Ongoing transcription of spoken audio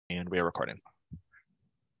And we are recording.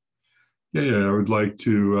 Yeah, I would like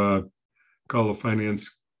to call a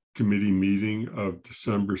Finance Committee meeting of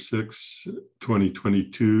December 6,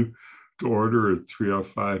 2022 to order at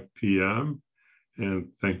 3:05 p.m. and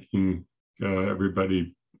thanking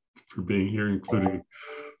everybody for being here, including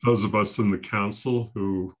those of us in the council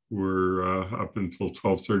who were up until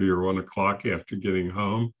 12:30 or 1 o'clock after getting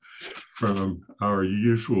home from our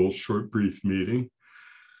usual short brief meeting.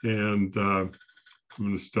 And I'm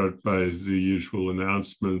going to start by the usual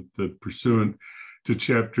announcement that pursuant to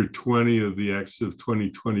Chapter 20 of the Acts of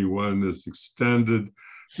 2021 as extended,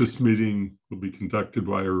 this meeting will be conducted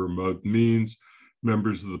via remote means.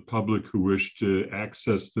 Members of the public who wish to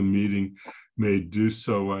access the meeting may do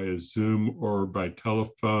so via Zoom or by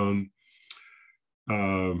telephone.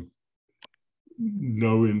 No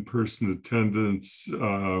in-person attendance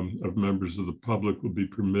of members of the public will be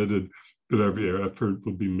permitted, but every effort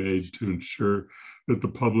will be made to ensure that the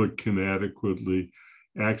public can adequately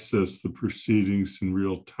access the proceedings in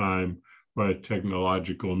real time by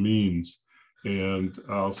technological means. And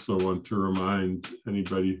I also want to remind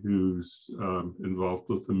anybody who's involved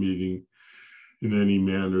with the meeting in any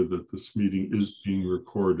manner that this meeting is being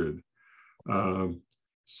recorded.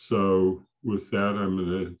 So with that, I'm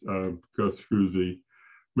going to go through the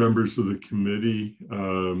members of the committee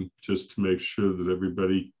just to make sure that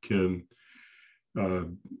everybody can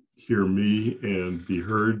hear me and be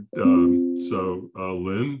heard. So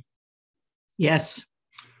Lynn? Yes.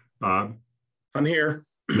 Bob? I'm here.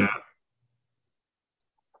 Matt?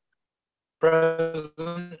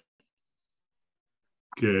 Present.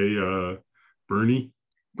 Okay, Bernie?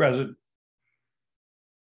 Present.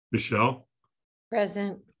 Michelle?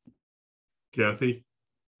 Present. Kathy?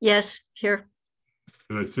 Yes, here.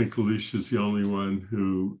 And I think Alicia's the only one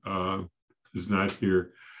who is not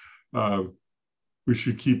here. We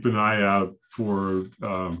should keep an eye out for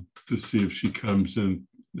to see if she comes in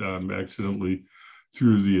accidentally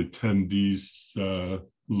through the attendees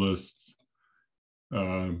list.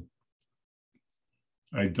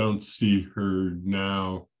 I don't see her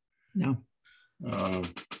now. No.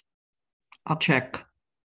 I'll check.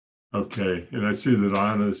 Okay, and I see that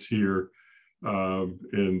Anna's here,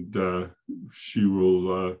 and she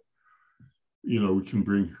will, we can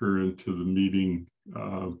bring her into the meeting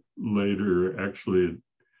later. Actually,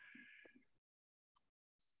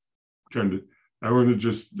 I want to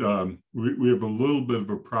just, we have a little bit of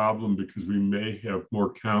a problem because we may have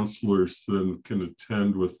more counselors than can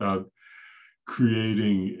attend without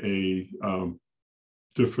creating a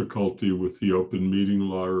difficulty with the open meeting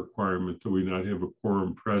law requirement that we not have a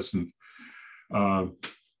quorum present. But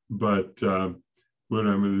what I'm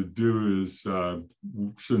going to do is,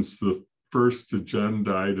 since the first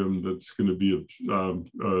agenda item that's going to be a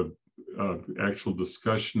actual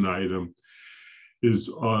discussion item is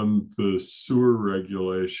on the sewer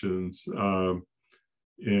regulations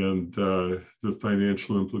and the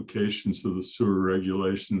financial implications of the sewer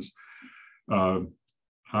regulations.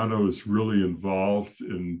 Hanno is really involved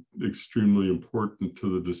and extremely important to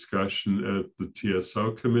the discussion at the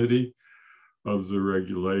TSO committee of the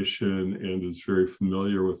regulation and is very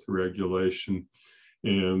familiar with the regulation.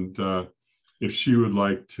 And if she would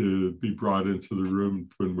like to be brought into the room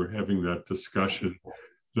when we're having that discussion,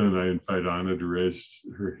 then I invite Anna to raise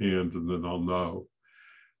her hand and then I'll know.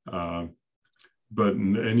 But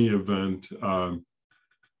in any event,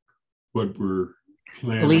 what we're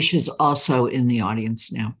planning. Alicia's also in the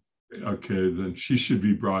audience now. Okay, then she should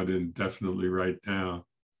be brought in definitely right now.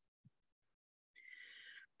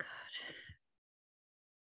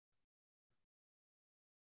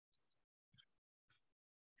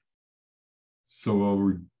 So while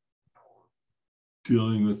we're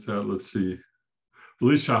dealing with that, let's see.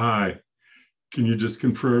 Alicia, hi. Can you just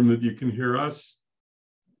confirm that you can hear us?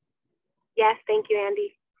 Yes, thank you,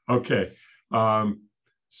 Andy. Okay.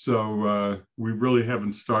 So we really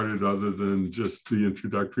haven't started other than just the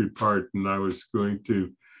introductory part, and I was going to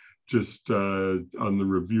just on the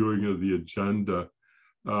reviewing of the agenda,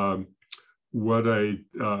 what I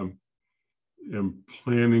am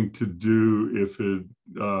planning to do if it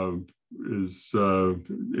is,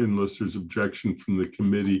 unless there's objection from the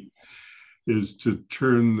committee, is to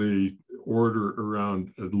turn the order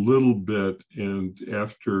around a little bit and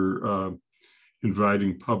after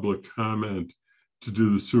inviting public comment to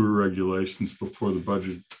do the sewer regulations before the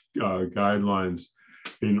budget guidelines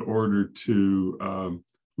in order to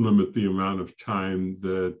limit the amount of time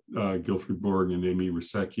that Guilford Morgan and Amy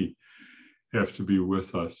Rasecki have to be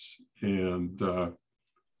with us. And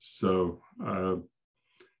so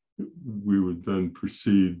we would then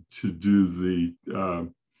proceed to do the,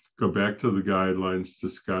 go back to the guidelines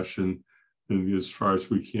discussion and as far as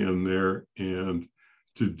we can there, and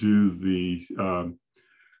to do the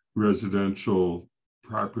residential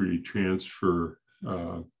property transfer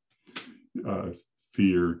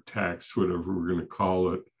fee or tax, whatever we're going to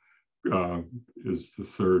call it, is the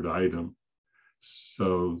third item.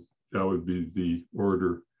 So that would be the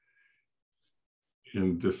order.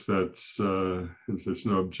 And if that's, if there's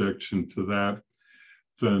no objection to that,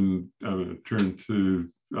 then I'm going to turn to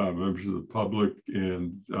members of the public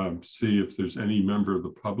and see if there's any member of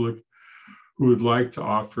the public who would like to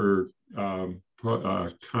offer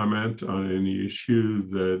comment on any issue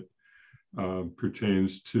that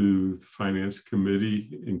pertains to the Finance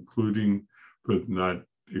Committee, including but not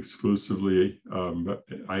exclusively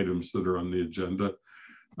items that are on the agenda.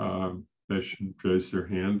 They should raise their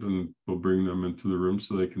hand and we'll bring them into the room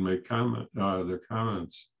so they can make their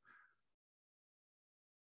comments.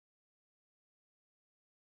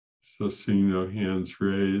 So seeing no hands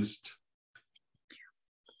raised,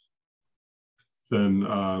 then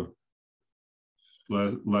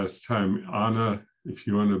last time, Anna, if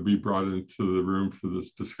you want to be brought into the room for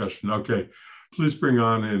this discussion. Okay, please bring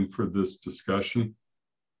Anna in for this discussion.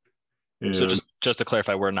 And so just to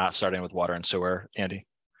clarify, we're not starting with water and sewer, Andy?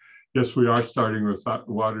 Yes, we are starting with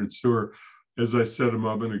water and sewer. As I said a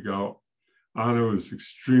moment ago, Anna is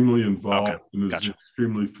extremely involved and is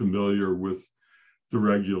extremely familiar with the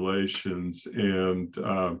regulations. And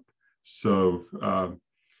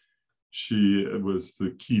she was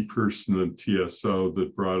the key person in TSO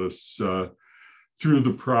that brought us through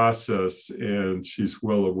the process. And she's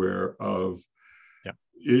well aware of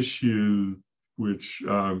issue, which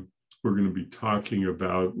we're going to be talking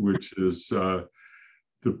about, which is the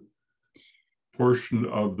portion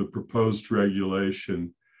of the proposed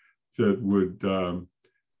regulation that would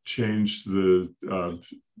change the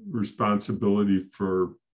responsibility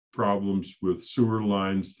for problems with sewer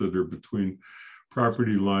lines that are between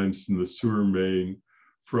property lines in the sewer main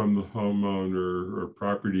from the homeowner or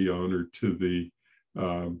property owner to the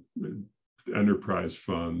enterprise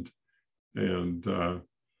fund. And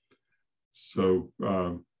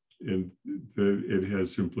it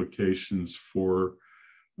has implications for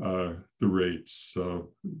the rates. So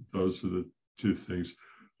those are the two things.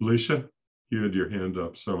 Alicia, you had your hand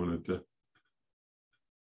up, so I wanted to.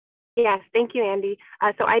 Yes, thank you, Andy.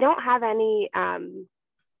 So I don't have any, I'm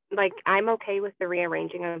okay with the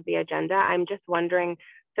rearranging of the agenda. I'm just wondering,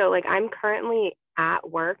 so I'm currently at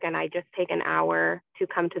work and I just take an hour to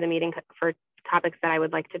come to the meeting for topics that I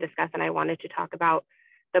would like to discuss, and I wanted to talk about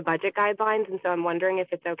the budget guidelines. And so I'm wondering if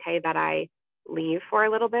it's okay that I leave for a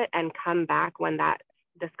little bit and come back when that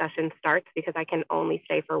discussion starts, because I can only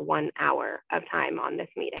stay for 1 hour of time on this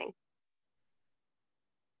meeting.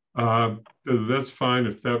 That's fine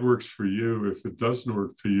if that works for you. If it doesn't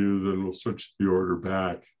work for you, then we'll switch the order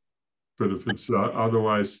back. But if it's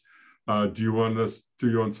otherwise, do you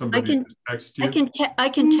want somebody to text you? I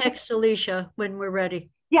can text Alicia when we're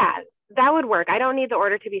ready. Yeah, that would work. I don't need the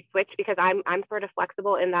order to be switched because I'm sort of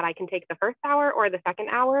flexible in that I can take the first hour or the second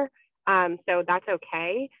hour. So that's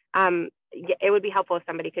okay. It would be helpful if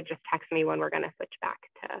somebody could just text me when we're going to switch back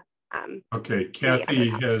to. Okay, Kathy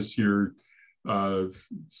has your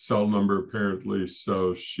cell number apparently,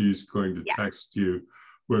 so she's going to text you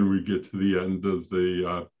when we get to the end of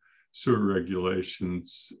the sewer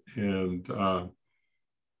regulations, and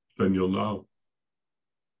then you'll know.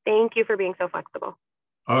 Thank you for being so flexible.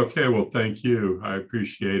 Okay, well, thank you. I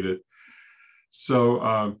appreciate it.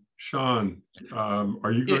 So, Sean,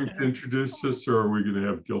 are you going to introduce this, or are we going to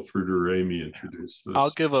have Guilford or Amy introduce this?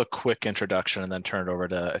 I'll give a quick introduction and then turn it over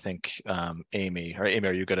to, I think, Amy. Or Amy,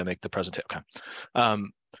 are you going to make the presentation? Okay.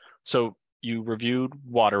 So you reviewed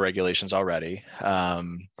water regulations already.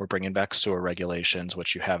 We're bringing back sewer regulations,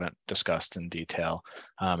 which you haven't discussed in detail.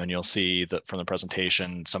 And you'll see that from the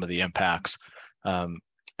presentation, some of the impacts. I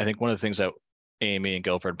think one of the things that Amy and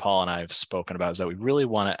Guilford, Paul, and I have spoken about is that we really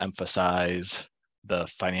want to emphasize the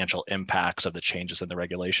financial impacts of the changes in the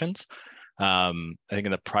regulations. I think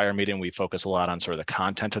in the prior meeting, we focused a lot on sort of the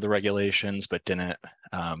content of the regulations, but didn't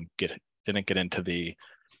get into the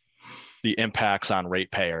impacts on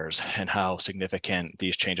ratepayers and how significant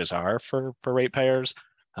these changes are for ratepayers.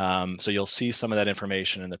 So you'll see some of that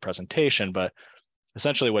information in the presentation, but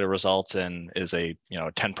essentially what it results in is a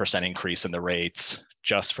 10% increase in the rates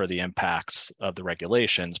just for the impacts of the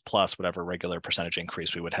regulations, plus whatever regular percentage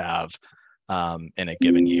increase we would have in a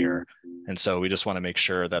given year. And so we just want to make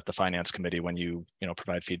sure that the Finance Committee, when you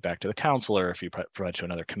provide feedback to the council, or if you provide to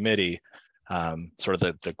another committee, sort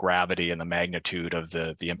of the gravity and the magnitude of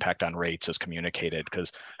the impact on rates is communicated,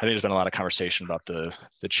 because I think there's been a lot of conversation about the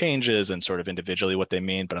changes and sort of individually what they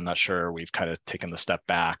mean, but I'm not sure we've kind of taken the step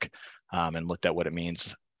back and looked at what it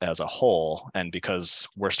means as a whole. And because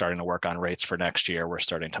we're starting to work on rates for next year, we're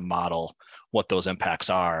starting to model what those impacts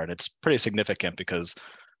are. And it's pretty significant because,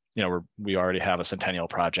 you know, we already have a Centennial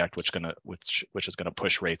project, which is gonna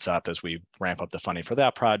push rates up as we ramp up the funding for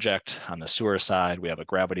that project. On the sewer side, we have a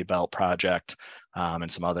gravity belt project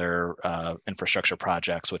and some other infrastructure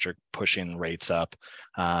projects, which are pushing rates up.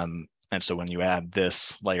 And so when you add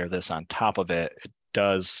this, layer this on top of it,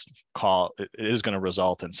 it is going to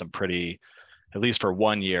result in some pretty, at least for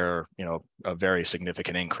 1 year, you know, a very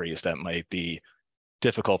significant increase that might be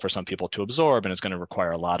difficult for some people to absorb, and it's going to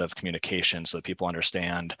require a lot of communication so that people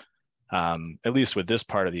understand, at least with this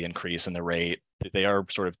part of the increase in the rate, that they are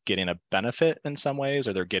sort of getting a benefit in some ways,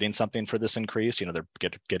 or they're getting something for this increase. You know, they're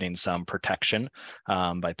getting some protection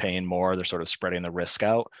by paying more. They're sort of spreading the risk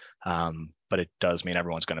out, but it does mean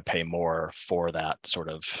everyone's going to pay more for that sort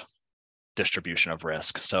of distribution of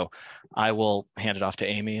risk. So I will hand it off to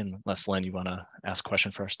Amy, unless Lynn, you want to ask a question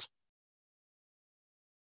first.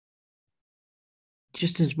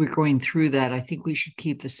 Just as we're going through that, I think we should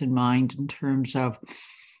keep this in mind in terms of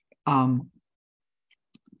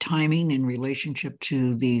timing in relationship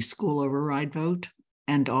to the school override vote,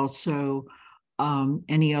 and also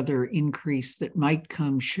any other increase that might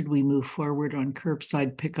come should we move forward on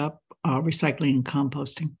curbside pickup, recycling, and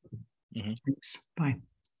composting. Thanks. Bye.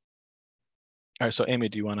 All right, so Amy,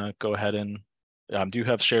 do you want to go ahead and do you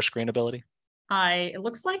have share screen ability? It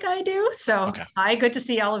looks like I do. So Okay. Hi, good to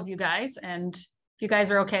see all of you guys. And if you guys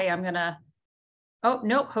are okay, I'm gonna, oh,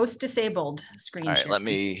 no, host disabled screen All right, share. let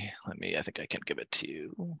me, I think I can give it to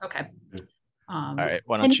you. Okay. All right,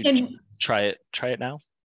 why don't you try it now?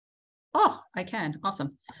 Oh, I can,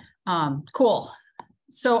 awesome. Cool.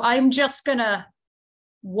 So I'm just gonna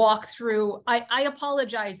walk through, I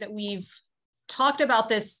apologize that we've talked about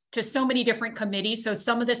this to so many different committees. So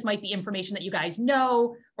some of this might be information that you guys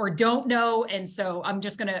know or don't know. And so I'm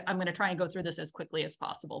gonna try and go through this as quickly as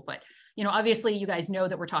possible. But, you know, obviously you guys know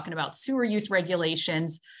that we're talking about sewer use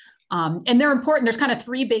regulations. And they're important. There's kind of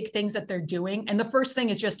three big things that they're doing. And the first thing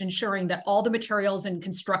is just ensuring that all the materials and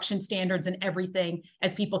construction standards and everything,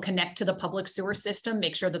 as people connect to the public sewer system,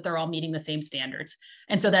 make sure that they're all meeting the same standards.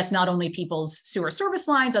 And so that's not only people's sewer service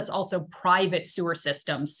lines, that's also private sewer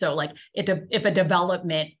systems. So like if a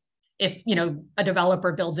developer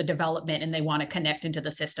builds a development and they want to connect into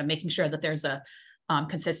the system, making sure that there's a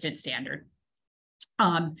consistent standard.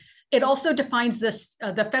 It also defines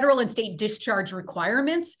the federal and state discharge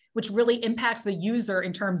requirements, which really impacts the user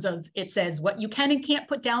in terms of, it says what you can and can't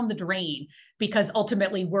put down the drain, because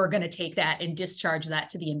ultimately we're going to take that and discharge that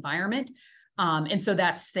to the environment. And so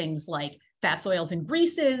that's things like fats, oils, and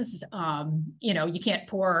greases. You know, you can't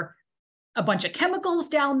pour a bunch of chemicals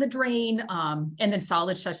down the drain, and then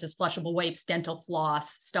solids such as flushable wipes, dental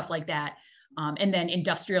floss, stuff like that. And then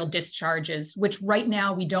industrial discharges, which right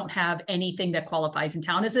now we don't have anything that qualifies in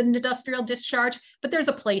town as an industrial discharge, but there's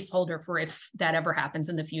a placeholder for if that ever happens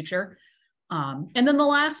in the future. And then the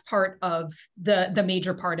last part of the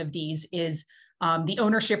major part of these is the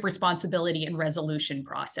ownership, responsibility, and resolution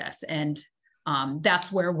process. And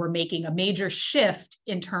that's where we're making a major shift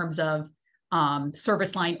in terms of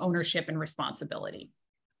service line ownership and responsibility.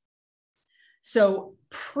 So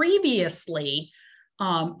previously,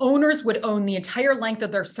 owners would own the entire length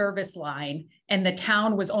of their service line, and the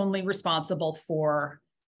town was only responsible for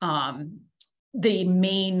the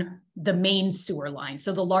main sewer line,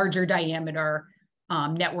 so the larger diameter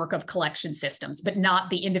network of collection systems, but not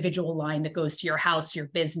the individual line that goes to your house, your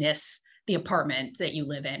business, the apartment that you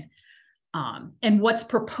live in. And what's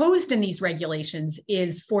proposed in these regulations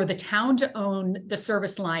is for the town to own the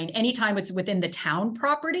service line anytime it's within the town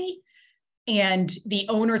property, and the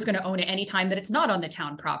owner is going to own it anytime that it's not on the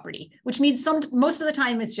town property, which means most of the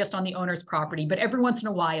time it's just on the owner's property. But every once in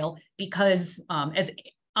a while, because as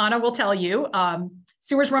Anna will tell you,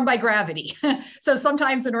 sewers run by gravity. So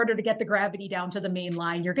sometimes in order to get the gravity down to the main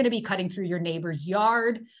line, you're going to be cutting through your neighbor's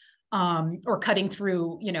yard or cutting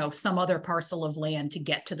through, you know, some other parcel of land to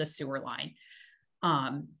get to the sewer line.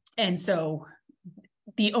 And so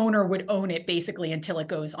the owner would own it basically until it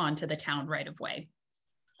goes onto the town right of way.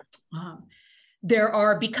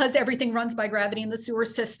 Because everything runs by gravity in the sewer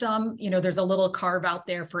system, you know, there's a little carve out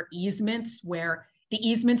there for easements, where the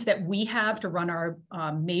easements that we have to run our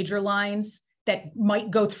major lines that might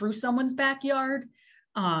go through someone's backyard,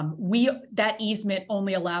 that easement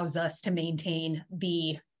only allows us to maintain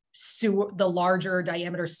the larger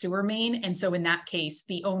diameter sewer main. And so in that case,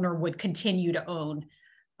 the owner would continue to own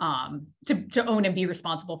to own and be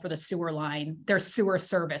responsible for the sewer line, their sewer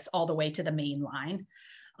service all the way to the main line.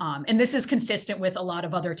 And this is consistent with a lot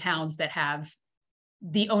of other towns that have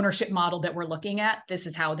the ownership model that we're looking at, this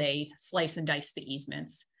is how they slice and dice the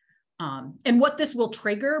easements. And what this will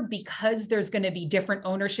trigger, because there's going to be different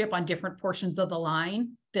ownership on different portions of the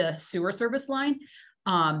line, the sewer service line,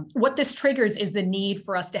 what this triggers is the need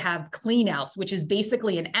for us to have cleanouts, which is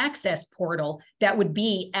basically an access portal that would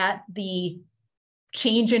be at the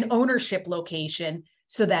change in ownership location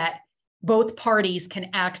so that both parties can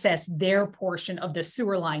access their portion of the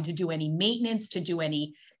sewer line to do any maintenance, to do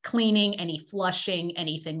any cleaning, any flushing,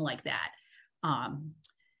 anything like that.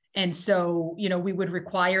 And so, you know, we would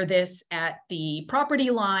require this at the property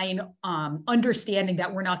line, understanding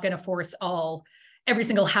that we're not going to force every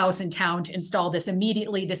single house in town to install this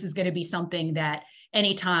immediately. This is going to be something that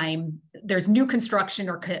anytime there's new construction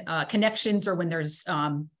or connections, or when there's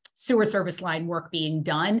sewer service line work being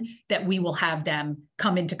done, that we will have them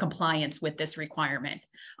come into compliance with this requirement.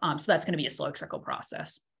 So that's going to be a slow trickle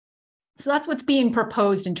process. So that's what's being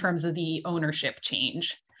proposed in terms of the ownership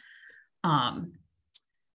change.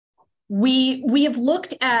 We have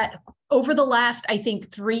looked at, over the last, I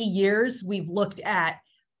think, 3 years, we've looked at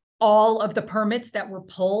all of the permits that were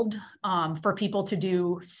pulled for people to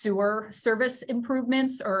do sewer service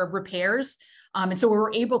improvements or repairs. And so we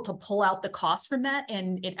were able to pull out the cost from that,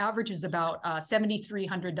 and it averages about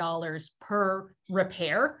 $7,300 per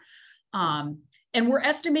repair. And we're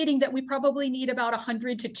estimating that we probably need about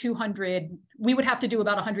 100 to 200. We would have to do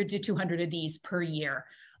about 100 to 200 of these per year.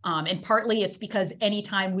 And partly it's because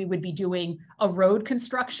anytime we would be doing a road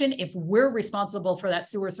construction, if we're responsible for that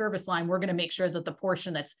sewer service line, we're going to make sure that the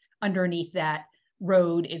portion that's underneath that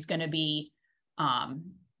road is going to be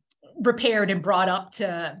repaired and brought up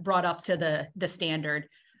to the standard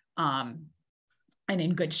and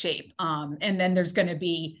in good shape. And then there's going to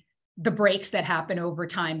be the breaks that happen over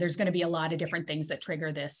time. There's going to be a lot of different things that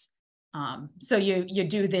trigger this. So you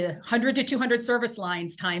do the 100 to 200 service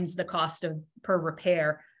lines times the cost of per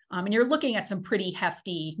repair. And you're looking at some pretty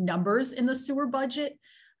hefty numbers in the sewer budget.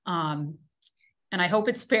 And I hope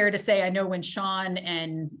it's fair to say, I know when Sean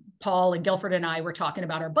and Paul and Guilford and I were talking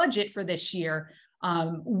about our budget for this year,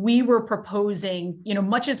 we were proposing, you know,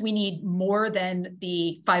 much as we need more than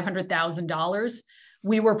the $500,000,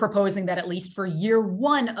 we were proposing that at least for year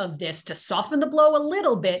one of this, to soften the blow a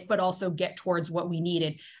little bit, but also get towards what we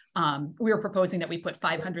needed. We were proposing that we put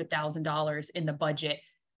 $500,000 in the budget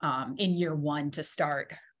in year one to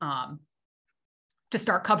start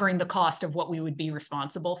covering the cost of what we would be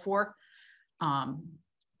responsible for.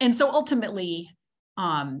 And so ultimately,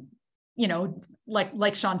 you know,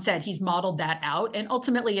 like Sean said, he's modeled that out, and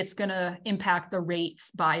ultimately it's going to impact the rates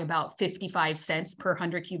by about 55 cents per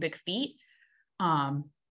 100 cubic feet.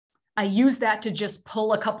 I use that to just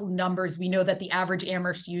pull a couple of numbers. We know that the average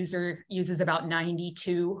Amherst user uses about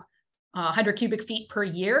 92 100 cubic feet per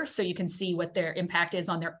year. So you can see what their impact is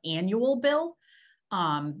on their annual bill.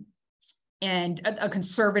 And a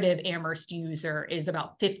conservative Amherst user is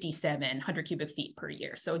about 57 100 cubic feet per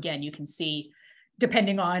year. So again, you can see,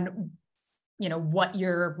 depending on, you know, what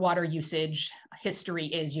your water usage history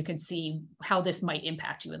is, you can see how this might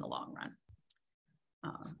impact you in the long run.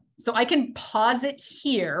 So I can pause it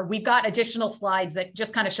here. We've got additional slides that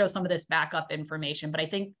just kind of show some of this backup information, but I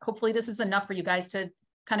think hopefully this is enough for you guys to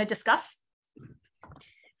kind of discuss.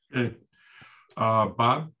 Okay.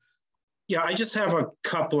 Bob? Yeah, I just have a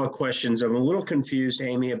couple of questions. I'm a little confused,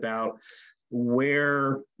 Amy, about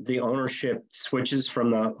where the ownership switches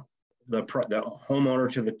from the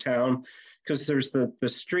homeowner to the town, because there's the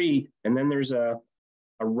street, and then there's a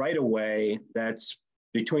right-of-way that's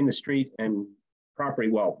between the street and property.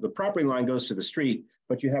 Well, the property line goes to the street,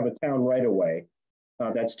 but you have a town right-of-way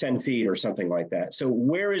that's 10 feet or something like that. So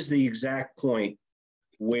where is the exact point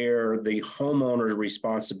where the homeowner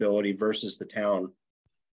responsibility versus the town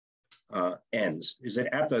ends? Is it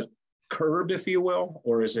at the curb, if you will,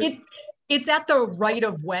 or is it? It's at the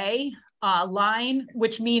right-of-way line,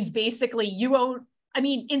 which means basically you own, I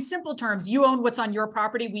mean, in simple terms, you own what's on your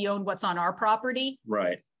property, we own what's on our property.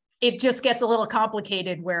 Right. It just gets a little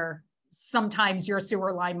complicated where sometimes your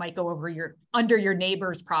sewer line might go over under your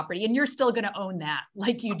neighbor's property, and you're still going to own that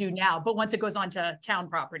like you do now. But once it goes onto town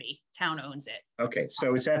property, town owns it. Okay,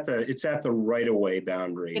 so it's at the right-of-way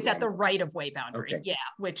boundary. It's at the right-of-way boundary, okay. Yeah,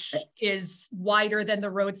 which is wider than the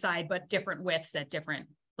roadside, but different widths at different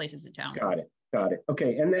places in town. Got it.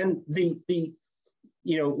 Okay, and then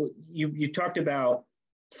you talked about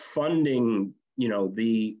funding,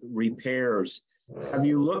 the repairs. Have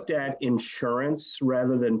you looked at insurance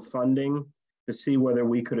rather than funding to see whether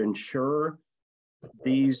we could insure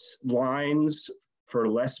these lines for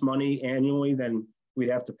less money annually than we'd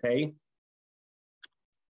have to pay?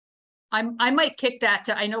 I might kick that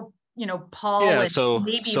to, I know, Paul Yeah, and so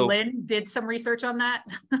maybe Lynn did some research on that.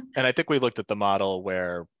 and I think we looked at the model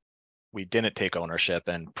where we didn't take ownership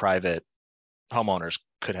and private homeowners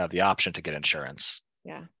could have the option to get insurance.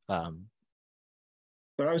 Yeah.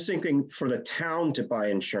 But I was thinking for the town to buy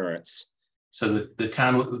insurance. So the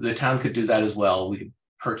town could do that as well. We could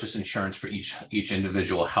purchase insurance for each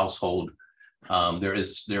individual household.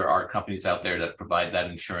 There are companies out there that provide that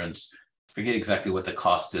insurance. Forget exactly what the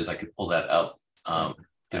cost is. I could pull that up.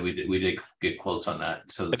 And we did get quotes on that.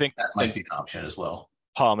 So I think that might be an option as well.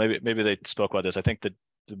 Paul, maybe they spoke about this. I think the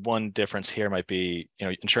one difference here might be,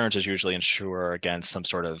 insurance is usually insure against some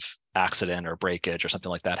sort of accident or breakage or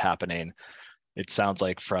something like that happening. It sounds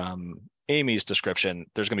like from Amy's description,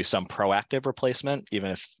 there's going to be some proactive replacement,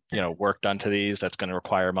 even if, work done to these, that's going to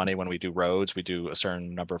require money. When we do roads, we do a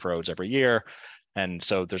certain number of roads every year. And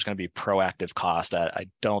so there's going to be proactive costs that I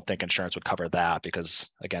don't think insurance would cover that, because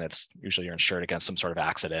again, it's usually you're insured against some sort of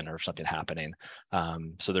accident or something happening.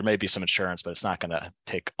 So there may be some insurance, but it's not going to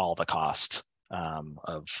take all the cost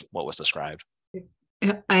of what was described.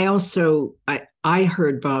 I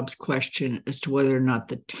heard Bob's question as to whether or not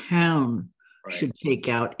the town should take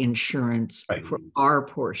out insurance for our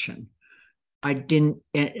portion. I didn't,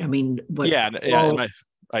 I mean,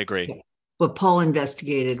 I agree. What Paul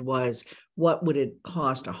investigated was, what would it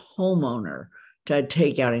cost a homeowner to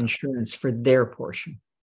take out insurance for their portion?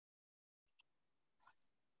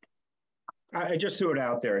 I just threw it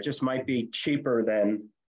out there. It just might be cheaper than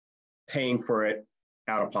paying for it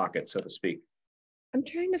out of pocket, so to speak. I'm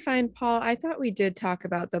trying to find, Paul, I thought we did talk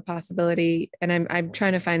about the possibility, and I'm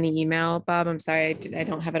trying to find the email, Bob. I'm sorry, I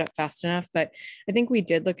don't have it up fast enough, but I think we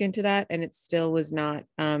did look into that, and it still was not,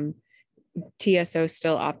 TSO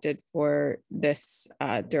still opted for this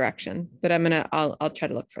direction, but I'll try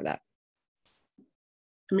to look for that.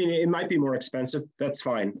 I mean, it might be more expensive. That's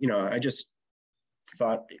fine. I just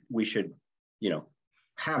thought we should,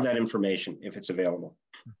 have that information if it's available.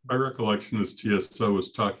 My recollection is TSO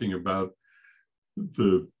was talking about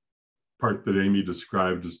the part that Amy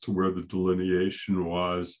described as to where the delineation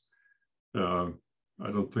was. I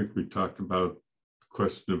don't think we talked about the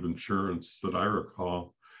question of insurance that I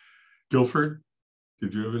recall. Guilford,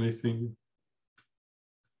 did you have anything?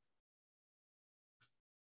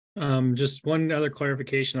 Just one other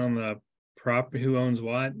clarification on the property, who owns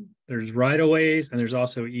what. There's right-of-ways and there's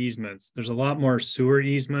also easements. There's a lot more sewer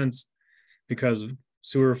easements because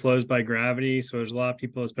sewer flows by gravity. So there's a lot of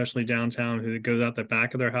people, especially downtown, who goes out the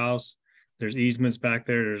back of their house. There's easements back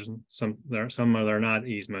there. There's some that are not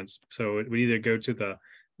easements. So it would either go to the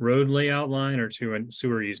road layout line or to a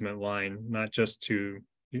sewer easement line, not just to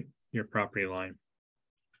your property line.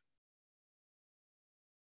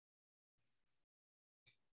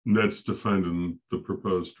 And that's defined in the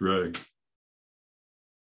proposed reg,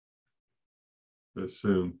 I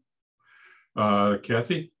assume.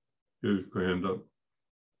 Kathy, you have your hand up.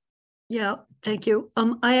 Yeah, thank you.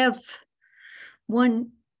 I have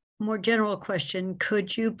one more general question.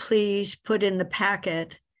 Could you please put in the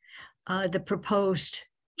packet the proposed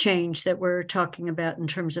change that we're talking about in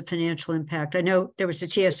terms of financial impact? I know there was a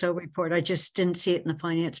TSO report. I just didn't see it in the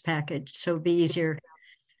finance package, so it'd be easier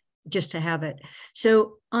just to have it.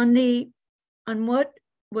 So on what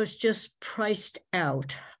was just priced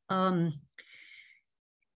out,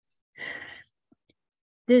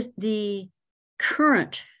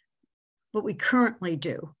 what we currently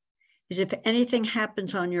do is, if anything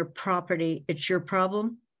happens on your property, it's your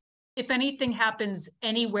problem. If anything happens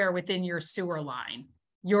anywhere within your sewer line,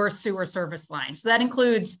 your sewer service line. So that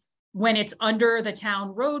includes when it's under the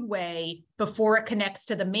town roadway before it connects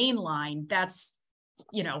to the main line. That's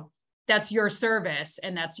your service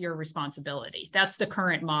and that's your responsibility. That's the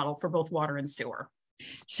current model for both water and sewer.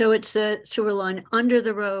 So it's the sewer line under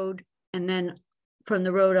the road and then from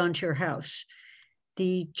the road onto your house.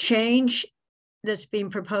 The change that's being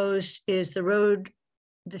proposed is the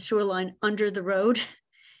sewer line under the road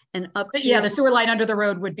and up to. Yeah, the sewer line under the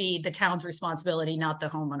road would be the town's responsibility, not the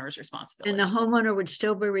homeowner's responsibility. And the homeowner would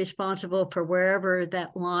still be responsible for wherever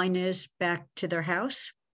that line is back to their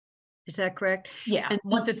house. Is that correct? Yeah, and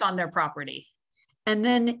once it's on their property. And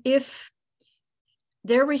then if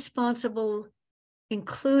they're responsible,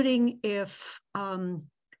 including if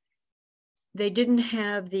they didn't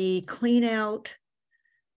have the clean out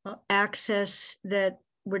access that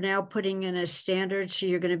we're now putting in as standard, so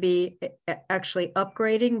you're going to be actually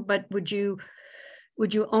upgrading, but would you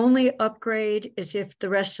only upgrade as if the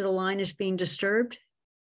rest of the line is being disturbed?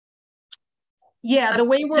 Yeah, the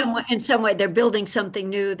way in some way they're building something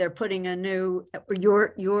new, they're putting a new,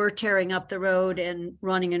 you're tearing up the road and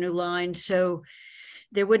running a new line, so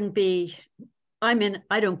there wouldn't be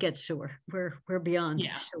I don't get sewer. We're beyond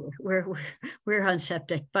sewer. We're on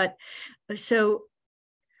septic. But so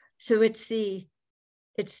it's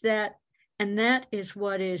that, and that is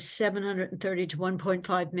what is 730 to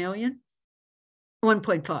 1.5 million,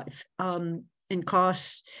 1.5 in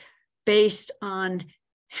costs, based on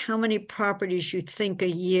how many properties you think a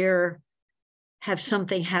year have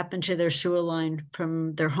something happen to their sewer line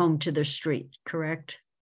from their home to their street, correct?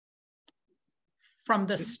 From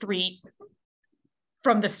the street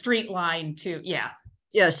line to,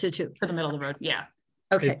 Yes, to the middle of the road. Yeah.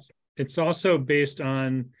 Okay. It's also based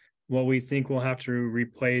on what we think we'll have to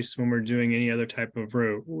replace when we're doing any other type of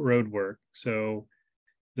road work. So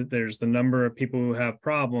there's the number of people who have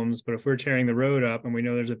problems, but if we're tearing the road up and we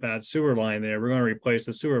know there's a bad sewer line there, we're going to replace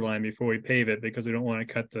the sewer line before we pave it, because we don't want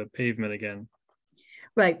to cut the pavement again.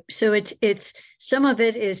 Right. So it's some of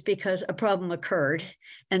it is because a problem occurred,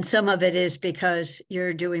 and some of it is because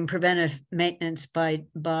you're doing preventive maintenance by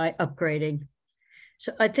upgrading.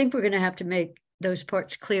 So I think we're going to have to make those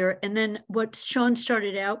parts clear. And then what Sean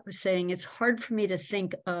started out was saying, it's hard for me to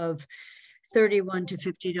think of $31 to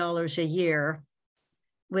 $50 a year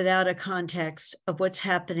without a context of what's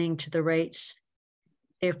happening to the rates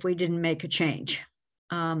if we didn't make a change.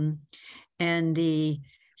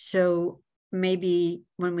 So maybe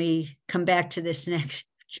when we come back to this next,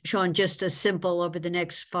 Sean, just as simple over the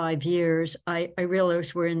next 5 years, I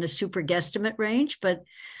realize we're in the super guesstimate range, but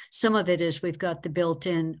some of it is we've got the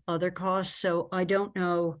built-in other costs. So I don't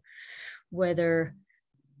know whether,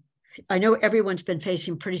 I know everyone's been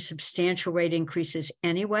facing pretty substantial rate increases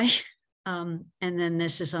anyway. And then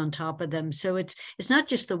this is on top of them. So it's not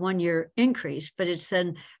just the 1 year increase, but it's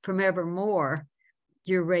then from evermore,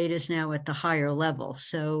 your rate is now at the higher level.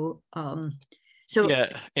 So yeah,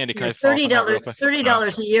 Andy, can I follow up on that real quick?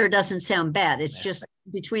 $30 a year doesn't sound bad. It's just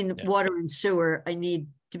between water and sewer, I need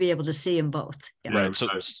to be able to see them both. Yeah. Right.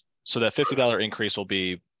 So that $50 increase will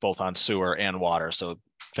be both on sewer and water. So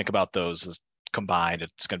think about those as combined.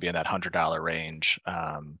 It's going to be in that $100 range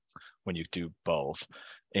when you do both.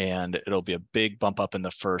 And it'll be a big bump up in the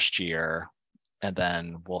first year. And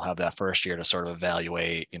then we'll have that first year to sort of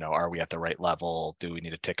evaluate, are we at the right level? Do we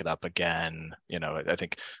need to tick it up again? I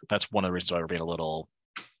think that's one of the reasons why we're being a little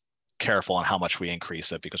careful on how much we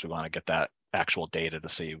increase it, because we want to get that actual data to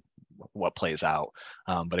see what plays out.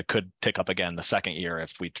 But it could tick up again the second year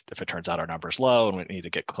if it turns out our number's low and we need to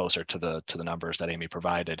get closer to the numbers that Amy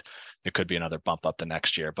provided. It could be another bump up the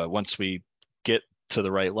next year. But once we get to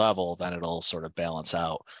the right level, then it'll sort of balance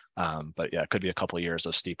out. But yeah, it could be a couple of years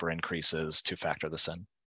of steeper increases to factor this in.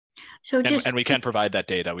 So and we can provide that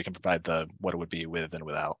data. We can provide what it would be with and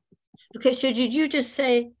without. Okay, so did you just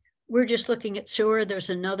say we're just looking at sewer? There's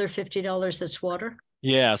another $50 that's water?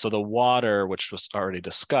 Yeah, so the water, which was already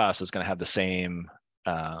discussed, is going to have the same,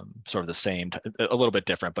 a little bit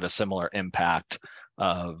different, but a similar impact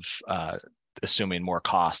of assuming more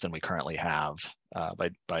cost than we currently have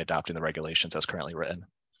by adopting the regulations as currently written.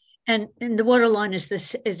 And the water line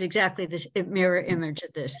is exactly this mirror image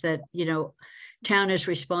of this, that town is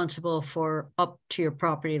responsible for up to your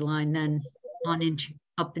property line, then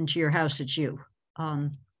up into your house, it's you.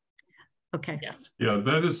 Okay. Yes. Yeah,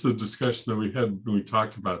 that is the discussion that we had when we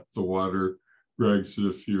talked about the water regs,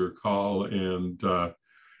 if you recall, and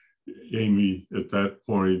Amy at that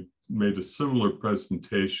point made a similar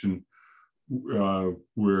presentation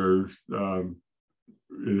where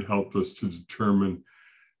it helped us to determine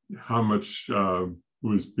how much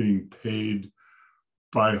was being paid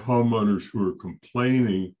by homeowners who were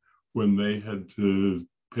complaining when they had to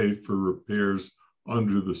pay for repairs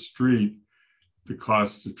under the street, the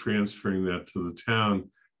cost of transferring that to the town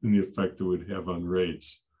and the effect it would have on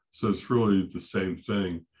rates. So it's really the same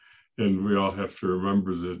thing. And we all have to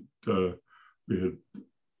remember that we had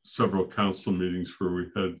several council meetings where we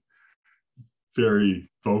had very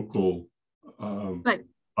vocal right.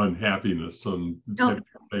 unhappiness on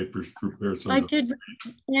papers repairs.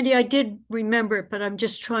 Andy, I did remember it, but I'm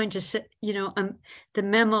just trying to say, the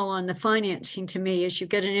memo on the financing to me is you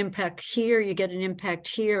get an impact here, you get an impact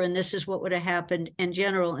here, and this is what would have happened in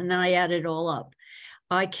general. And then I add it all up.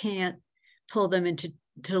 I can't pull them into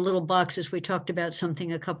little boxes. We talked about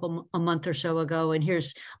something a month or so ago, and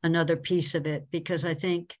here's another piece of it, because I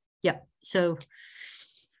think, so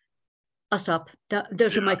I'll stop.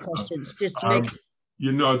 Those are my questions, just to make.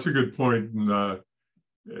 It's a good point. And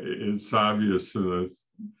it's obvious that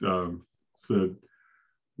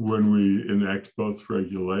when we enact both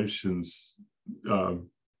regulations,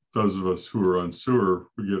 those of us who are on sewer,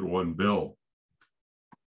 we get one bill.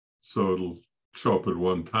 So it'll show up at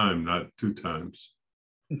one time, not two times.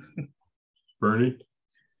 Bernie?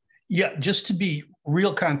 Yeah, just to be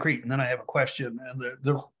real concrete, and then I have a question. And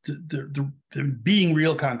the being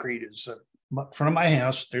real concrete is in front of my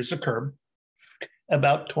house. There's a curb.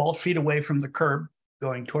 About 12 feet away from the curb,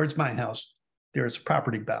 going towards my house, there is a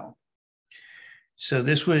property bound. So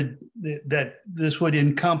this would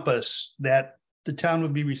encompass that the town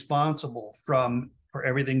would be responsible for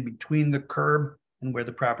everything between the curb and where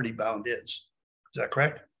the property bound is. Is that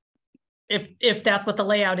correct? If that's what the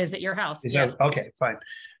layout is at your house. Is Yeah. that, okay, fine.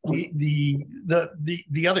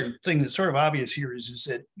 The other thing that's sort of obvious here is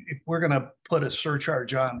that if we're going to put a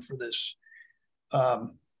surcharge on for this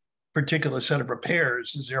particular set of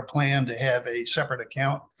repairs, is there a plan to have a separate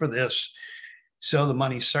account for this so the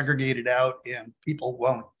money's segregated out and people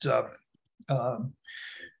won't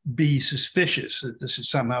be suspicious that this is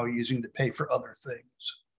somehow using to pay for other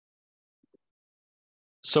things?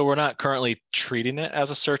 So we're not currently treating it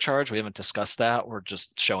as a surcharge. We haven't discussed that. We're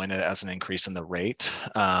just showing it as an increase in the rate.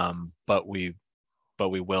 But we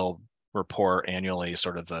will report annually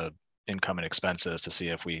sort of the income and expenses to see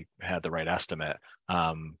if we had the right estimate.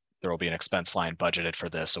 There will be an expense line budgeted for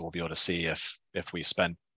this, so we'll be able to see if we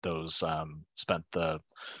spent those spent the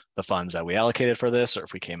funds that we allocated for this, or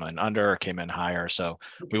if we came in under or came in higher. So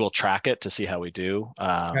we will track it to see how we do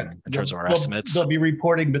in terms of our estimates. They'll be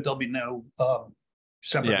reporting, but there'll be no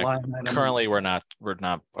separate line item. Currently, we're not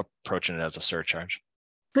approaching it as a surcharge.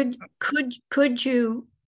 Could you?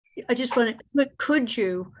 I just want to. Could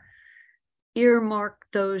you earmark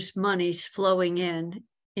those monies flowing in,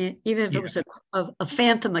 even if it was a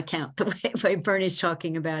phantom account, the way Bernie's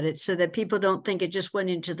talking about it, so that people don't think it just went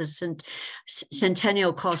into the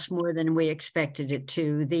Centennial cost more than we expected it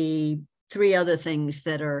to, the three other things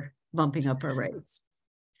that are bumping up our rates?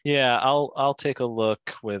 Yeah, I'll take a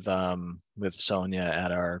look with Sonia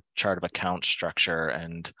at our chart of account structure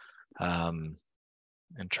and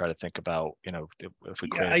try to think about, if we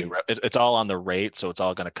create it's all on the rate, so it's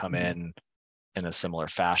all going to come in a similar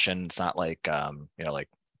fashion. It's not like like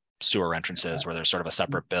sewer entrances where there's sort of a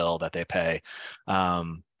separate bill that they pay,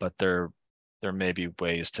 but there may be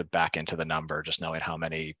ways to back into the number. Just knowing how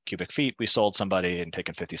many cubic feet we sold somebody and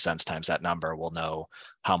taking 50 cents times that number, we'll know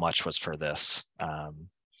how much was for this.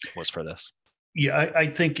 Yeah, I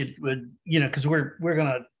think it would, because we're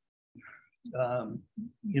gonna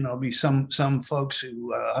be some folks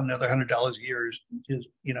who another $100 a year is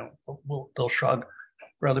they'll shrug.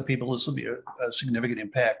 For other people, this will be a significant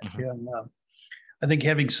impact. And I think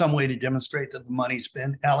having some way to demonstrate that the money's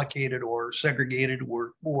been allocated or segregated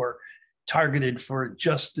or targeted for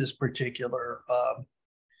just this particular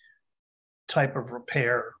type of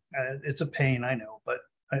repair, it's a pain, I know, but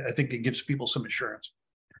I think it gives people some assurance.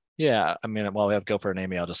 Yeah, I mean, while we have Guilford and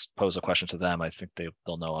Amy, I'll just pose a question to them. I think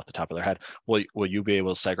they'll know off the top of their head. Will you be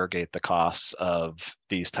able to segregate the costs of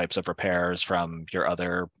these types of repairs from your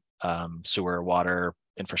other sewer, water,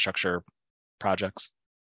 infrastructure projects?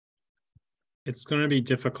 It's going to be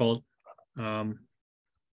difficult.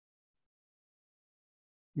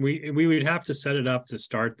 We would have to set it up to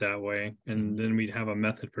start that way, and then we'd have a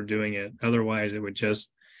method for doing it. Otherwise, it would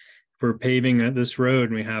just, if we're paving this road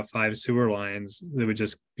and we have 5 sewer lines, it would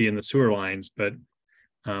just be in the sewer lines. But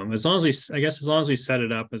as long as we set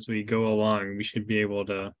it up as we go along, we should be able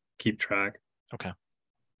to keep track. Okay.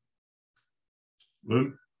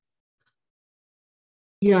 Luke?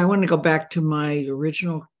 Yeah, I want to go back to my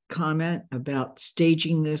original comment about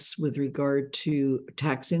staging this with regard to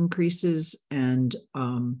tax increases and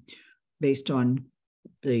based on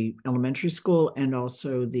the elementary school, and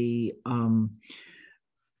also the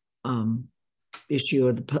issue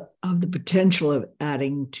of the potential of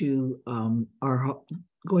adding to our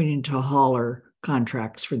going into hauler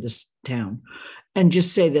contracts for this town. And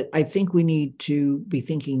just say that I think we need to be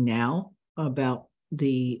thinking now about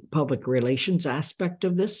the public relations aspect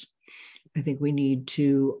of this. I think we need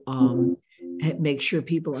to make sure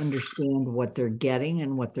people understand what they're getting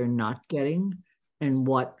and what they're not getting, and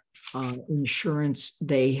what insurance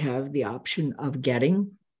they have the option of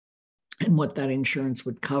getting, and what that insurance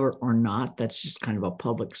would cover or not. That's just kind of a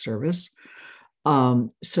public service.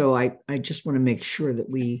 So I just want to make sure that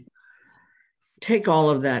we take all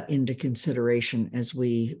of that into consideration as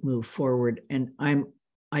we move forward. And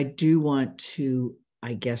I do want to,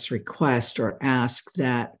 I guess, request or ask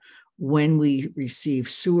that when we receive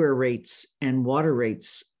sewer rates and water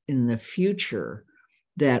rates in the future,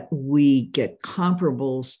 that we get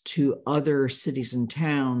comparables to other cities and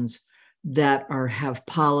towns that have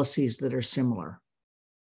policies that are similar,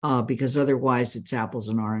 because otherwise it's apples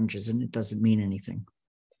and oranges and it doesn't mean anything.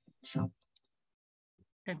 So.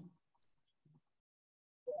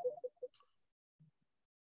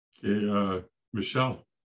 Okay, Michelle.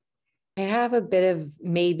 I have a bit of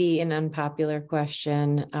maybe an unpopular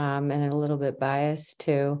question, and a little bit biased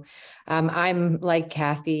too. I'm like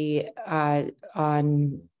Kathy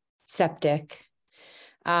on septic.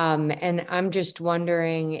 And I'm just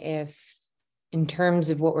wondering if, in terms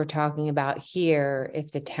of what we're talking about here,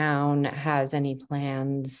 if the town has any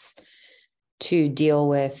plans to deal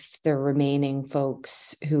with the remaining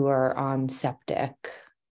folks who are on septic,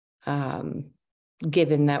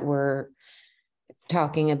 given that we're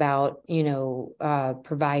talking about,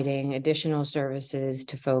 providing additional services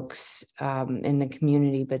to folks in the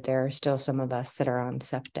community, but there are still some of us that are on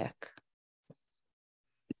septic.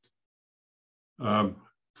 I'll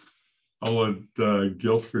let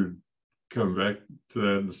Guilford come back to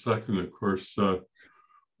that in a second. Of course, what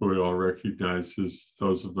we all recognize is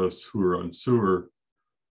those of us who are on sewer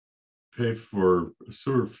pay for a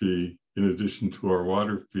sewer fee in addition to our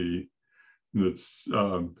water fee that's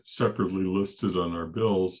separately listed on our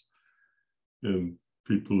bills. And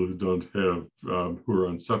people who don't have, who are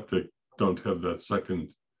on septic don't have that second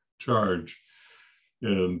charge.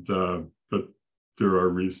 And, but there are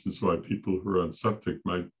reasons why people who are on septic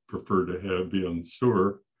might prefer to be on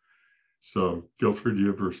sewer. So Guilford, do you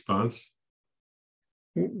have a response?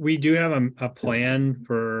 We do have a plan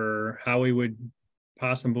for how we would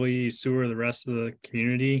possibly sewer the rest of the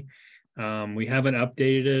community. We haven't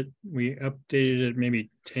updated it. We updated it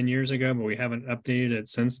maybe 10 years ago, but we haven't updated it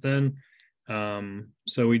since then.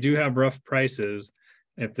 So we do have rough prices.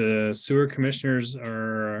 If the sewer commissioners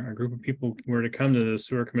or a group of people were to come to the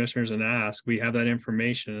sewer commissioners and ask, we have that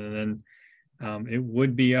information, and then it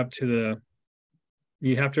would be up to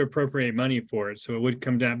you have to appropriate money for it. So it would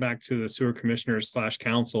come back to the sewer commissioners /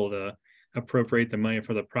 council to appropriate the money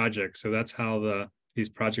for the project. So that's how these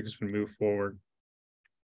projects would move forward.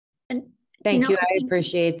 And Thank you. I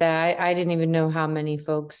appreciate that. I didn't even know how many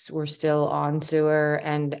folks were still on sewer,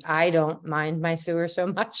 and I don't mind my sewer so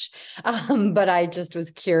much. But I just was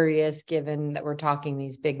curious, given that we're talking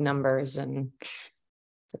these big numbers, and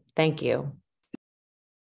thank you.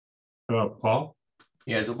 Paul?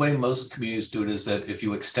 Yeah, the way most communities do it is that if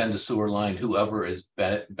you extend a sewer line, whoever is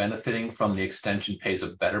benefiting from the extension pays a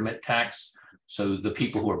betterment tax. So the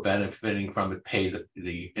people who are benefiting from it pay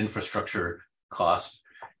the infrastructure cost,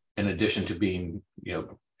 in addition to being,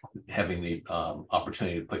 having the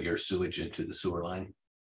opportunity to put your sewage into the sewer line.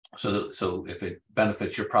 So if it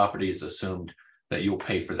benefits your property, it's assumed that you'll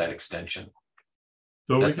pay for that extension.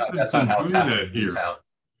 So that's not how it's happening in this town.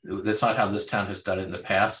 That's not how this town has done it in the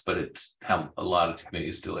past, but it's how a lot of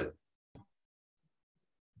communities do it.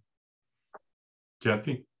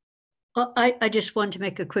 Kathy? Well, I just want to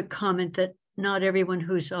make a quick comment that not everyone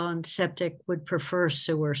who's on septic would prefer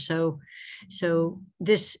sewer. So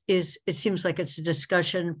this is, it seems like it's a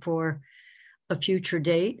discussion for a future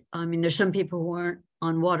date. I mean, there's some people who aren't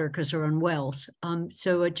on water because they're on wells.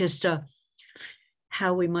 So it just,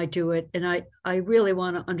 how we might do it. And I really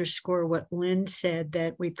want to underscore what Lynn said,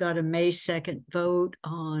 that we've got a May 2nd vote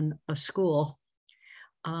on a school.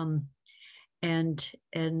 And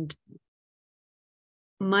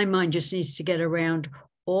my mind just needs to get around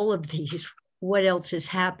all of these. What else is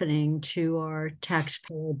happening to our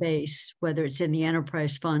taxpayer base, whether it's in the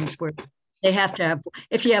enterprise funds where they have to have,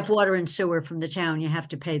 if you have water and sewer from the town, you have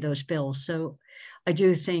to pay those bills. So I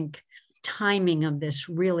do think timing of this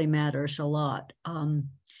really matters a lot.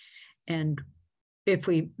 And if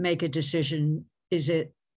we make a decision, is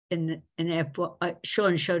it in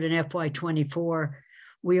Sean showed an FY24,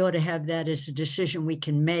 we ought to have that as a decision we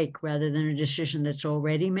can make rather than a decision that's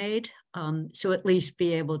already made. So at least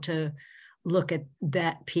be able to look at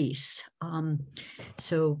that piece.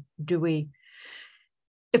 So do we,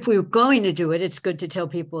 if we were going to do it, it's good to tell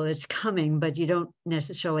people it's coming, but you don't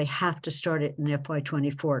necessarily have to start it in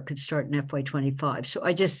FY24. It could start in FY25. So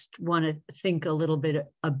I just want to think a little bit,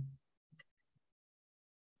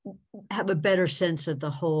 have a better sense of the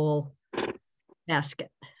whole basket.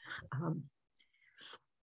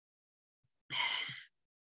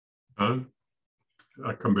 I'll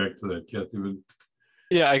come back to that, Kathy.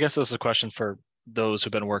 Yeah, I guess this is a question for those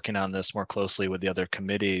who've been working on this more closely with the other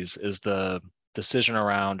committees. Is the decision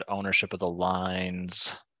around ownership of the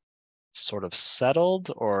lines sort of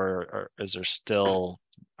settled, or is there still,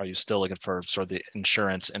 are you still looking for sort of the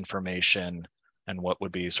insurance information, and what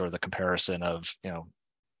would be sort of the comparison of,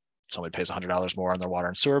 somebody pays $100 more on their water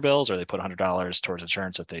and sewer bills, or they put $100 towards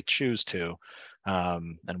insurance if they choose to,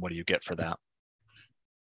 and what do you get for that?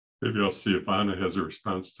 Maybe I'll see if Anna has a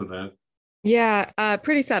response to that. Yeah,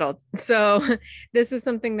 pretty settled. So this is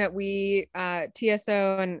something that we,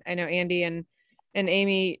 TSO, and I know Andy and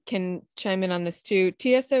Amy can chime in on this too.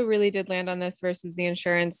 TSO really did land on this versus the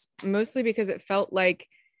insurance, mostly because it felt like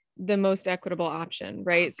the most equitable option,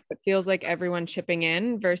 right? So it feels like everyone chipping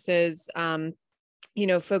in versus, you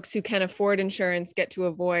know, folks who can afford insurance get to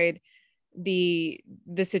avoid the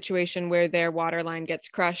situation where their water line gets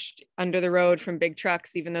crushed under the road from big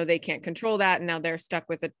trucks, even though they can't control that. And now they're stuck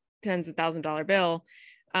with a tens of $1,000 bill.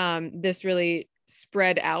 This really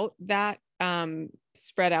spread out that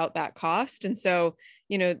cost. And so,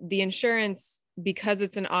 you know, the insurance, because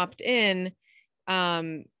it's an opt-in,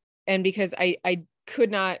 and because I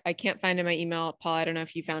can't find in my email, Paul, I don't know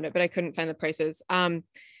if you found it, but I couldn't find the prices.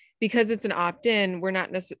 Because it's an opt-in,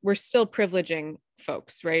 we're still privileging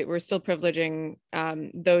folks, right? We're still privileging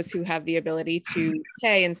those who have the ability to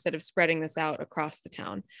pay instead of spreading this out across the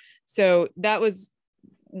town. So that was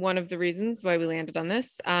one of the reasons why we landed on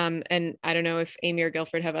this. And I don't know if Amy or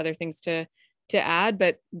Guilford have other things to add,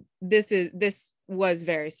 but this was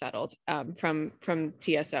very settled from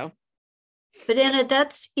TSO. But Anna,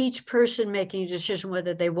 that's each person making a decision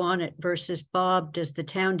whether they want it versus Bob, does the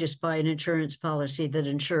town just buy an insurance policy that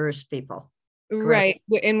insures people? Correct?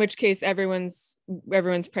 Right. In which case everyone's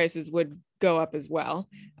prices would go up as well.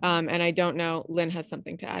 And I don't know, Lynn has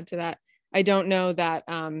something to add to that. I don't know that,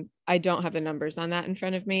 I don't have the numbers on that in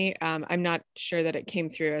front of me. I'm not sure that it came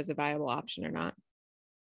through as a viable option or not.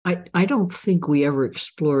 I don't think we ever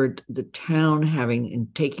explored the town having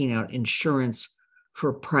and taking out insurance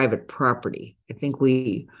for private property. I think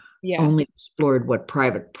we only explored what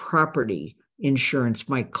private property insurance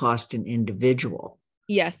might cost an individual.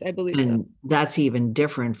 Yes, I believe so. That's even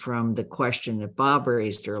different from the question that Bob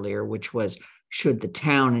raised earlier, which was, should the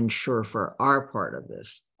town insure for our part of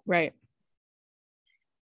this? Right.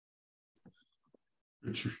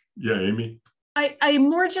 Yeah, Amy. I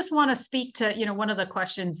more just want to speak to, you know, one of the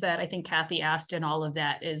questions that I think Kathy asked in all of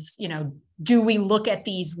that is, you know, do we look at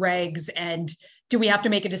these regs and do we have to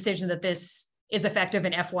make a decision that this is effective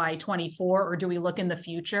in FY24, or do we look in the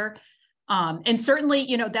future? And certainly,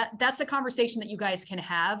 you know, that's a conversation that you guys can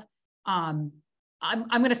have. I'm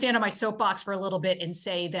going to stand on my soapbox for a little bit and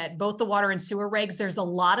say that both the water and sewer regs, there's a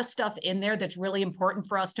lot of stuff in there that's really important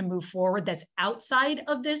for us to move forward that's outside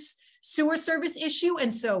of this sewer service issue.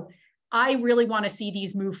 And so I really want to see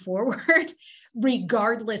these move forward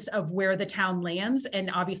regardless of where the town lands. And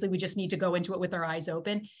obviously we just need to go into it with our eyes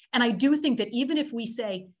open. And I do think that even if we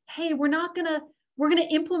say, hey, we're going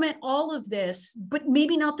to implement all of this, but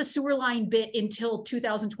maybe not the sewer line bit until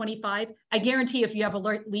 2025. I guarantee if you have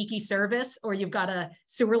a leaky service or you've got a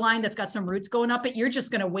sewer line that's got some roots going up it, you're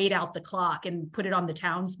just going to wait out the clock and put it on the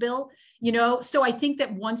town's bill, you know? So I think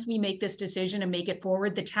that once we make this decision and make it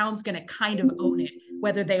forward, the town's going to kind of own it,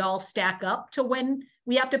 whether they all stack up to when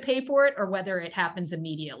we have to pay for it or whether it happens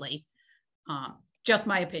immediately. Just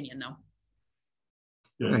my opinion though.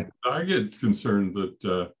 Yeah, I get concerned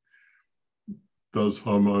that those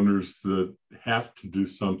homeowners that have to do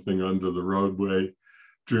something under the roadway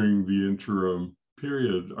during the interim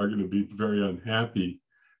period are going to be very unhappy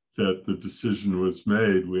that the decision was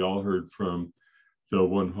made. We all heard from the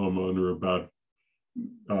one homeowner about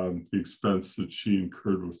the expense that she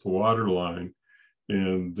incurred with the water line.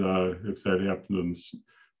 And if that happens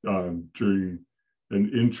during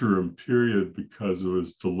an interim period because it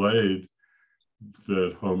was delayed,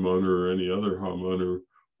 that homeowner or any other homeowner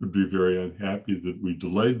would be very unhappy that we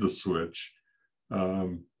delayed the switch.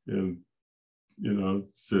 And, you know,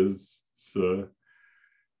 it's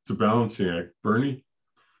a balancing act. Bernie?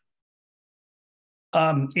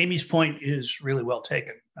 Amy's point is really well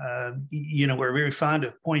taken. You know, we're very fond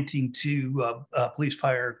of pointing to police,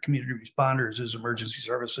 fire, community responders as emergency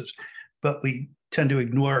services, but we tend to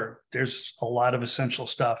ignore there's a lot of essential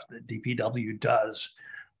stuff that DPW does,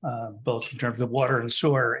 both in terms of water and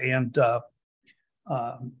sewer and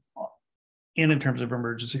in terms of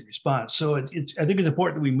emergency response. So I think it's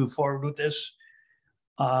important that we move forward with this.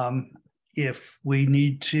 If we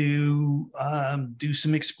need to do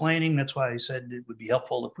some explaining, that's why I said it would be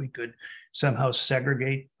helpful if we could somehow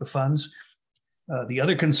segregate the funds. The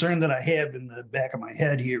other concern that I have in the back of my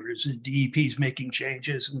head here is that DEP is making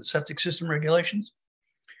changes in the septic system regulations,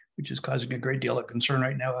 which is causing a great deal of concern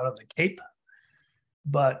right now out of the Cape.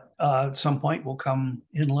 But at some point will come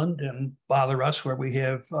inland and bother us where we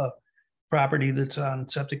have property that's on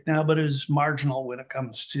septic now, but is marginal when it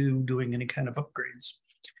comes to doing any kind of upgrades.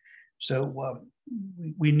 So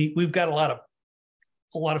we've got a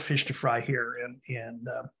lot of fish to fry here, and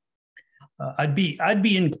I'd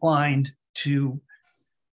be inclined to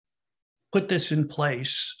put this in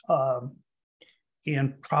place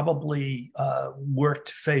and probably work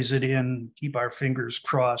to phase it in, keep our fingers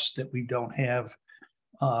crossed that we don't have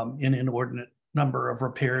an inordinate number of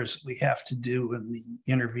repairs that we have to do in the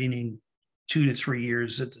intervening 2 to 3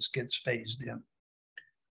 years that this gets phased in.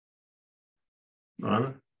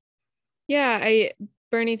 Anna? Yeah,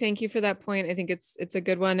 Bernie, thank you for that point. I think it's a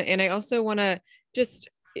good one. And I also want to just,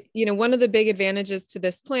 one of the big advantages to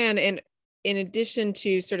this plan, and in addition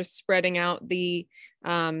to sort of spreading out the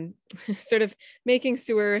sort of making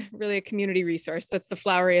sewer really a community resource. That's the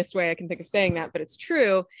floweriest way I can think of saying that, but it's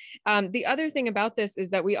true. The other thing about this is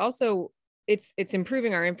that we also, it's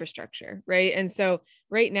improving our infrastructure, right? And so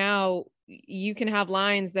right now you can have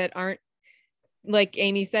lines that aren't, like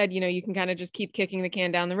Amy said, you can kind of just keep kicking the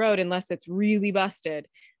can down the road unless it's really busted.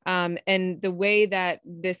 And the way that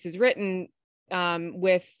this is written,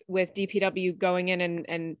 with DPW going in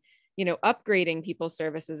and upgrading people's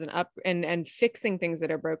services and fixing things that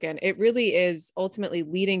are broken, it really is ultimately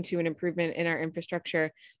leading to an improvement in our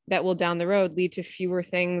infrastructure that will down the road lead to fewer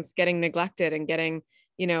things getting neglected and getting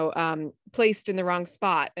placed in the wrong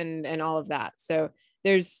spot and all of that. So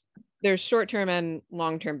there's short-term and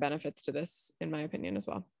long-term benefits to this, in my opinion, as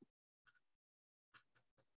well.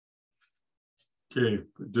 Okay,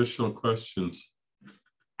 additional questions?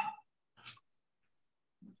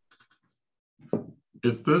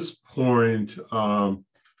 At this point,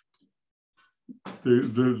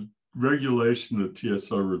 the regulation that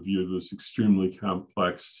TSO reviewed was extremely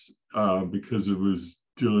complex because it was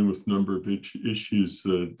dealing with a number of issues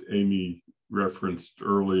that Amy referenced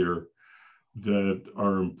earlier that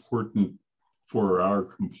are important for our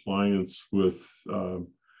compliance with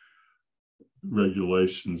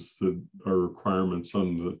regulations that are requirements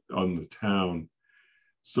on the town.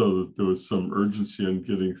 So that there was some urgency on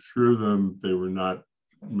getting through them. They were not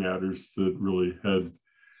matters that really had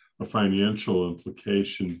a financial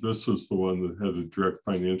implication. This was the one that had a direct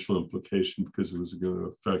financial implication because it was going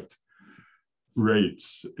to affect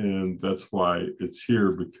rates. And that's why it's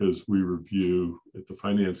here, because we review at the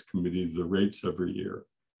Finance Committee the rates every year.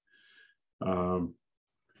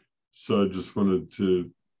 So I just wanted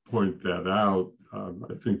to point that out.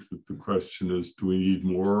 I think that the question is, do we need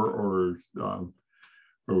more, or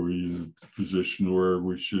are we in a position where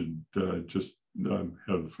we should just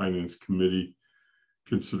have the Finance Committee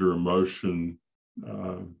consider a motion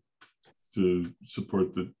to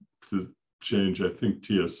support the change? I think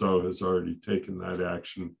TSO has already taken that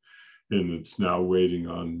action, and it's now waiting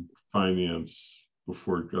on Finance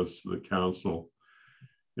before it goes to the council.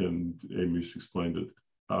 And Amy's explained it.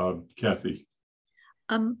 Kathy.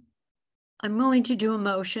 I'm willing to do a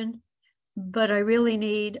motion, but I really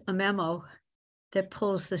need a memo that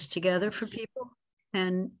pulls this together for people.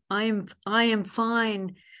 And I am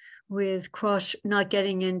fine with not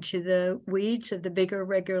getting into the weeds of the bigger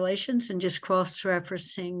regulations and just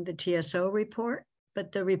cross-referencing the TSO report,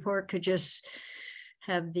 but the report could just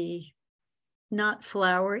have the not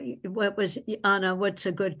flowery, Anna, what's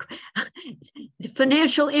a good the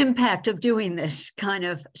financial impact of doing this kind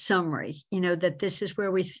of summary, that this is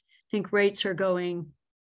where we think rates are going,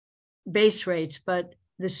 base rates, but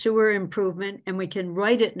the sewer improvement, and we can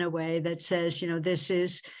write it in a way that says, this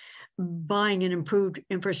is buying an improved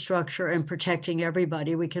infrastructure and protecting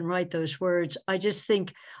everybody. We can write those words. I just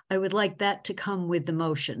think I would like that to come with the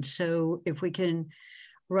motion. So if we can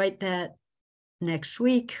write that next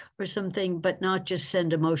week or something, but not just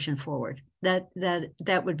send a motion forward, that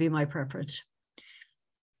would be my preference.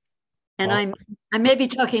 And I may be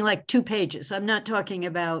talking like 2 pages. I'm not talking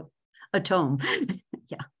about a tome.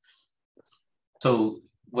 Yeah. So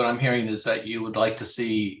what I'm hearing is that you would like to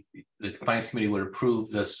see the Finance Committee would approve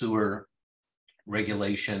the sewer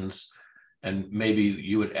regulations, and maybe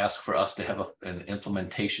you would ask for us to have an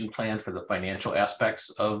implementation plan for the financial aspects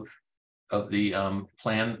of the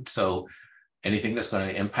plan. So anything that's going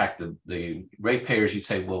to impact the ratepayers, you'd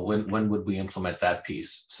say, well, when would we implement that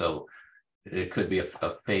piece? So it could be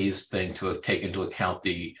a phased thing to take into account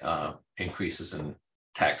the increases in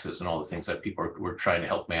taxes and all the things that we're trying to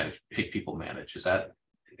help people manage.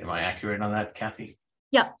 Am I accurate on that, Kathy?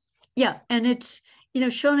 Yeah. And it's,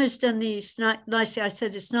 Shona's done these, not nicely, I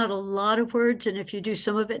said it's not a lot of words. And if you do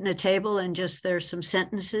some of it in a table and just there's some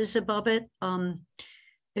sentences above it,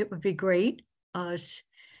 it would be great.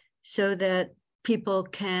 So that people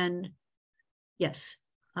can, yes,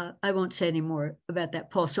 I won't say any more about that,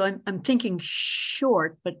 Paul. So I'm thinking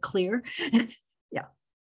short, but clear. Yeah.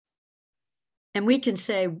 And we can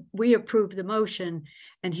say, we approve the motion,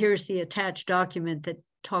 and here's the attached document that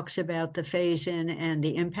talks about the phase in and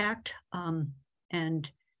the impact.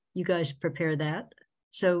 And you guys prepare that.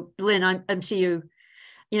 So Lynn, I'm see you,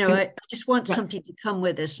 I just want something to come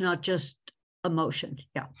with this, not just a motion.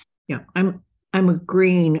 Yeah. Yeah, I'm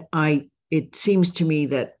agreeing. It seems to me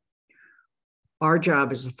that our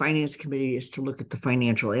job as a Finance Committee is to look at the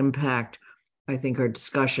financial impact. I think our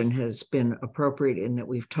discussion has been appropriate in that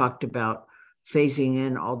we've talked about phasing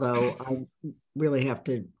in, although I really have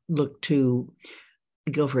to look to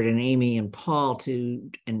Guilford and Amy and Paul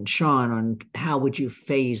and Sean on how would you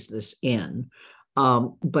phase this in.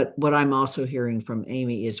 But what I'm also hearing from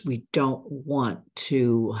Amy is we don't want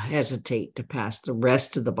to hesitate to pass the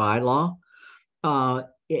rest of the bylaw.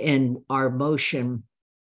 And our motion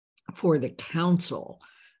for the council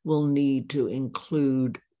will need to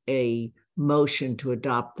include a motion to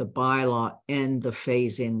adopt the bylaw and the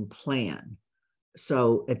phase-in plan.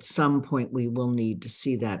 So at some point, we will need to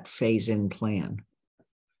see that phase-in plan.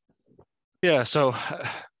 Yeah, so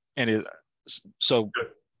Andy, so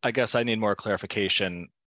I guess I need more clarification.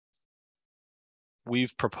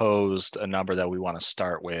 We've proposed a number that we want to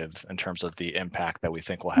start with in terms of the impact that we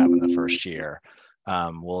think we'll have in the first year.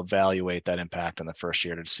 We'll evaluate that impact in the first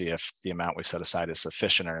year to see if the amount we've set aside is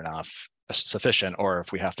sufficient, or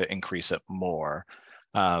if we have to increase it more.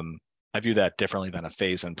 I view that differently than a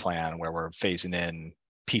phase-in plan where we're phasing in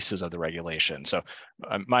pieces of the regulation. So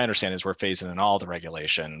my understanding is we're phasing in all the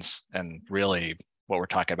regulations, and really what we're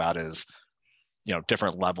talking about is,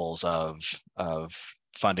 different levels of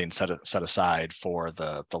funding set aside for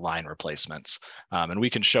the line replacements. And we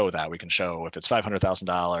can show that. We can show if it's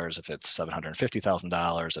 $500,000, if it's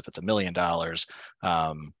 $750,000, if it's $1 million,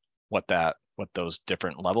 what those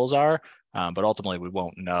different levels are. But ultimately, we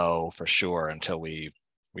won't know for sure until we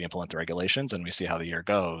implement the regulations and we see how the year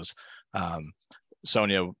goes.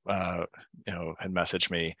 Sonia, had messaged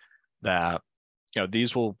me that,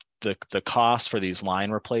 the cost for these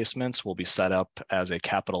line replacements will be set up as a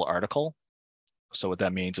capital article. So what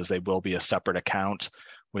that means is they will be a separate account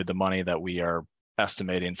with the money that we are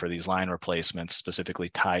estimating for these line replacements specifically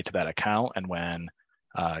tied to that account. And when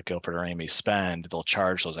Guilford or Amy spend, they'll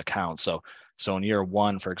charge those accounts. So in year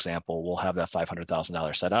one, for example, we'll have that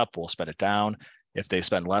 $500,000 set up. We'll spend it down. If they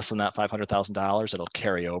spend less than that $500,000, it'll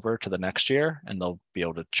carry over to the next year and they'll be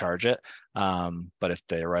able to charge it. But if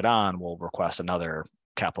they're right on, we'll request another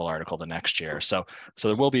capital article the next year. So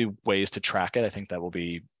there will be ways to track it. I think that will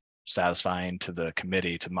be satisfying to the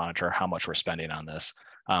committee to monitor how much we're spending on this.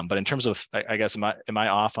 But in terms of, I guess, am I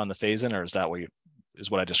off on the phase-in, or is that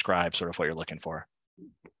what I described sort of what you're looking for?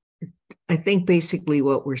 I think basically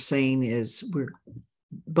what we're saying is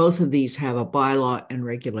both of these have a bylaw and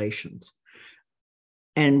regulations.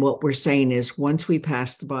 And what we're saying is once we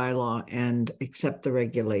pass the bylaw and accept the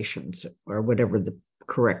regulations, or whatever the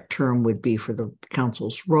correct term would be for the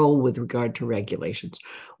council's role with regard to regulations,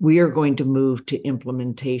 we are going to move to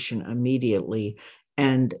implementation immediately.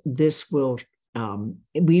 And this will,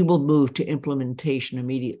 we will move to implementation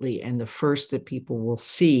immediately. And the first that people will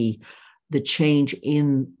see the change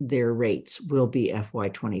in their rates will be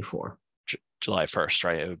FY24. July 1st,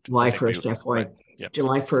 right? July 1st, right. Yep.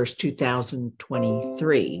 July 1st,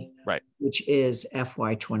 2023, right? Which is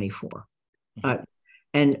FY24.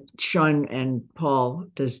 And Sean and Paul,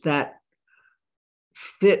 does that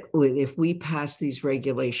fit with, if we pass these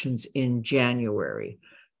regulations in January,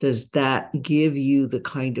 does that give you the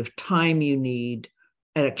kind of time you need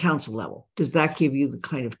at a council level? Does that give you the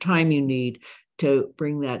kind of time you need to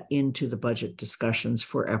bring that into the budget discussions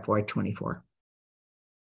for FY24?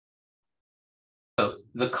 So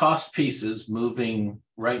the cost piece is moving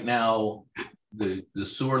right now, the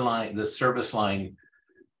sewer line, the service line,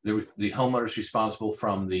 the homeowner is responsible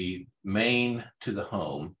from the main to the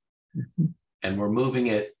home, and we're moving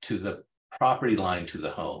it to the property line to the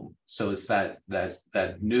home. So it's that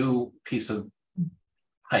new piece of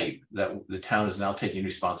pipe that the town is now taking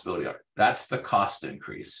responsibility of. That's the cost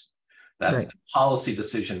increase. That's right. The policy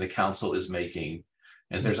decision the council is making.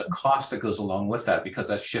 And there's a cost that goes along with that because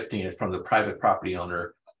that's shifting it from the private property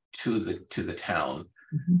owner to the town.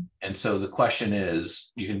 And so the question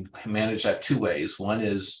is, you can manage that two ways. One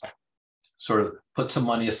is sort of put some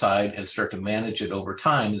money aside and start to manage it over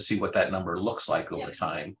time and see what that number looks like over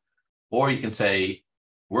time. Or you can say,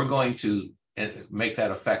 we're going to make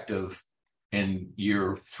that effective in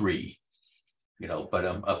year 3, but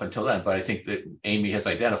up until then. But I think that Amy has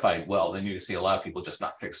identified, well, then you can see a lot of people just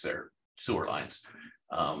not fix their sewer lines.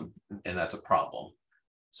 And that's a problem.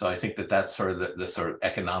 So I think that's sort of the sort of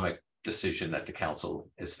economic decision that the council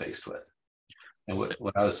is faced with. And what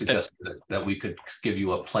I was suggesting that we could give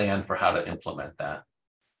you a plan for how to implement that.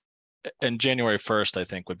 And January 1st, I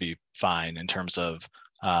think, would be fine in terms of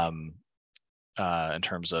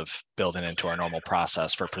building into our normal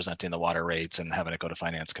process for presenting the water rates and having it go to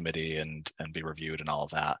finance committee and be reviewed and all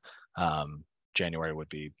of that. January would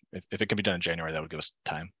be, if it can be done in January, that would give us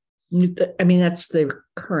time. I mean, that's the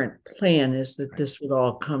current plan, is that this would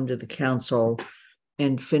all come to the council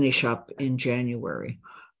and finish up in January.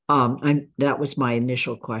 That was my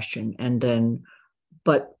initial question. And then,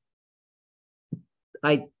 but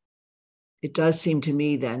it does seem to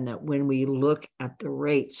me then that when we look at the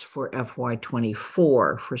rates for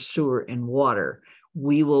FY24 for sewer and water,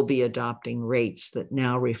 we will be adopting rates that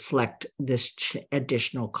now reflect this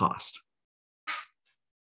additional cost.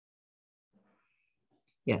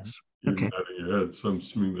 Yes. You're Okay. nodding your head, so I'm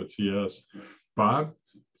assuming that's yes. Bob?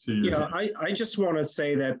 Yeah, I just want to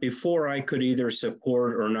say that before I could either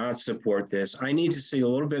support or not support this, I need to see a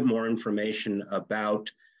little bit more information about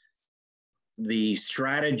the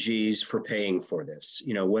strategies for paying for this,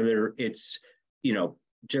 whether it's,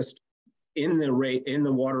 just in the rate, in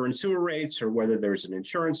the water and sewer rates, or whether there's an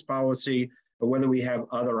insurance policy, or whether we have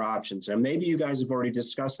other options. And maybe you guys have already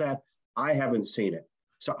discussed that. I haven't seen it.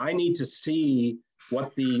 So I need to see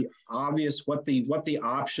what the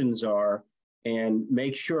options are and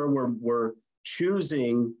make sure we're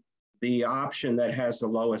choosing the option that has the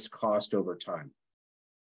lowest cost over time.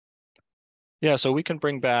 Yeah, so we can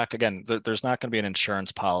bring back, again, there's not going to be an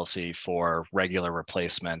insurance policy for regular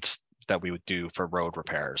replacement that we would do for road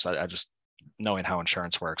repairs. I just, knowing how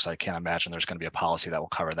insurance works, I can't imagine there's going to be a policy that will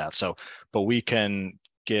cover that. So, but we can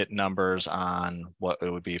get numbers on what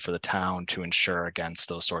it would be for the town to insure against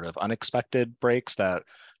those sort of unexpected breaks that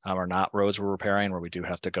are not roads we're repairing, where we do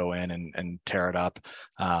have to go in and tear it up.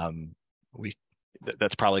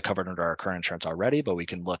 That's probably covered under our current insurance already, but we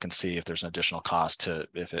can look and see if there's an additional cost to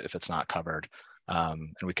if it's not covered,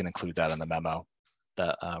 and we can include that in the memo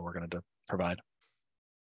that we're going to provide.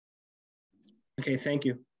 Okay, thank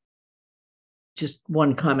you. Just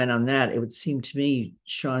one comment on that. It would seem to me,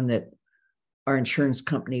 Sean, that our insurance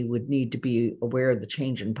company would need to be aware of the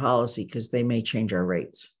change in policy because they may change our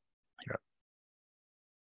rates. Yeah.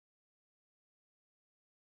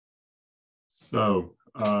 So,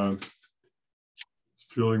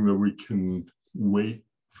 feeling that we can wait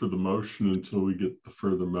for the motion until we get the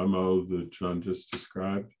further memo that John just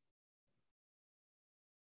described.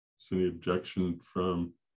 Is there any objection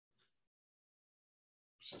from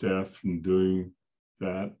staff in doing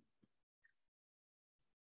that?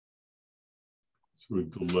 So we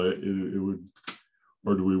delay it would,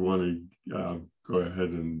 or do we want to go ahead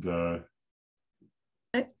and?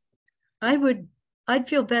 I'd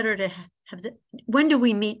feel better to have the. When do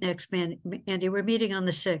we meet next, Andy? We're meeting on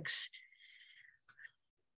the 6th.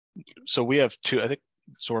 So we have two, I think,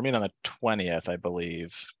 so we're meeting on the 20th, I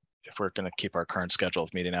believe, if we're going to keep our current schedule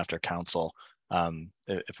of meeting after council.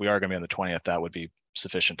 If we are going to be on the 20th, that would be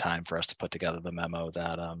sufficient time for us to put together the memo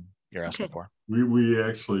that you're asking for. We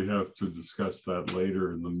actually have to discuss that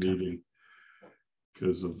later in the meeting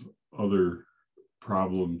because of other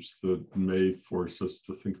problems that may force us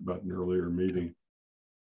to think about an earlier meeting.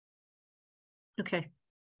 Okay.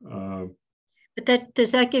 But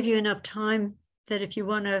does that give you enough time that if you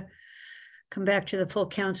want to come back to the full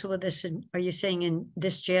council with this, and are you saying in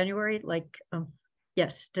this January? Like,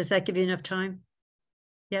 yes. Does that give you enough time?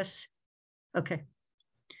 Yes. Okay.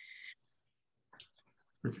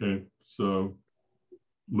 Okay. So,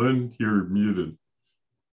 Lynn, you're muted.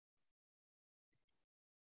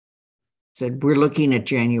 Said we're looking at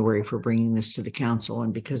January for bringing this to the council,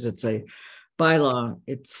 and because it's a bylaw,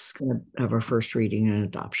 it's going to have our first reading and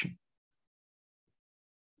adoption.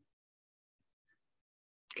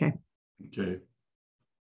 Okay. Okay.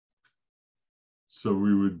 So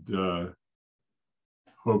we would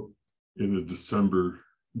hope in a December,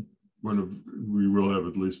 we will have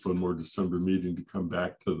at least one more December meeting to come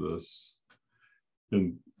back to this.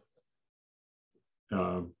 And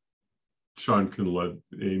Sean can let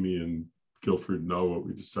Amy and Guilford know what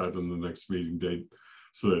we decide on the next meeting date,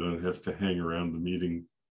 so they don't have to hang around the meeting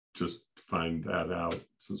just to find that out,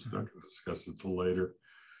 since we're not going to discuss it till later.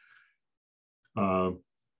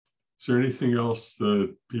 Is there anything else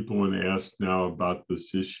that people want to ask now about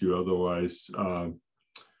this issue? Otherwise,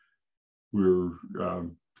 we're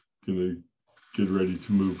going to get ready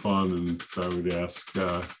to move on, and I would ask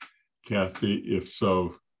Kathy, if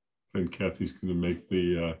so, then Kathy's going to make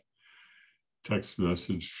the text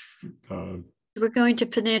message. We're going to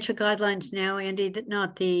financial guidelines now, Andy, that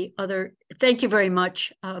not the other. Thank you very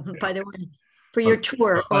much, by the way, for your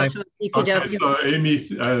tour. Also, okay, so Amy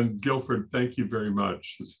and Guilford, thank you very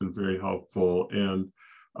much. It's been very helpful. And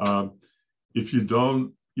if you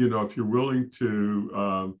don't, if you're willing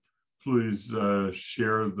to, please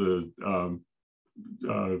share the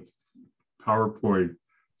PowerPoint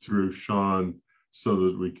through Sean so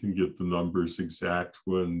that we can get the numbers exact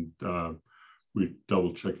when we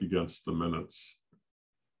double check against the minutes.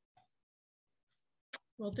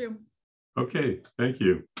 Will do. Okay, thank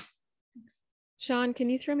you. Sean, can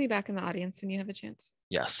you throw me back in the audience when you have a chance?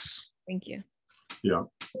 Yes. Thank you. Yeah,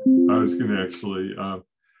 I was going to actually,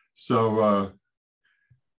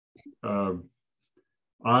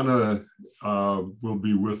 Anna will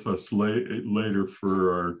be with us later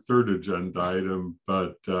for our third agenda item,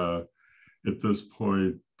 but at this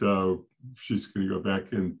point, she's going to go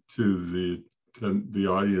back into the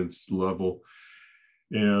audience level.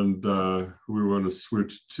 And we want to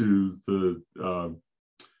switch to the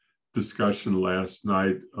discussion last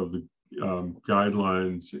night of the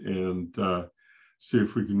guidelines and see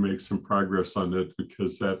if we can make some progress on it,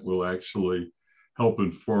 because that will actually help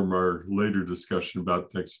inform our later discussion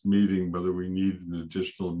about next meeting, whether we need an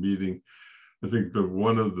additional meeting. I think that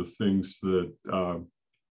one of the things that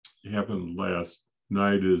happened last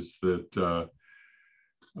night is that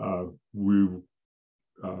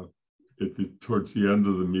towards the end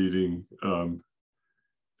of the meeting,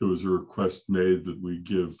 there was a request made that we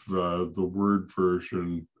give the Word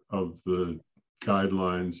version of the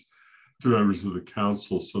guidelines to members of the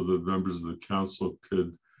council, so that members of the council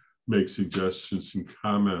could make suggestions and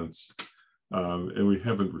comments. And we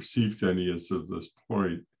haven't received any as of this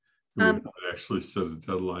point. We haven't actually set a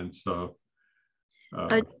deadline. So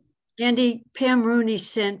Andy, Pam Rooney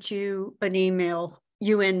sent you an email,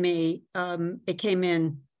 you and me. It came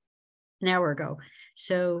in an hour ago.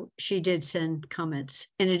 So she did send comments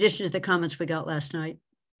in addition to the comments we got last night.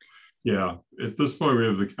 Yeah, at this point, we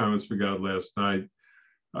have the comments we got last night.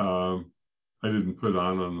 I didn't put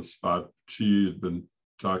on the spot. She had been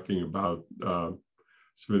talking about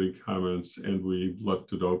submitting comments, and we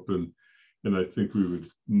left it open. And I think we would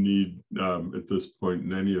need, at this point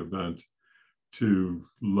in any event, to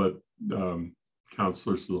let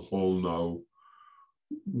counselors of the whole know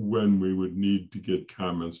when we would need to get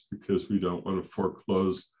comments, because we don't want to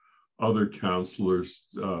foreclose other counselors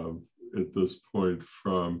at this point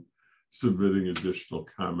from submitting additional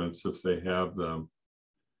comments if they have them.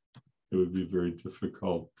 It would be very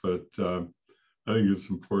difficult, but I think it's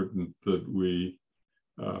important that we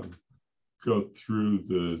go through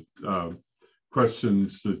the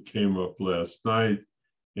questions that came up last night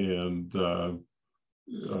and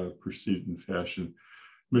proceed in fashion.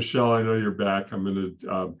 Michelle, I know you're back. I'm going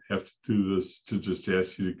to have to do this to just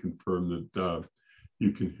ask you to confirm that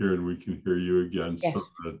you can hear and we can hear you again. Yes. So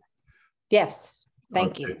that, Yes.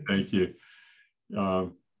 Thank you. Thank you.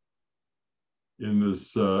 And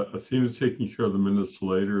is Athena taking care of the minutes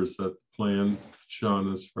later? Is that the plan,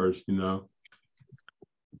 Sean, as far as you know?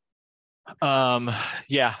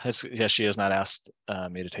 Yeah, she has not asked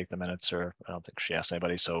me to take the minutes, or I don't think she asked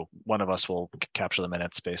anybody. So one of us will capture the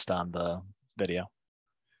minutes based on the video.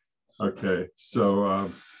 Okay, so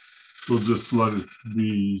we'll just let it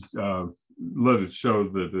be, let it show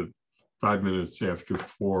that at 5 minutes after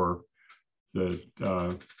 4 that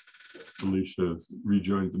Alicia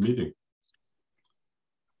rejoined the meeting.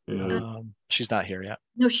 And she's not here yet.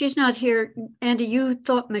 No, she's not here. Andy, you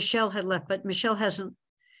thought Michelle had left, but Michelle hasn't.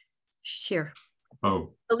 She's here.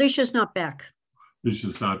 Oh. Alicia's not back.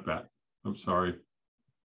 Alicia's not back. I'm sorry.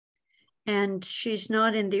 And she's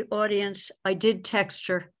not in the audience. I did text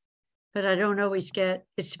her, but I don't always get,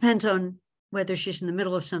 it depends on whether she's in the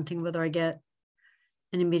middle of something, whether I get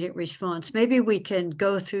an immediate response. Maybe we can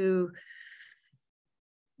go through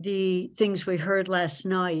the things we heard last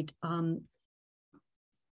night.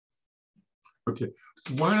 Okay,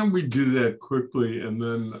 why don't we do that quickly? And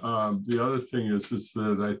then the other thing is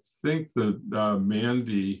that I think that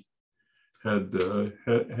Mandy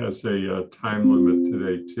has a time limit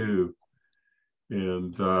today too.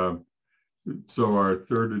 And so our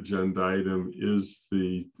third agenda item is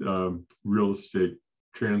the real estate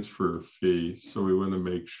transfer fee. So we want to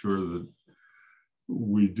make sure that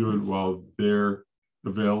we do it while they're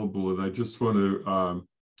available. And I just want to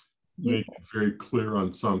make it very clear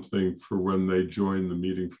on something for when they join the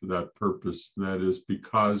meeting for that purpose. And that is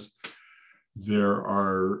because there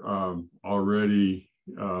are already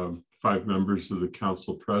 5 members of the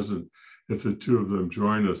council present. If the 2 of them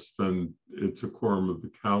join us, then it's a quorum of the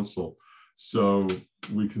council. So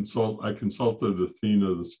I consulted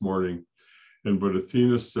Athena this morning, and what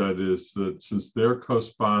Athena said is that since they're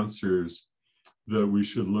co-sponsors, that we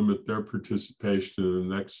should limit their participation in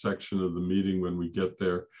the next section of the meeting when we get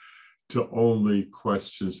there to only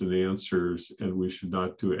questions and answers, and we should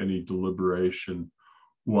not do any deliberation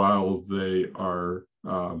while they are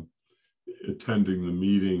attending the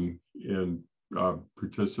meeting and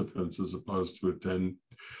participants as opposed to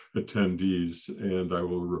attendees. And I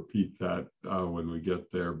will repeat that when we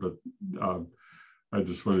get there. But I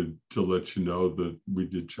just wanted to let you know that we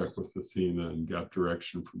did check with Athena and got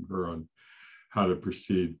direction from her on how to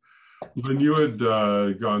proceed. When you had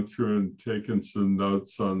gone through and taken some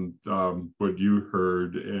notes on what you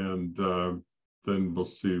heard, and then we'll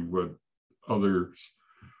see what others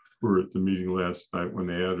who were at the meeting last night, when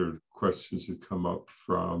they had questions that come up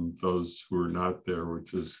from those who are not there,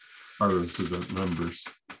 which is our resident members.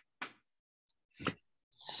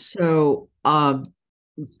 So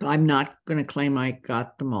I'm not going to claim I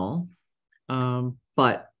got them all,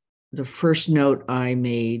 but the first note I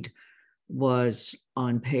made was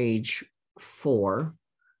on page 4,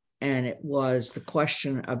 and it was the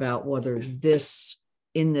question about whether this,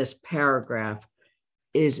 in this paragraph,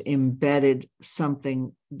 is embedded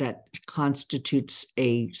something that constitutes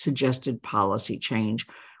a suggested policy change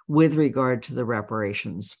with regard to the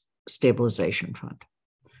reparations stabilization fund.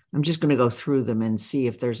 I'm just going to go through them and see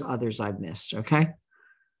if there's others I've missed, okay?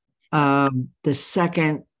 The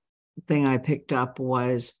second thing I picked up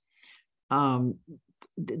was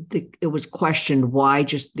it was questioned why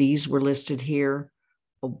just these were listed here.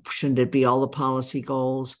 Shouldn't it be all the policy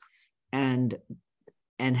goals, and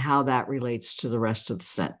how that relates to the rest of the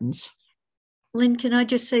sentence. Lynn, can I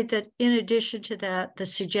just say that in addition to that, the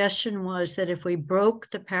suggestion was that if we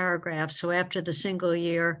broke the paragraph, so after the single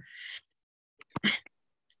year,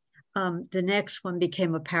 the next one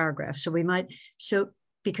became a paragraph. So we might,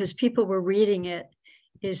 because people were reading it,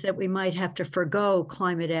 is that we might have to forgo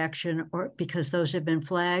climate action, or because those have been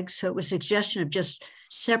flagged. So it was a suggestion of just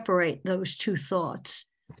separate those two thoughts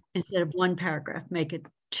instead of one paragraph, make it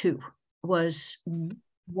 2, was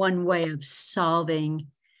one way of solving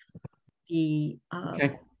the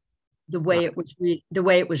way it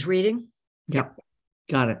was reading. Yep,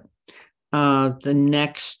 got it. The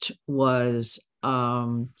next was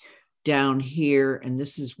down here, and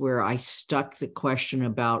this is where I stuck the question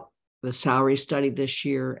about the salary study this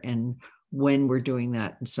year and when we're doing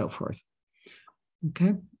that and so forth.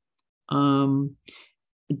 Okay. Then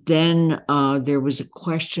there was a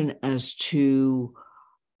question as to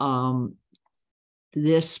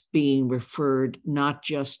this being referred not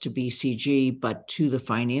just to BCG, but to the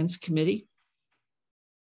Finance Committee.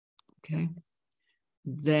 Okay.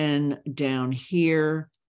 Then down here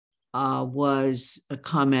was a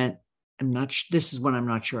comment. This is one I'm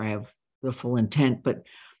not sure I have the full intent, but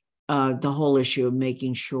the whole issue of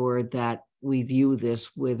making sure that we view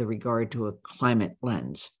this with regard to a climate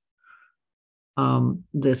lens.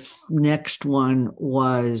 The next one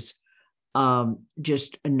was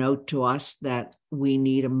just a note to us that we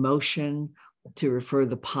need a motion to refer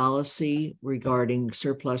the policy regarding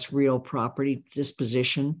surplus real property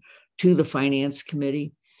disposition to the Finance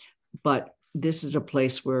Committee. But this is a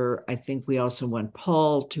place where I think we also want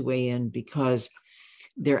Paul to weigh in, because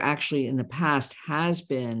there actually in the past has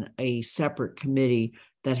been a separate committee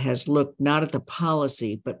that has looked not at the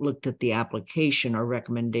policy, but looked at the application or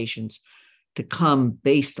recommendations to come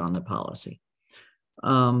based on the policy.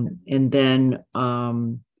 And then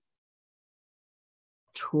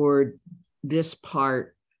toward this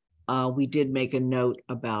part, we did make a note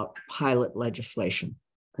about pilot legislation.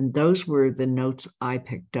 And those were the notes I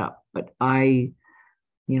picked up, but I,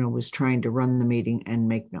 was trying to run the meeting and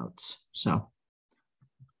make notes. So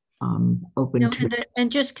open to.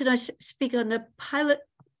 And just, can I speak on the pilot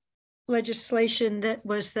legislation? That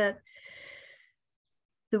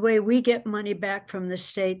the way we get money back from the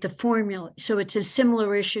state, the formula. So it's a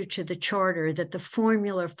similar issue to the charter, that the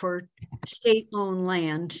formula for state-owned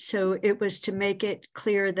land. So it was to make it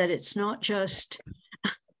clear that it's not just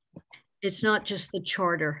the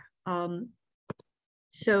charter.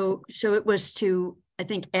 So it was to, I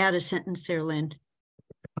think, add a sentence there, Lynn,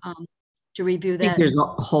 to review that. I think there's a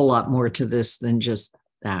whole lot more to this than just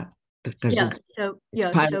that, because it's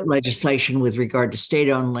pilot legislation with regard to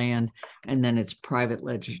state-owned land, and then it's pilot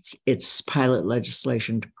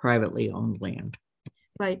legislation to privately owned land.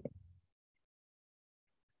 Right.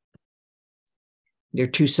 They're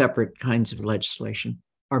two separate kinds of legislation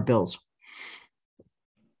or bills.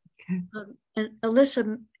 Okay. And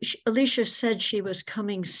Alicia said she was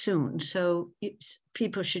coming soon, so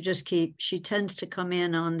people should just she tends to come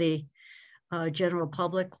in on the general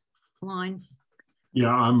public line.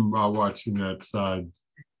 Yeah, I'm watching that side.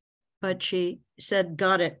 But she said,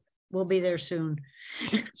 got it, we'll be there soon.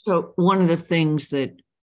 So one of the things that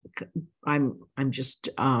I'm just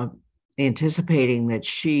anticipating that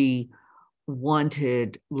she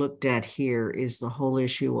wanted looked at here is the whole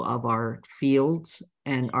issue of our fields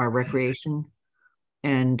and our recreation.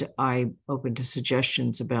 And I'm open to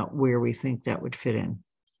suggestions about where we think that would fit in.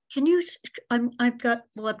 Can you, I've got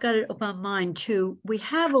it up on mine too. We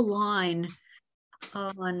have a line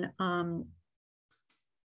on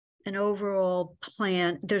an overall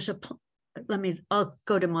plan. There's I'll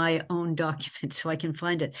go to my own document so I can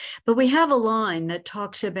find it. But we have a line that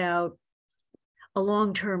talks about a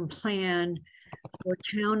long-term plan for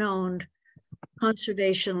town-owned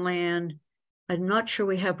conservation land. I'm not sure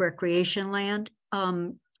we have recreation land.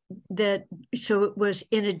 so it was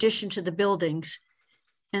in addition to the buildings.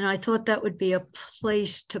 And I thought that would be a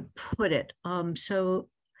place to put it. Let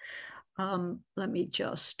me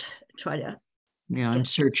just try to. Yeah, I'm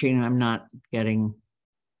searching. I'm not getting.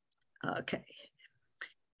 Okay.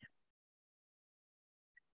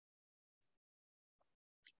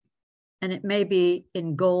 And it may be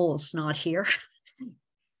in goals, not here.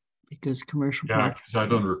 Because commercial. Yeah, because I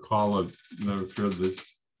don't recall it. I've read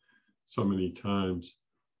this so many times.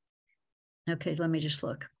 Okay, let me just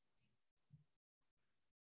look.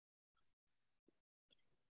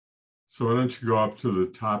 So why don't you go up to the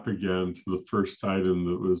top again to the first item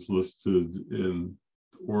that was listed in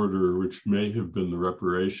order, which may have been the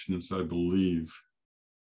reparations, I believe.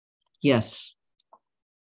 Yes.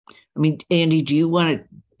 I mean, Andy, do you want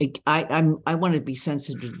to, I want to be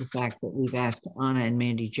sensitive to the fact that we've asked Anna and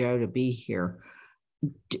Mandy Jo to be here.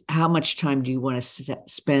 How much time do you want to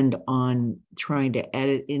spend on trying to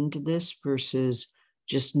edit into this versus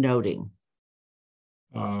just noting?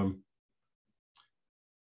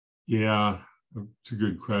 Yeah, it's a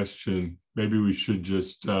good question. Maybe we should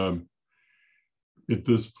just, at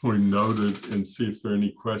this point, note it and see if there are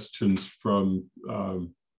any questions from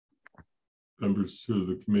members of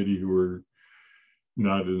the committee who were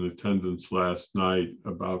not in attendance last night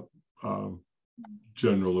about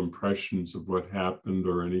general impressions of what happened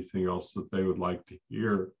or anything else that they would like to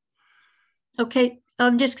hear. Okay,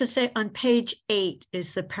 I'm just going to say on page 8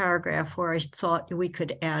 is the paragraph where I thought we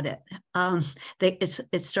could add it.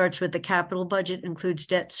 It starts with the capital budget includes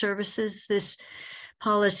debt services. This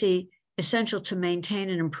policy essential to maintain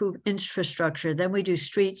and improve infrastructure. Then we do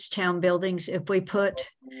streets, town buildings. If we put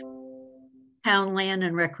town land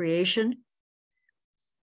and recreation.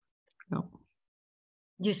 No.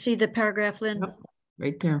 You see the paragraph, Lynn? Yep,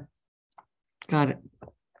 right there. Got it.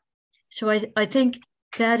 So I think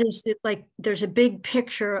that is like, there's a big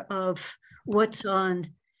picture of what's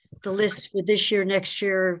on the list for this year, next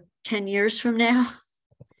year, 10 years from now.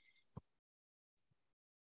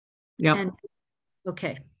 Yeah.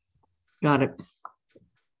 Okay. Got it.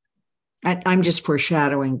 I'm just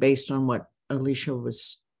foreshadowing based on what Alicia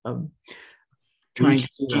was trying to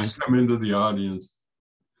do. Just come into the audience.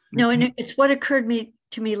 No, and it's what occurred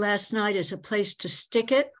to me last night as a place to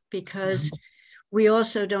stick it, because we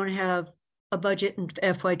also don't have a budget in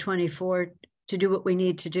FY24 to do what we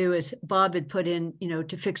need to do, as Bob had put in,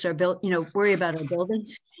 to fix our worry about our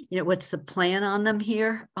buildings, what's the plan on them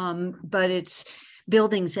here? But it's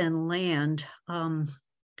buildings and land.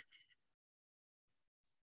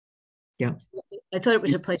 Yeah. I thought it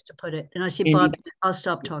was a place to put it. And I see Andy, Bob, I'll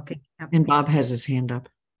stop talking. And Bob has his hand up.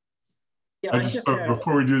 Yeah,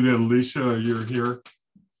 before we do that, Alicia, you're here.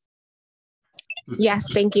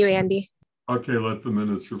 Yes, thank you, Andy. Okay, let the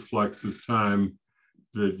minutes reflect the time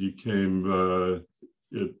that you came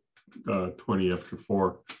at 20 after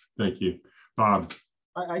 4. Thank you. Bob.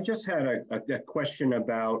 I just had a question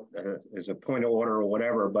about, as a point of order or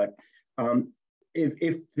whatever, but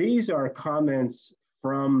if these are comments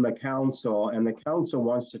from the council and the council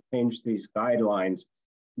wants to change these guidelines,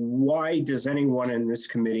 why does anyone in this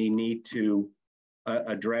committee need to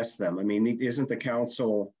address them? I mean, isn't the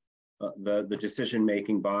council the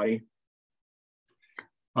decision-making body?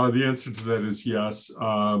 The answer to that is yes.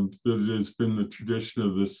 It has been the tradition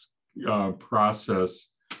of this process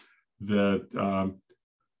that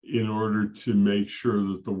in order to make sure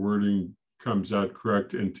that the wording comes out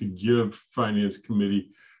correct and to give Finance Committee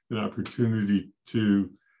an opportunity to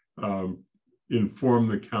inform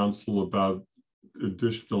the council about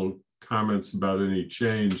additional comments about any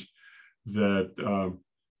change, that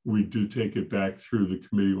we do take it back through the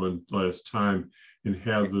committee one last time and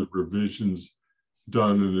have the revisions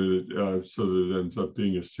done, and so that it ends up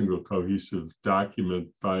being a single cohesive document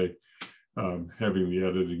by having the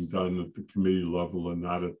editing done at the committee level and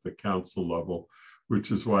not at the council level,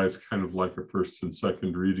 which is why it's kind of like a first and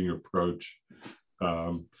second reading approach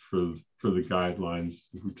for the guidelines.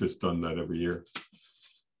 We've just done that every year.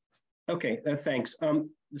 Okay, thanks.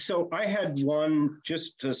 So I had one,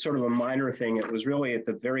 just sort of a minor thing. It was really at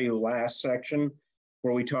the very last section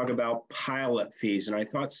where we talk about pilot fees, and I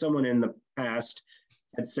thought someone in the past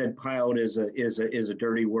had said pilot is a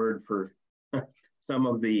dirty word for some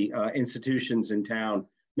of the institutions in town.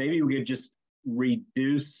 Maybe we could just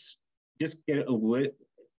reduce, just get it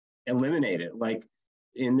eliminated. Like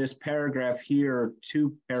in this paragraph here,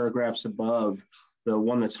 2 paragraphs above the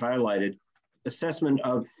one that's highlighted, assessment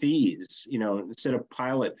of fees, instead of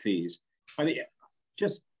pilot fees. I mean,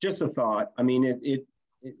 just a thought. I mean,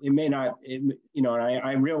 it may not,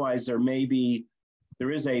 I realize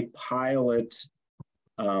there is a pilot.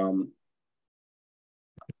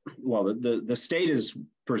 Well, the state is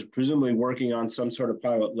presumably working on some sort of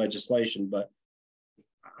pilot legislation, but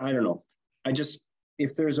I don't know.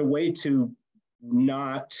 If there's a way to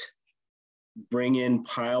not bring in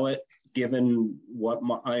pilot, given what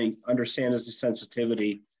I understand is the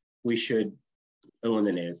sensitivity, we should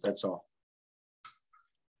eliminate it. That's all.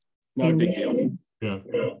 Not a big deal. Yeah.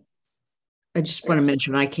 I just want to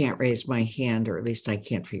mention I can't raise my hand, or at least I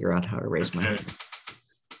can't figure out how to raise my hand.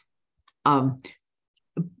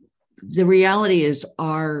 The reality is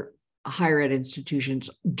our higher ed institutions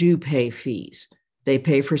do pay fees. They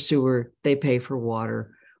pay for sewer, they pay for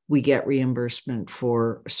water. We get reimbursement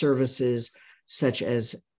for services such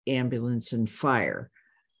as ambulance and fire.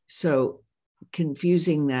 So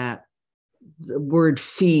confusing that, the word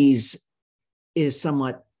fees is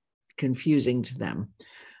somewhat confusing to them.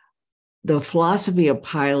 The philosophy of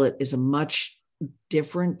pilot is a much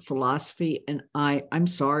different philosophy. And I'm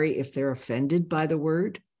sorry if they're offended by the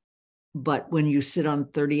word, but when you sit on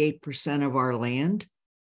 38% of our land,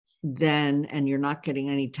 then, and you're not getting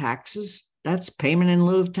any taxes, that's payment in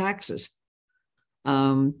lieu of taxes.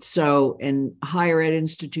 So, and higher ed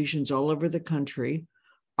institutions all over the country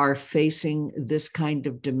are facing this kind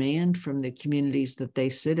of demand from the communities that they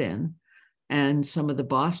sit in. And some of the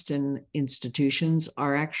Boston institutions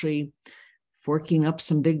are actually forking up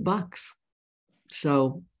some big bucks.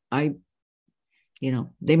 So they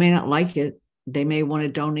may not like it. They may want to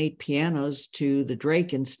donate pianos to the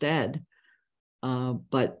Drake instead.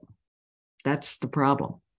 But that's the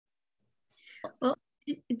problem. Well,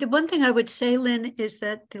 the one thing I would say, Lynn, is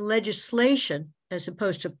that the legislation, as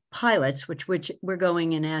opposed to pilots, which we're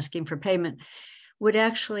going and asking for payment, would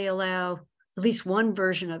actually allow, at least one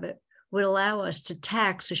version of it, would allow us to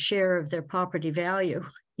tax a share of their property value.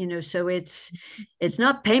 So it's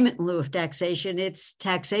not payment in lieu of taxation, it's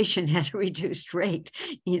taxation at a reduced rate,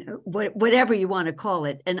 whatever you want to call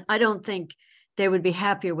it. And I don't think they would be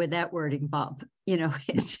happier with that wording, Bob.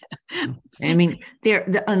 I mean,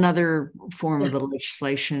 another form of the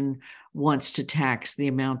legislation wants to tax the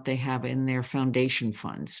amount they have in their foundation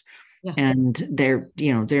funds. Yeah. And they're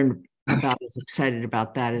about as excited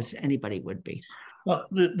about that as anybody would be. Well,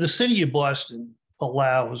 the city of Boston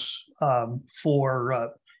allows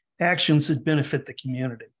for actions that benefit the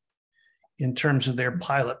community in terms of their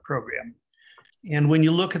pilot program. And when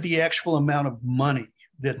you look at the actual amount of money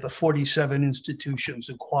that the 47 institutions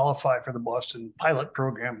who qualify for the Boston pilot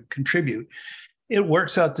program contribute, it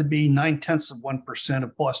works out to be 0.9%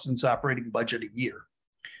 of Boston's operating budget a year.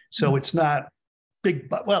 So it's not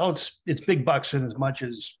big, well, it's big bucks in as much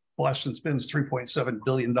as Boston spends $3.7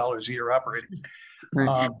 billion a year operating.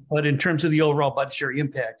 Right. But in terms of the overall budgetary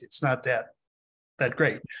impact, it's not that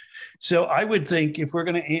great. So I would think if we're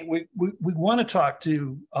going to, we want to talk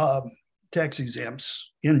to tax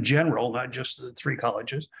exempts in general, not just the 3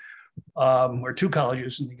 colleges, or 2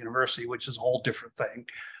 colleges in the university, which is a whole different thing,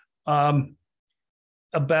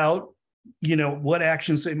 about, what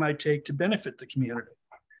actions they might take to benefit the community.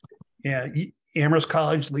 Yeah, Amherst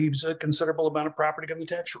College leaves a considerable amount of property on the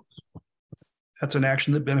tax rolls. That's an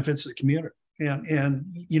action that benefits the community. And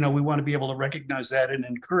we want to be able to recognize that and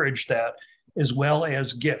encourage that, as well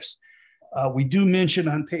as gifts. We do mention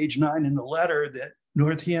on page 9 in the letter that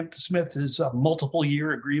Northampton Smith is a multiple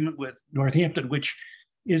year agreement with Northampton, which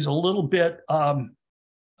is a little bit of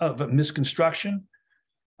a misconstruction.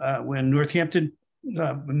 When Northampton,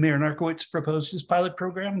 Mayor Narkowitz proposed his pilot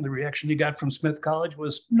program, the reaction he got from Smith College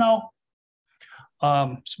was no.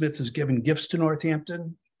 Smith has given gifts to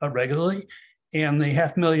Northampton regularly, and the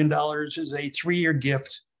 $500,000 is a 3-year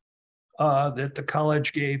gift that the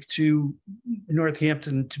college gave to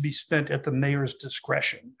Northampton to be spent at the mayor's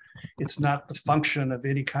discretion. It's not the function of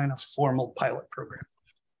any kind of formal pilot program.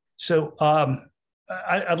 So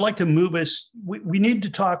I'd like to move us, we need to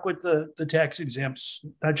talk with the tax exempts,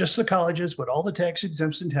 not just the colleges, but all the tax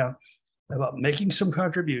exempts in town, about making some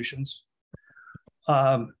contributions.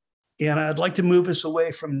 And I'd like to move us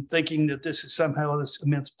away from thinking that this is somehow this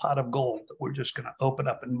immense pot of gold that we're just going to open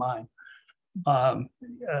up and mine. So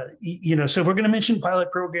if we're going to mention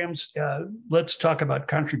pilot programs, let's talk about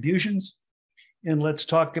contributions, and let's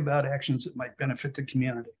talk about actions that might benefit the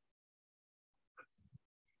community.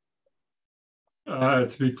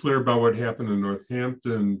 To be clear about what happened in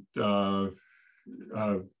Northampton,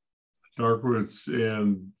 Narkowitz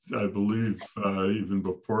and I believe even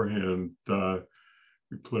beforehand,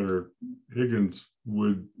 Claire Higgins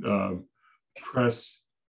would press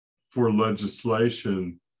for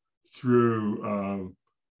legislation through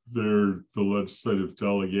the legislative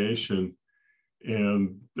delegation,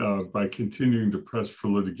 and by continuing to press for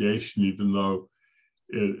litigation, even though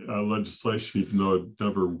legislation, even though it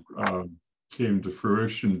never came to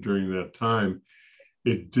fruition during that time,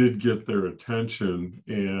 it did get their attention,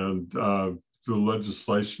 and the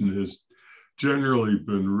legislation has generally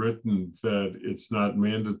been written that it's not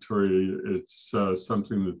mandatory. It's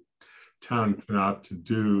something that town can opt to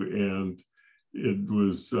do, and it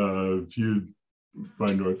was viewed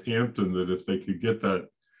by Northampton that if they could get that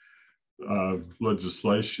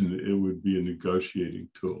legislation, it would be a negotiating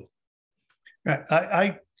tool.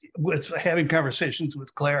 I was having conversations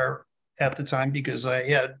with Claire at the time because I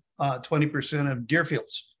had 20% of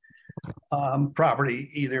Deerfield's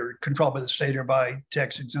property either controlled by the state or by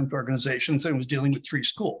tax-exempt organizations, and was dealing with 3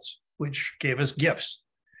 schools, which gave us gifts.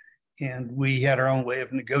 And we had our own way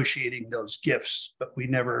of negotiating those gifts, but we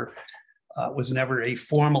never, was never a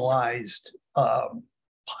formalized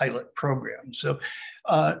pilot program. So,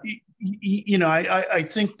 you know, I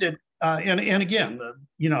think that, and again,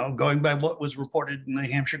 you know, going by what was reported in the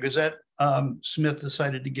Hampshire Gazette, Smith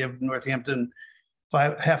decided to give Northampton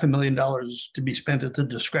 $500,000 to be spent at the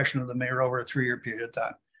discretion of the mayor over a 3-year period of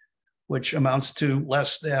time, which amounts to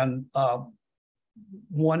less than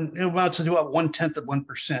it amounts to about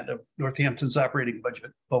 0.1% of Northampton's operating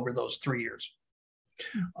budget over those 3 years.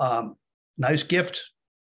 Nice gift,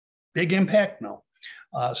 big impact? No.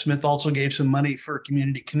 Smith also gave some money for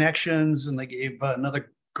community connections, and they gave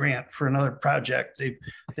another grant for another project. They've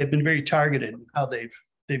been very targeted in how they've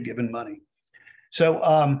given money. So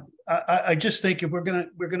I just think if we're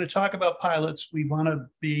gonna talk about pilots, we want to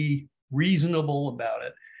be reasonable about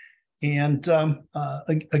it, and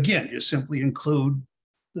again, just simply include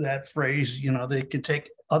that phrase. You know, they could take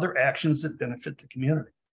other actions that benefit the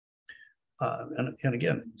community. And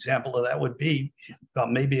again, an example of that would be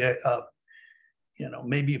maybe you know,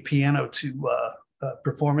 maybe a piano to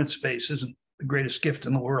performance space isn't the greatest gift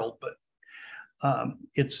in the world, but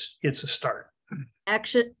it's a start.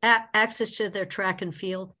 Access to their track and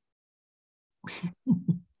field.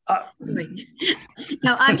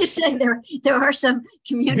 No, I'm just saying there are some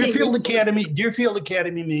community. Deerfield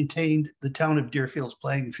Academy maintained the town of Deerfield's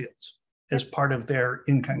playing fields as part of their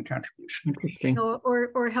in-kind contribution. Interesting.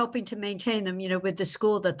 Or helping to maintain them, you know, with the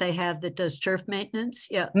school that they have that does turf maintenance.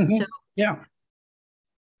 Yeah. Mm-hmm. So yeah.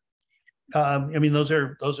 I mean, those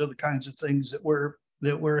are the kinds of things that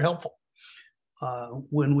were helpful.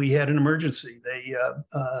 When we had an emergency,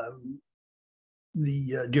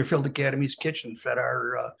 the Deerfield Academy's kitchen fed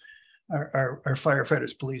our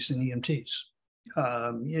firefighters, police, and EMTs.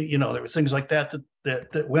 You know, there were things like that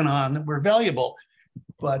went on that were valuable,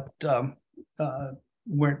 but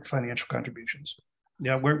weren't financial contributions.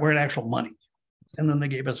 Yeah, weren't actual money. And then they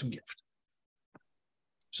gave us a gift.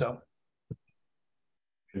 So.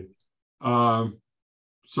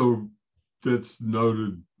 So that's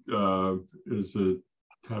noted as a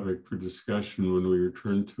topic for discussion when we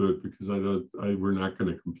return to it, because we're not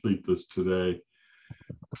going to complete this today.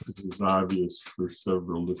 It is obvious for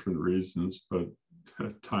several different reasons, but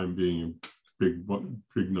time being a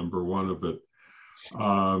big number one of it.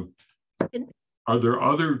 Are there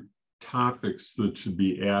other topics that should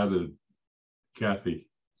be added, Kathy?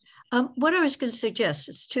 What I was going to suggest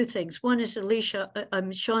is 2 things. One is Alicia,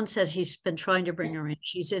 Sean says he's been trying to bring her in.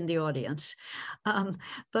 She's in the audience.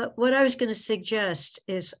 But what I was going to suggest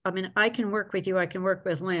is, I mean, I can work with you, I can work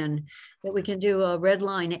with Lynn, that we can do a red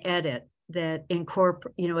line edit that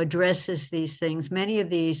addresses these things. Many of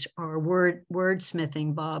these are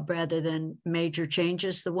wordsmithing, Bob, rather than major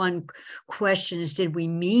changes. The one question is, did we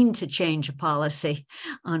mean to change a policy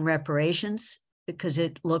on reparations? Because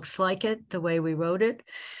it looks like it, the way we wrote it.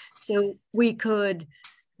 So we could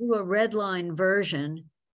do a red line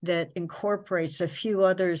version that incorporates a few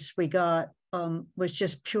others we got, was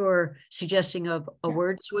just pure suggesting of a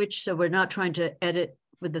word switch. So we're not trying to edit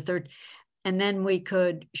with the third. And then we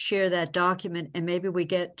could share that document, and maybe we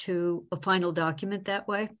get to a final document that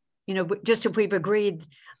way. You know, just if we've agreed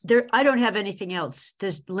there, I don't have anything else.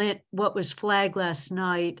 This what was flagged last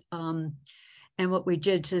night, and what we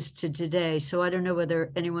did just to today. So I don't know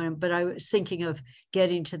whether anyone, but I was thinking of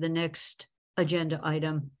getting to the next agenda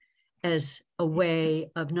item as a way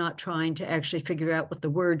of not trying to actually figure out what the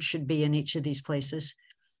word should be in each of these places.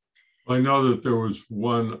 I know that there was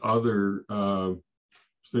one other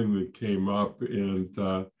thing that came up, and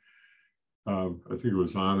I think it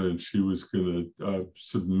was Anna, and she was going to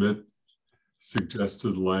submit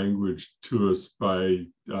suggested language to us by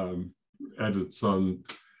edits on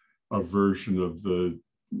a version of the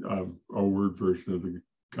a word version of the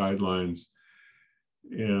guidelines,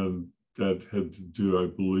 and that had to do, I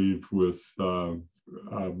believe, with how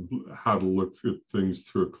to look at things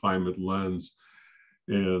through a climate lens.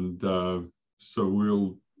 And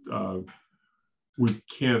so we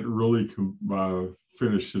can't really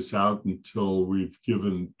finish this out until we've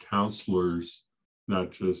given counselors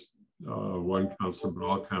not just one counselor, but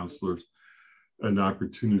all counselors, an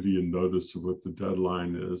opportunity and notice of what the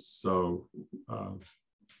deadline is. So I'll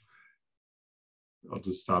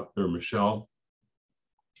just stop there. Michelle?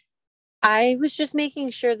 I was just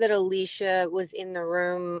making sure that Alicia was in the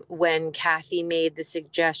room when Kathy made the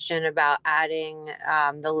suggestion about adding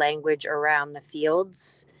the language around the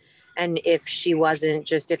fields. And if she wasn't,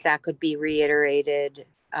 just if that could be reiterated.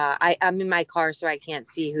 I'm in my car, so I can't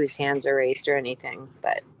see whose hands are raised or anything,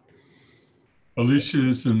 but. Alicia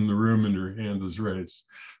is in the room and her hand is raised.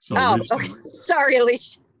 So Oh, Alicia, okay. Sorry,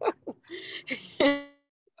 Alicia.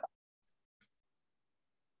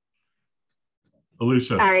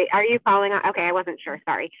 Alicia. Sorry, are you following on? Okay, I wasn't sure.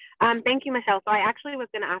 Sorry. Thank you, Michelle. So I actually was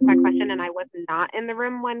going to ask that question, and I was not in the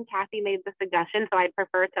room when Kathy made the suggestion. So I'd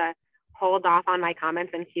prefer to hold off on my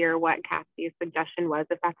comments and hear what Kathy's suggestion was,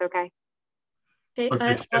 if that's okay.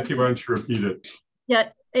 Okay, Kathy, why don't you repeat it? Yeah,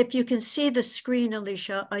 if you can see the screen,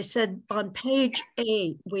 Alicia, I said on page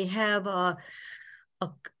 8, we have a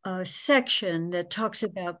section that talks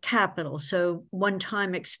about capital. So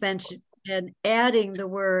one-time expense, and adding the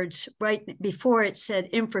words right before it said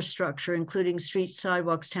infrastructure, including streets,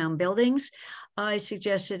 sidewalks, town buildings. I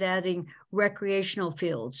suggested adding recreational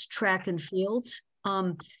fields, track and fields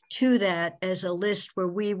to that as a list where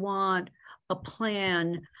we want a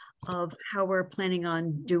plan of how we're planning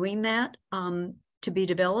on doing that to be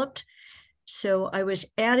developed. So I was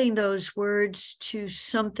adding those words to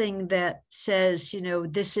something that says, you know,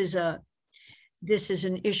 this is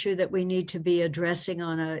an issue that we need to be addressing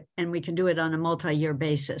and we can do it on a multi-year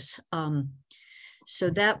basis. So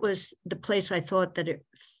that was the place I thought that it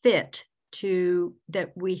fit to,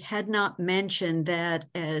 that we had not mentioned that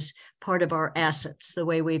as part of our assets, the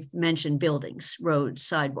way we've mentioned buildings, roads,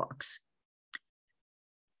 sidewalks.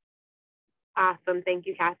 Awesome. Thank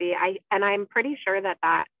you, Kathy. I'm pretty sure that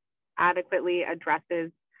adequately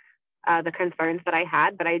addresses the concerns that I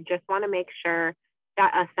had, but I just want to make sure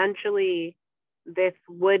that essentially this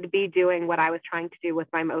would be doing what I was trying to do with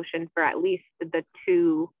my motion for at least the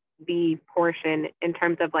 2B portion, in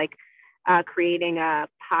terms of like creating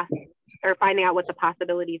or finding out what the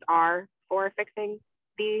possibilities are for fixing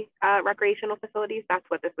the recreational facilities. That's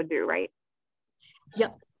what this would do, right?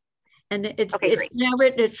 Yep. And it's great. Now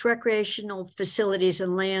written, it's recreational facilities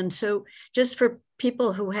and land. So just for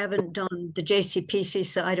people who haven't done the JCPC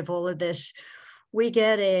side of all of this, we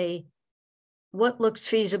get what looks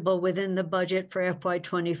feasible within the budget for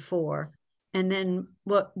FY24. And then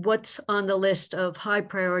what's on the list of high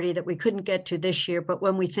priority that we couldn't get to this year, but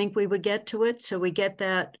when we think we would get to it. So we get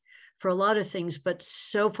that for a lot of things, but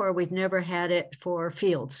so far we've never had it for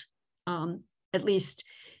fields. At least,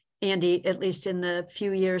 Andy, at least in the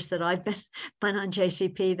few years that I've been on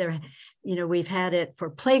JCP, there, you know, we've had it for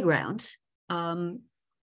playgrounds. You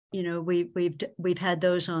know, we've had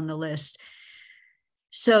those on the list.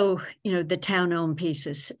 So, you know, the town-owned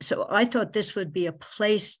pieces. So I thought this would be a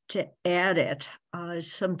place to add it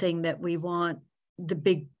as something that we want a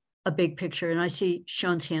big picture. And I see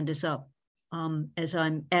Sean's hand is up as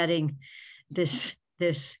I'm adding this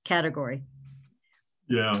category.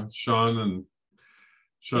 Yeah, Sean.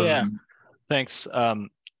 Yeah, thanks.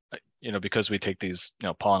 You know, because we take these, you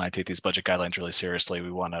know, Paul and I take these budget guidelines really seriously.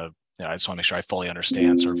 We want to, you know, I just want to make sure I fully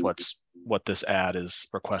understand sort of what this ad is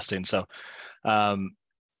requesting. So,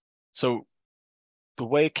 so the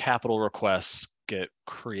way capital requests get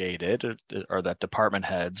created are that department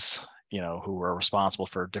heads, you know, who are responsible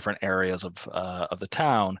for different areas of the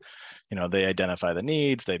town, you know, they identify the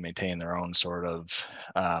needs, they maintain their own sort of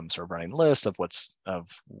running list of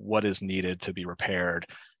what is needed to be repaired,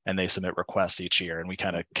 and they submit requests each year, and we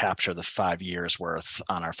kind of capture the 5 years worth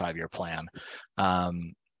on our 5-year plan.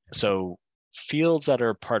 So fields that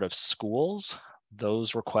are part of schools,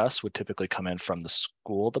 those requests would typically come in from the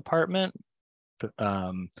school department.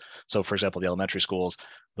 So for example, the elementary schools,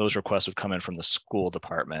 those requests would come in from the school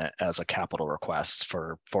department as a capital request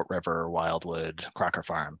for Fort River, Wildwood, Crocker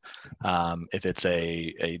Farm. If it's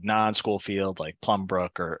a non-school field like Plum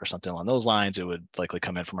Brook or something along those lines, it would likely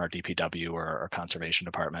come in from our DPW or our conservation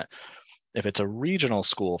department. If it's a regional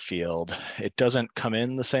school field, it doesn't come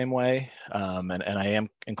in the same way. And I am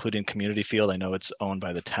including community field. I know it's owned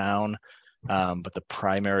by the town, but the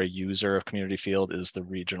primary user of community field is the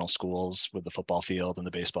regional schools with the football field and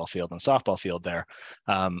the baseball field and softball field there.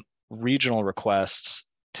 Regional requests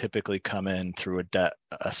typically come in through a debt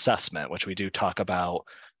assessment, which we do talk about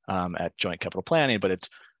at joint capital planning,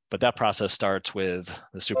 but that process starts with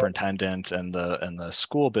the superintendent and the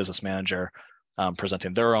school business manager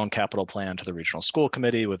presenting their own capital plan to the regional school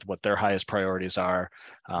committee with what their highest priorities are.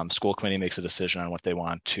 School committee makes a decision on what they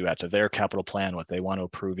want to add to their capital plan, what they want to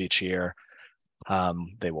approve each year.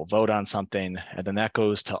 They will vote on something, and then that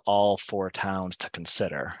goes to all 4 towns to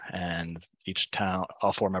consider, and each town,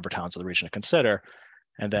 all 4 member towns of the region to consider.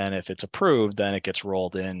 And then if it's approved, then it gets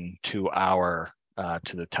rolled in to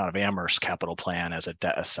to the town of Amherst capital plan as a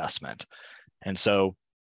debt assessment. And so,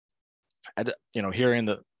 hearing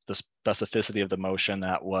the specificity of the motion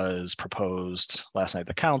that was proposed last night at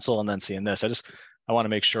the council, and then seeing this, I want to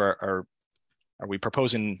make sure, are we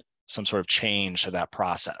proposing some sort of change to that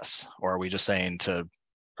process, or are we just saying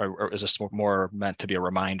or is this more meant to be a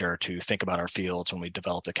reminder to think about our fields when we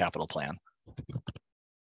develop the capital plan?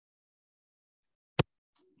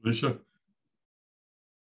 Lisa?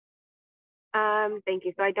 Thank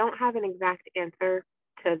you. So I don't have an exact answer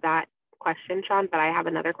to that question, Sean, but I have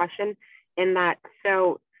another question in that.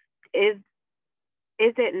 So is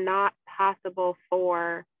it not possible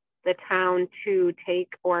for the town to take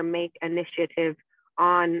or make initiative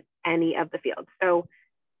on any of the fields? So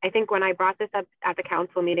I think when I brought this up at the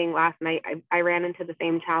council meeting last night, I ran into the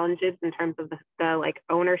same challenges in terms of the like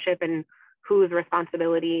ownership and whose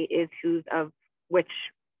responsibility is whose of which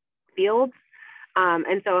fields.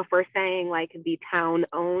 And so if we're saying like the town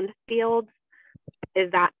owned fields,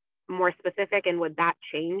 is that more specific, and would that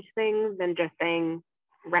change things than just saying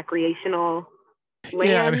recreational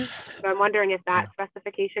land? Yeah, So I'm wondering if that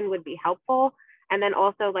specification would be helpful. And then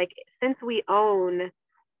also, like, since we own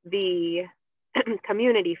the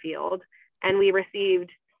community field and we received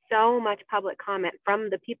so much public comment from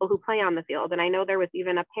the people who play on the field, and I know there was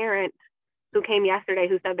even a parent who came yesterday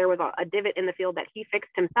who said there was a divot in the field that he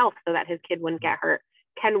fixed himself so that his kid wouldn't get hurt.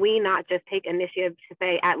 Can we not just take initiative to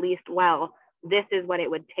say at least, well, this is what it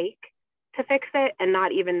would take to fix it, and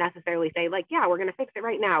not even necessarily say like, yeah, we're going to fix it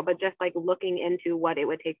right now, but just like looking into what it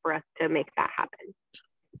would take for us to make that happen?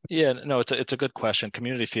 Yeah, no, it's a good question.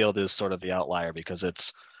 Community field is sort of the outlier because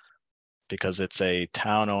it's a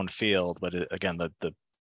town-owned field, but again, the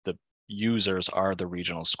users are the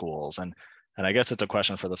regional schools, and I guess it's a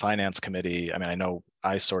question for the finance committee. I mean, I know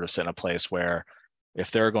I sort of sit in a place where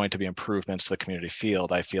if there are going to be improvements to the community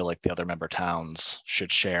field, I feel like the other member towns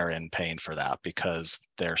should share in paying for that because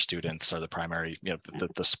their students are the primary,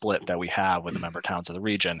 the split that we have with the member towns of the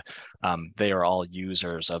region. They are all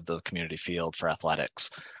users of the community field for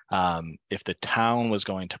athletics. If the town was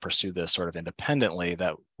going to pursue this sort of independently,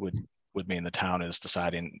 that would mean the town is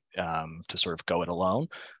deciding to sort of go it alone,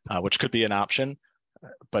 which could be an option.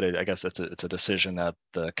 But I guess it's a decision that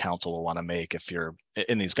the council will want to make. If you're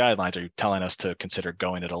in these guidelines, are you telling us to consider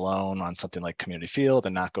going it alone on something like community field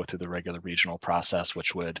and not go through the regular regional process,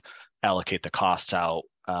 which would allocate the costs out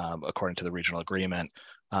according to the regional agreement?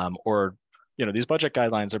 Or these budget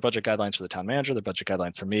guidelines are budget guidelines for the town manager, they're budget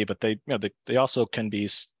guidelines for me, but they also can be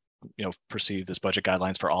perceived as budget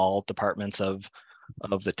guidelines for all departments of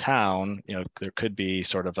the town. There could be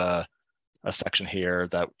sort of a section here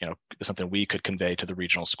that is something we could convey to the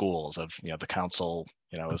regional schools of the council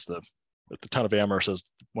as the town of Amherst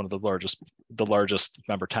is one of the largest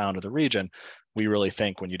member town of the region. We really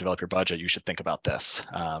think when you develop your budget you should think about this.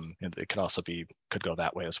 It could go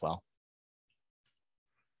that way as well.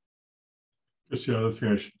 I guess the other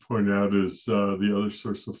thing I should point out is the other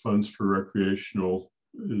source of funds for recreational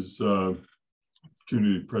is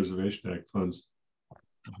Community Preservation Act funds.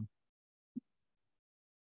 Mm-hmm.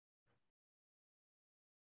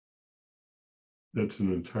 That's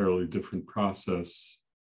an entirely different process.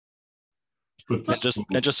 But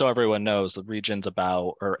just so everyone knows, the region's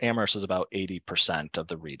Amherst is about 80% of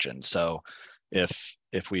the region. So if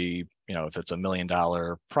we, if it's $1 million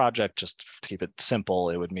project, just to keep it simple,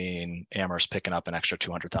 it would mean Amherst picking up an extra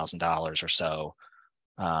 $200,000 or so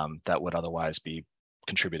that would otherwise be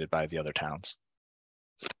contributed by the other towns.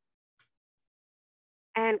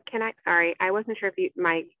 And sorry, I wasn't sure if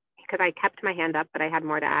because I kept my hand up, but I had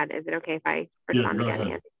more to add. Is it okay if I respond again,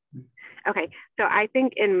 Andy? Okay, so I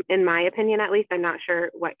think in my opinion, at least, I'm not sure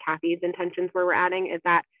what Kathy's intentions were adding, is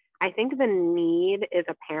that I think the need is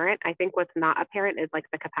apparent. I think what's not apparent is like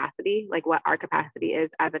the capacity, like what our capacity is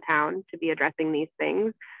as a town to be addressing these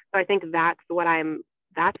things. So I think that's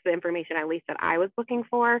the information at least that I was looking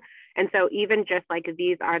for. And so even just like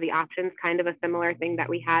these are the options, kind of a similar thing that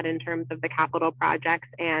we had in terms of the capital projects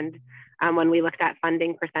and when we looked at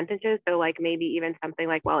funding percentages. So like maybe even something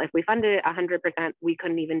like, well, if we funded it 100%, we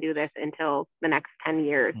couldn't even do this until the next 10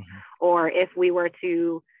 years. Mm-hmm. Or if we were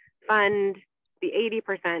to fund the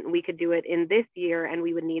 80%, we could do it in this year, and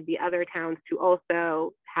we would need the other towns to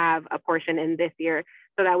also have a portion in this year,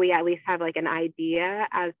 so that we at least have like an idea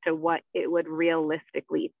as to what it would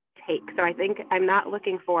realistically take. So I think I'm not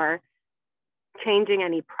looking for changing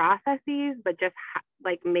any processes, but just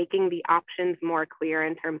like making the options more clear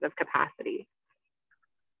in terms of capacity.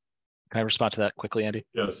 Can I respond to that quickly, Andy?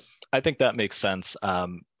 Yes. I think that makes sense.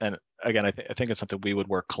 And again, I think it's something we would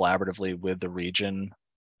work collaboratively with the region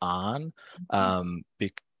on.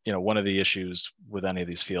 One of the issues with any of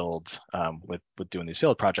these fields, with doing these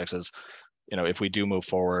field projects is, if we do move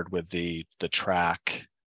forward with the track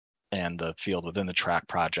and the field within the track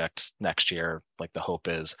project next year, like the hope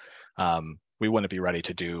is, we wouldn't be ready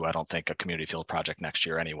to do, I don't think, a community field project next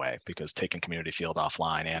year anyway, because taking community field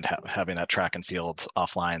offline and having that track and field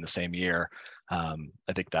offline the same year, I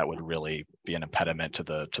think that would really be an impediment to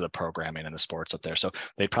the programming and the sports up there. So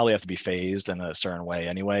they'd probably have to be phased in a certain way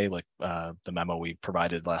anyway, like the memo we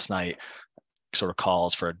provided last night sort of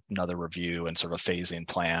calls for another review and sort of phasing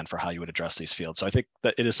plan for how you would address these fields. So I think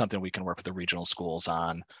that it is something we can work with the regional schools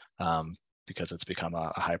on, because it's become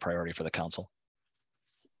a high priority for the council.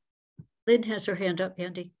 Lynn has her hand up,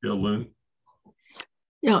 Andy. Yeah, Lynn.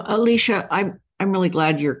 Yeah, Alicia, I'm really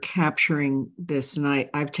glad you're capturing this, and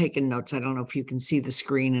I've taken notes. I don't know if you can see the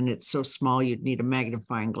screen, and it's so small you'd need a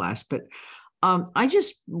magnifying glass, but I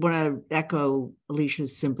just want to echo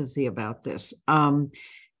Alicia's sympathy about this.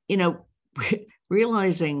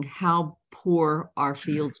 Realizing how poor our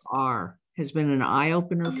fields are has been an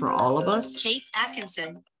eye-opener for all of us. Kate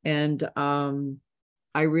Atkinson. And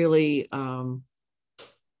I really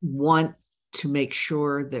want to make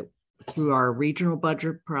sure that through our regional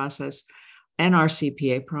budget process and our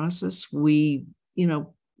CPA process, we,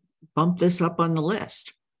 bump this up on the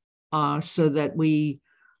list so that we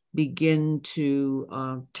begin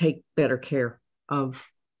to take better care of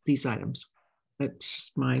these items. That's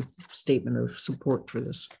just my statement of support for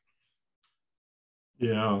this.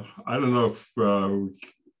 Yeah, I don't know if we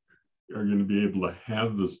are going to be able to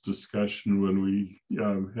have this discussion when we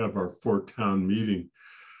have our 4-town meeting,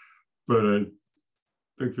 but I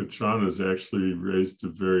think that Sean has actually raised a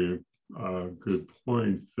very good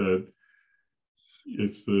point that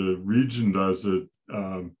if the region does it,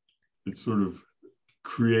 it sort of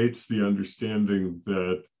creates the understanding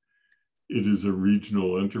that it is a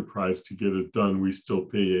regional enterprise to get it done. We still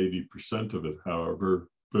pay 80% of it, however,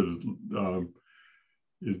 but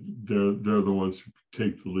they're the ones who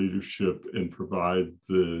take the leadership and provide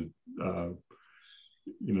the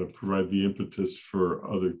provide the impetus for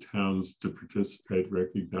other towns to participate,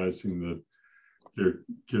 recognizing that their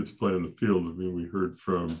kids play on the field. I mean, we heard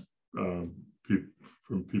from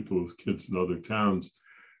people with kids in other towns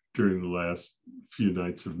during the last few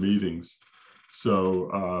nights of meetings.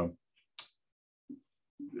 So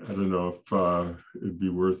I don't know if it'd be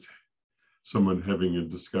worth someone having a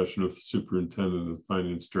discussion with the superintendent and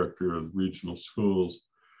finance director of regional schools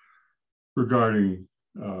regarding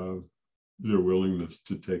their willingness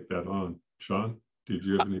to take that on. Sean, did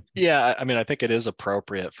you have any? Yeah, I mean, I think it is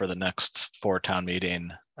appropriate for the next 4-town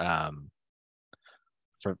meeting.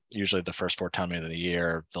 For usually the first 4-town meeting of the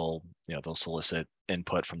year, they'll solicit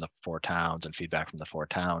input from the 4 towns and feedback from the 4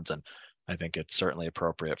 towns, and I think it's certainly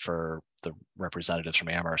appropriate for the representatives from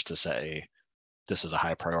Amherst to say, this is a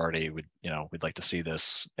high priority. We'd like to see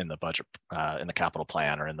this in the budget, in the capital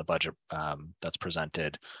plan, or in the budget that's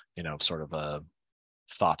presented. Sort of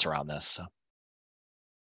thoughts around this. So.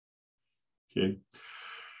 Okay.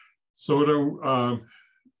 So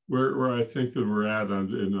where I think that we're at,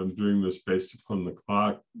 and I'm doing this based upon the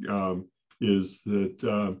clock, is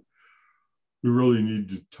that we really need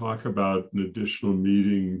to talk about an additional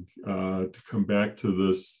meeting to come back to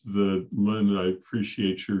this. Lynn, I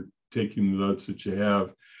appreciate your taking the notes that you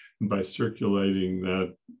have, and by circulating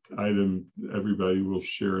that item, everybody will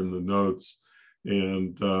share in the notes,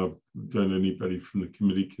 and then anybody from the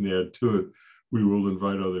committee can add to it. We will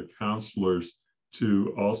invite other counselors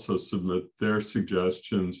to also submit their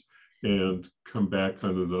suggestions and come back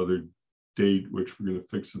on another date, which we're going to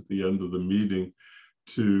fix at the end of the meeting,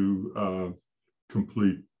 to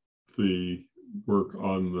complete the work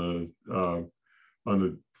on a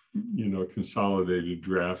consolidated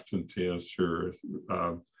draft. And to answer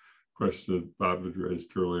a question that Bob had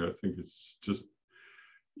raised earlier, I think it's just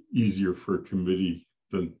easier for a committee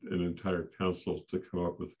than an entire council to come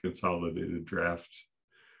up with a consolidated draft,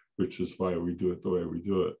 which is why we do it the way we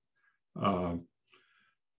do it.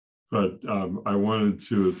 But I wanted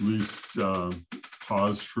to at least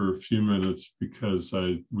pause for a few minutes, because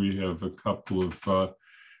we have a couple of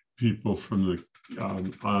people from the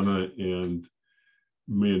Anna and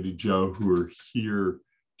Mandy Jo who are here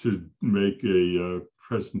to make a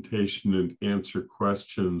presentation and answer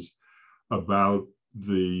questions about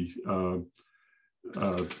the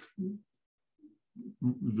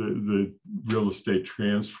real estate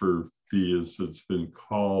transfer fee, as it's been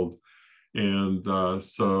called. And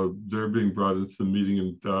so they're being brought into the meeting.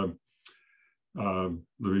 And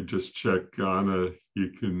let me just check, Anna,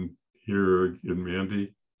 you can hear again,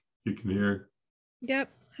 Mandy? You can hear?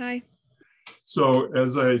 Yep. Hi. So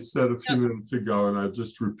as I said a few minutes ago, and I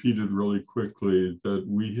just repeated really quickly, that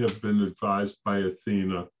we have been advised by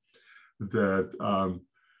Athena that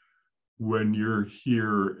when you're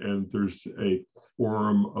here and there's a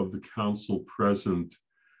quorum of the council present,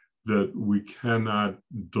 that we cannot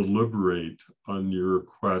deliberate on your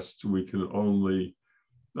request. We can only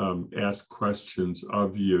ask questions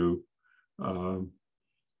of you.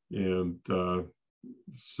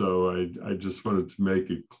 So I just wanted to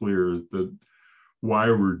make it clear that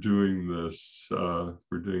why we're doing this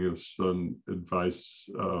on advice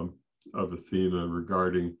of Athena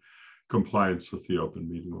regarding compliance with the open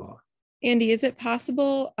meeting law. Andy, is it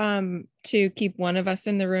possible to keep one of us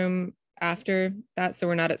in the room after that so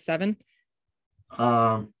we're not at 7?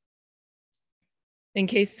 In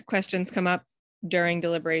case questions come up during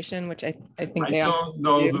deliberation, which I think they I don't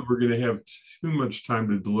know that we're going to have too much time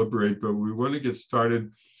to deliberate, but we want to get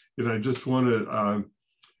started. And I just want to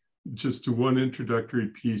just do one introductory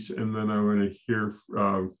piece, and then I want to hear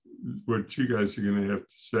what you guys are going to have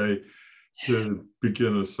to say to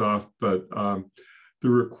begin us off. But the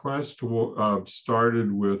request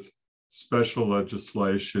started with special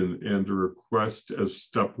legislation and a request as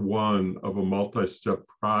step 1 of a multi-step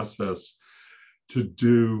process to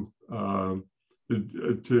do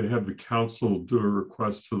to have the council do a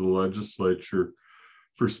request to the legislature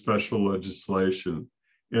for special legislation.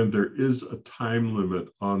 And there is a time limit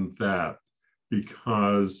on that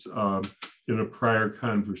because in a prior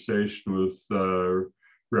conversation with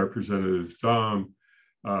Representative Dom,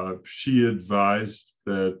 she advised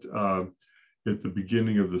that at the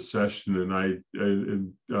beginning of the session,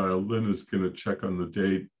 and Lynn is going to check on the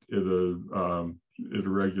date at a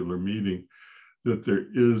regular meeting, that there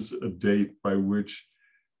is a date by which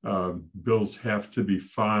bills have to be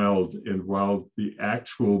filed. And while the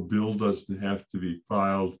actual bill doesn't have to be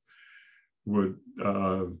filed, what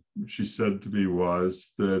she said to me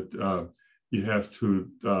was that you have to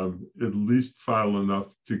at least file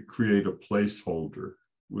enough to create a placeholder,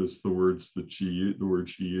 was the words that she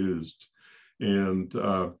used. And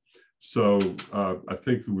so I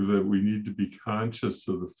think that we need to be conscious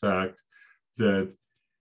of the fact that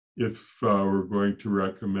if we're going to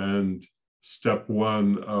recommend step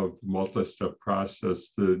 1 of the multi-step process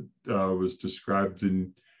that was described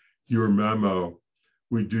in your memo,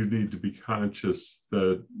 we do need to be conscious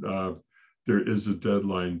that there is a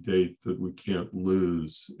deadline date that we can't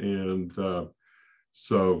lose. And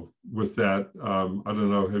so with that, I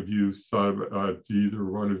don't know, have you thought about, do either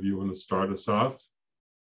one of you want to start us off?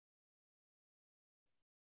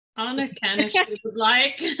 Anna can if she would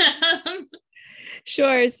like.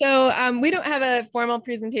 Sure. So we don't have a formal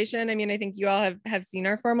presentation. I mean, I think you all have seen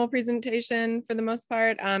our formal presentation for the most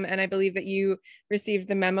part. And I believe that you received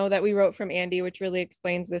the memo that we wrote from Andy, which really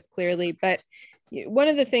explains this clearly. But one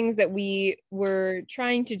of the things that we were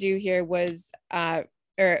trying to do here was,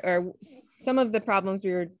 or some of the problems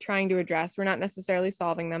we were trying to address, we're not necessarily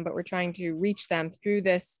solving them, but we're trying to reach them through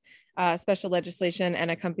this special legislation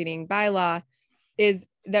and accompanying bylaw, is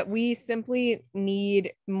that we simply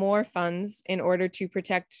need more funds in order to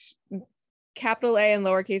protect capital A and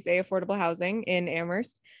lowercase a affordable housing in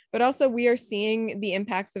Amherst, but also we are seeing the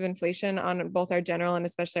impacts of inflation on both our general and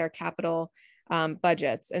especially our capital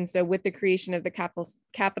budgets. And so with the creation of the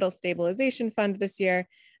capital stabilization fund this year,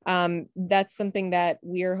 that's something that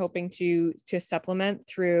we are hoping to supplement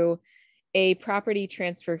through a property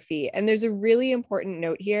transfer fee. And there's a really important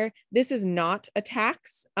note here. This is not a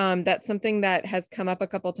tax. That's something that has come up a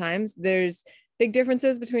couple times. There's big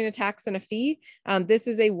differences between a tax and a fee. This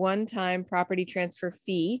is a one-time property transfer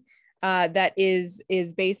fee that is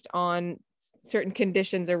based on certain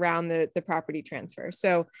conditions around the property transfer.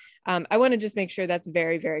 So I want to just make sure that's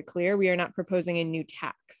very, very clear. We are not proposing a new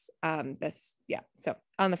tax. So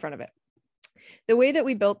on the front of it. The way that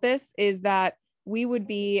we built this is that we would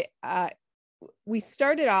be, we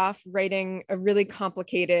started off writing a really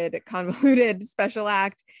complicated, convoluted special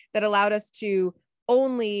act that allowed us to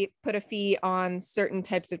only put a fee on certain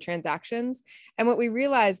types of transactions. And what we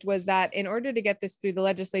realized was that in order to get this through the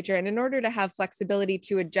legislature and in order to have flexibility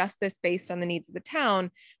to adjust this based on the needs of the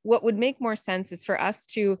town, what would make more sense is for us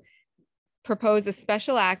to propose a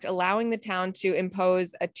special act allowing the town to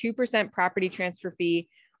impose a 2% property transfer fee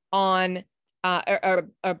on a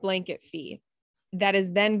blanket fee that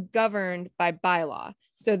is then governed by bylaw.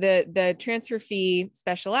 So the transfer fee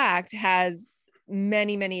special act has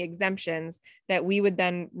many, many exemptions that we would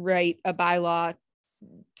then write a bylaw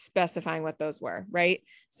specifying what those were, right?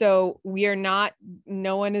 So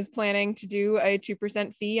no one is planning to do a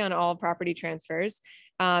 2% fee on all property transfers.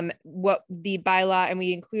 what the bylaw, and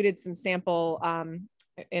we included some sample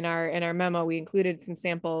in our memo, we included some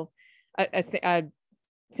sample, a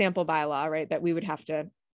sample bylaw, right, that we would have to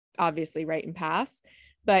obviously write and pass,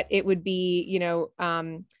 but it would be, you know,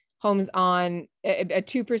 homes on a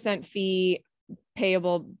 2% fee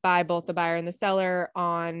payable by both the buyer and the seller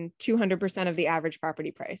on 200% of the average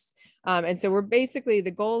property price. And so we're basically,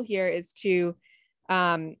 the goal here is to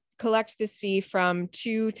collect this fee from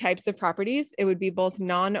two types of properties. It would be both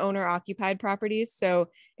non-owner occupied properties. So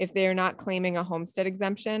if they're not claiming a homestead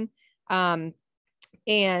exemption,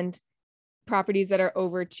 and properties that are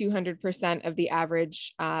over 200% of the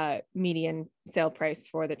average median sale price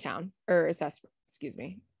for the town, or assessed, excuse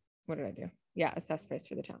me, what did I do? Yeah, assessed price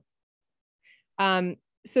for the town.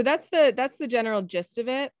 So that's the general gist of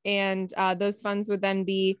it. And those funds would then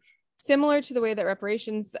be similar to the way that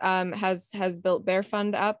reparations has built their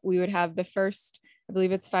fund up. We would have the first, I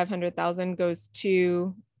believe it's 500,000 goes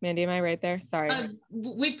to, Mandy, am I right there? Sorry.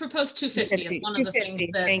 We proposed 250. It's one of the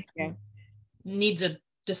things that needs a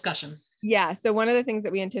discussion. Yeah, so one of the things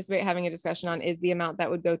that we anticipate having a discussion on is the amount that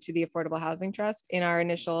would go to the Affordable Housing Trust. In our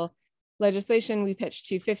initial legislation, we pitched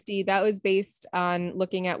 250. That was based on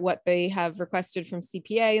looking at what they have requested from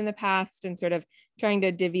CPA in the past and sort of trying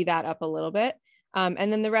to divvy that up a little bit. And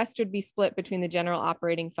then the rest would be split between the general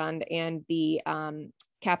operating fund and the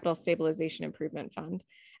capital stabilization improvement fund.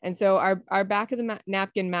 And so our back of the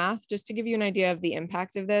napkin math, just to give you an idea of the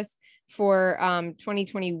impact of this, for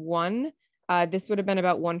 2021, this would have been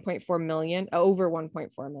about 1.4 million, over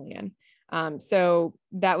 1.4 million. So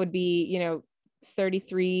that would be, you know,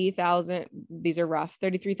 33,000, these are rough,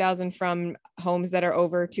 33,000 from homes that are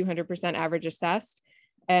over 200% average assessed,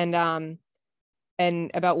 and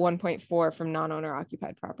about 1.4 from non-owner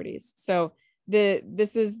occupied properties. So that's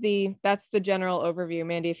the general overview.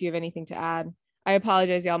 Mandy, if you have anything to add. I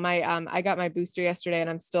apologize, y'all. I got my booster yesterday and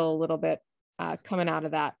I'm still a little bit coming out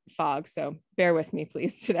of that fog. So bear with me,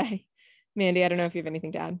 please, today. Mandy, I don't know if you have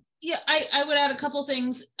anything to add. Yeah, I would add a couple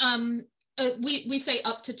things. We say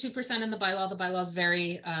up to 2% in the bylaw. The bylaw is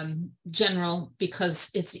very general because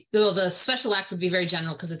the special act would be very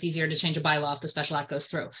general because it's easier to change a bylaw if the special act goes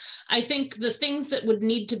through. I think the things that would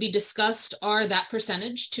need to be discussed are that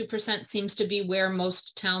percentage. 2% seems to be where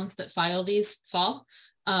most towns that file these fall.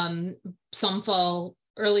 Some fall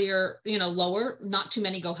earlier, lower, not too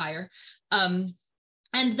many go higher.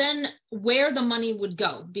 And then where the money would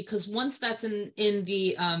go, because once that's in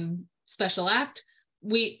the special act,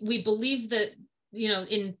 we believe that,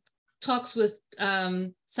 in talks with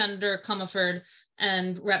Senator Comerford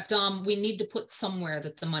and Rep. Dom, we need to put somewhere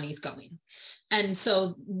that the money's going. And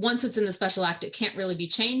so once it's in the special act, it can't really be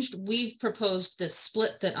changed. We've proposed this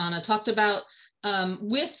split that Anna talked about,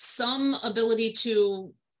 with some ability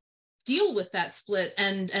to deal with that split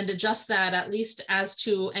and adjust that, at least as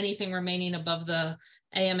to anything remaining above the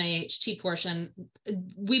AMAHT portion.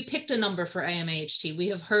 We picked a number for AMAHT. We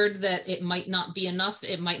have heard that it might not be enough.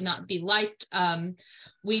 It might not be liked.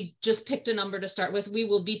 We just picked a number to start with. We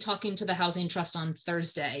will be talking to the Housing Trust on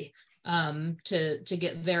Thursday to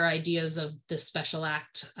get their ideas of this special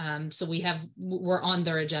act. So we're on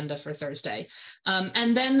their agenda for Thursday.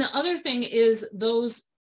 And then the other thing is those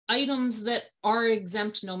items that are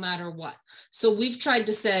exempt no matter what. So we've tried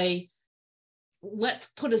to say, let's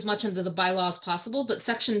put as much into the bylaw as possible, but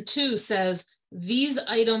section 2 says these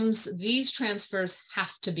items, these transfers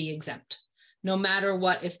have to be exempt. No matter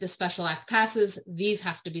what, if the special act passes, these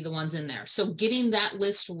have to be the ones in there. So getting that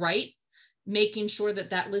list right, making sure that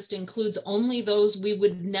that list includes only those we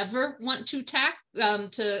would never want to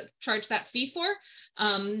to charge that fee for,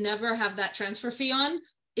 never have that transfer fee on,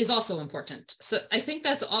 is also important. So I think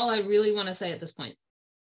that's all I really want to say at this point.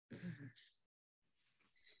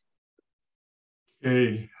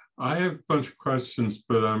 Okay, I have a bunch of questions,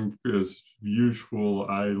 but as usual,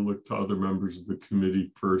 I look to other members of the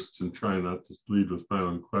committee first and try not to lead with my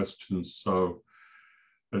own questions. So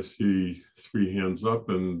I see 3 hands up,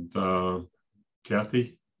 and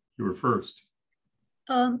Kathy, you were first.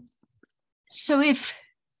 So if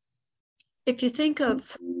you think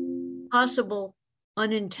of possible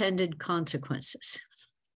unintended consequences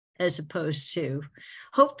as opposed to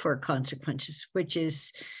hope for consequences, which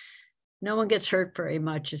is no one gets hurt very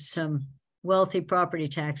much. It's some wealthy property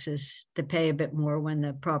taxes that pay a bit more when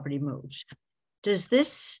the property moves. Does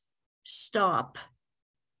this stop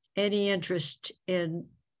any interest in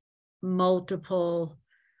multiple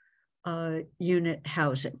unit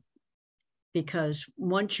housing? Because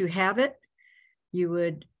once you have it, you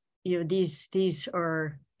would, these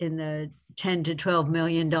are in the $10 to $12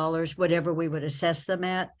 million, whatever we would assess them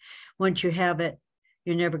at. Once you have it,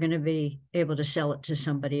 you're never going to be able to sell it to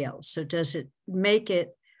somebody else. So does it make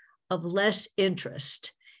it of less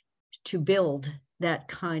interest to build that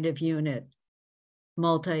kind of unit,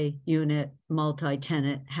 multi-unit,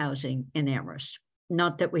 multi-tenant housing in Amherst?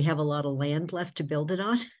 Not that we have a lot of land left to build it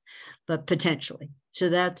on, but potentially. So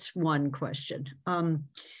that's one question.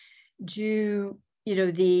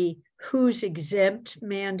 The who's exempt,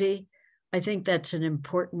 Mandy? I think that's an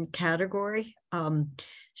important category.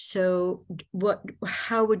 So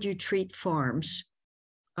how would you treat farms,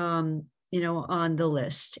 on the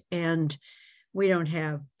list? And we don't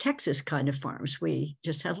have Texas kind of farms. We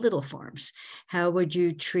just have little farms. How would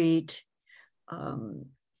you treat,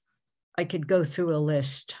 I could go through a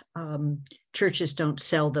list. Churches don't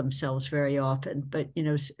sell themselves very often, but,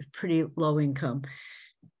 pretty low income.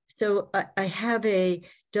 So I have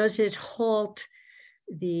does it halt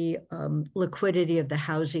the liquidity of the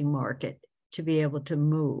housing market to be able to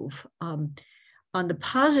move? On the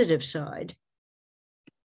positive side,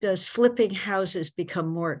 does flipping houses become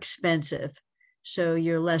more expensive? So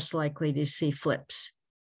you're less likely to see flips.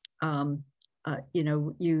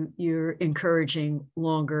 You're encouraging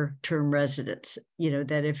longer term residents,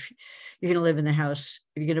 that if you're going to live in the house,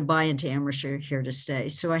 if you're going to buy into Amherst, you're here to stay.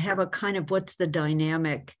 So I have a kind of what's the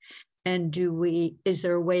dynamic, and is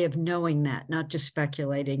there a way of knowing that, not just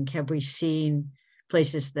speculating? Have we seen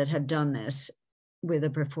places that have done this with a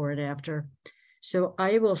before and after? So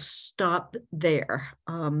I will stop there,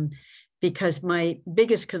 because my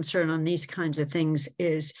biggest concern on these kinds of things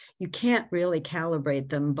is you can't really calibrate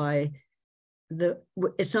them by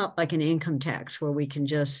it's not like an income tax where we can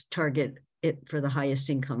just target it for the highest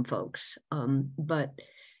income folks, but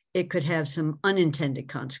it could have some unintended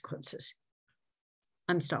consequences.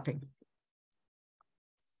 I'm stopping.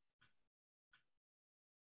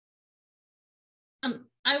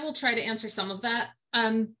 I will try to answer some of that.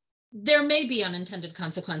 There may be unintended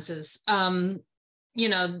consequences.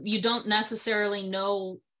 You don't necessarily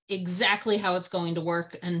know exactly how it's going to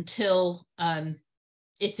work until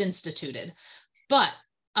it's instituted. But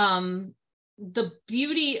the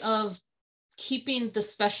beauty of keeping the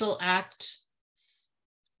special act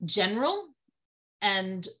general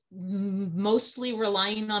and mostly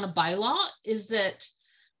relying on a bylaw is that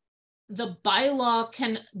the bylaw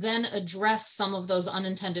can then address some of those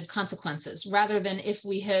unintended consequences, rather than if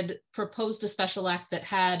we had proposed a special act that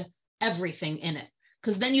had everything in it,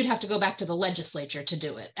 because then you'd have to go back to the legislature to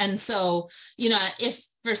do it. And so, if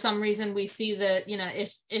for some reason we see that,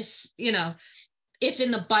 if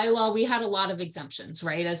in the bylaw we had a lot of exemptions,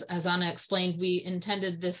 right? As Anna explained, we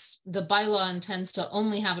intended the bylaw intends to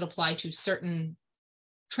only have it apply to certain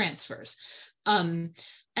transfers.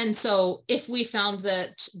 And so if we found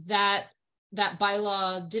that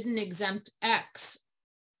bylaw didn't exempt X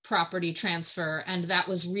property transfer, and that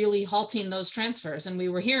was really halting those transfers, and we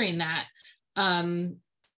were hearing that,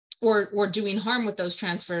 or doing harm with those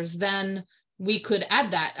transfers, then we could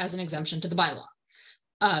add that as an exemption to the bylaw.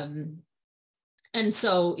 And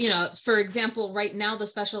so, for example, right now the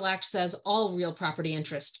special act says all real property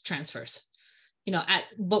interest transfers,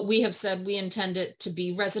 but we have said we intend it to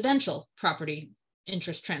be residential property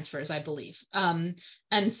interest transfers, I believe. And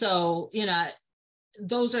so,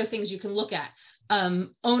 those are things you can look at.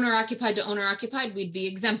 Owner occupied to owner occupied, we'd be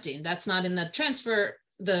exempting. That's not in the transfer,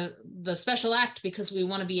 the special act, because we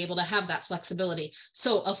want to be able to have that flexibility.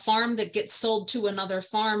 So a farm that gets sold to another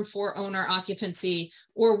farm for owner occupancy,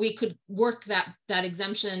 or we could work that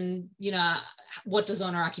exemption, what does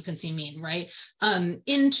owner occupancy mean, right?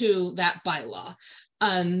 Into that bylaw.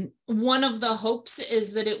 One of the hopes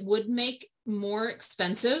is that it would make more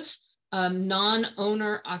expensive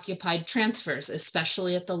non-owner occupied transfers,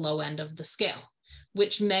 especially at the low end of the scale,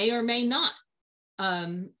 which may or may not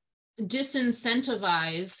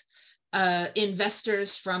disincentivize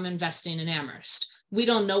investors from investing in Amherst. We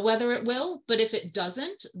don't know whether it will, but if it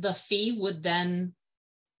doesn't, the fee would then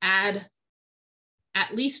add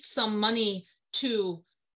at least some money to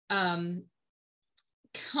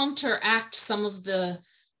counteract some of the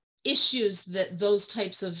issues that those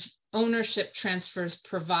types of ownership transfers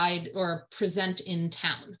provide or present in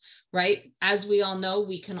town, right? As we all know,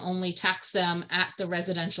 we can only tax them at the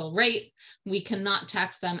residential rate. We cannot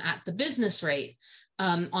tax them at the business rate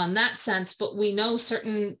on that sense, but we know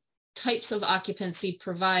certain types of occupancy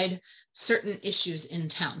provide certain issues in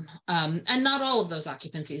town. And not all of those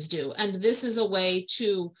occupancies do. And this is a way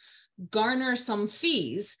to garner some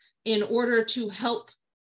fees in order to help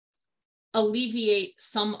alleviate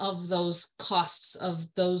some of those costs of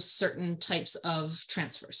those certain types of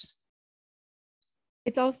transfers.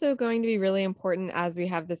 It's also going to be really important as we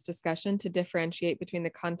have this discussion to differentiate between the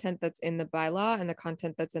content that's in the bylaw and the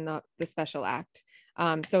content that's in the special act.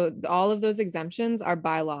 So all of those exemptions are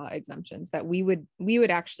bylaw exemptions that we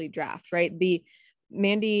would actually draft, right? The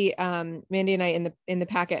Mandy and I in the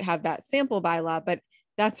packet have that sample bylaw, but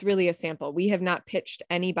that's really a sample. We have not pitched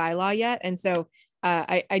any bylaw yet. And so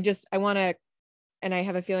I want to, and I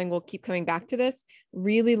have a feeling we'll keep coming back to this,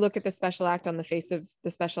 really look at the special act on the face of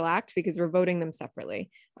the special act, because we're voting them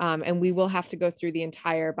separately. And we will have to go through the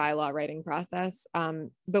entire bylaw writing process.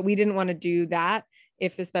 But we didn't want to do that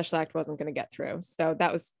if the special act wasn't going to get through. So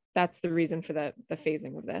that's the reason for the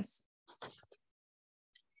phasing of this.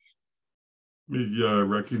 We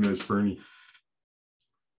recognize Bernie.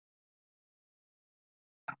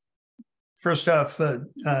 First off,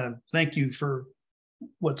 thank you for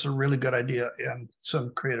what's a really good idea and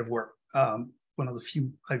some creative work. One of the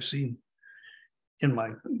few I've seen in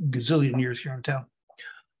my gazillion years here in town.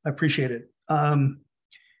 I appreciate it. I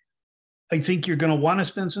think you're going to want to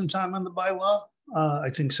spend some time on the bylaw. I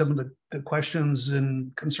think some of the questions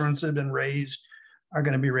and concerns that have been raised are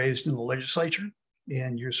going to be raised in the legislature,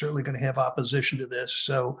 and you're certainly going to have opposition to this.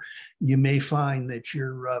 So you may find that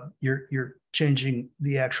you're changing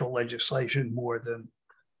the actual legislation more than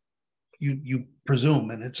you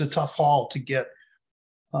presume, and it's a tough haul to get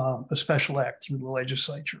a special act through the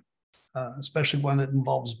legislature, especially one that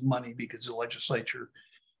involves money, because the legislature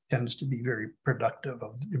tends to be very productive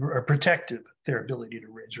or protective of their ability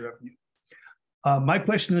to raise revenue. My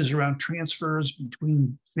question is around transfers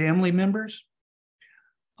between family members.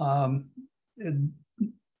 Would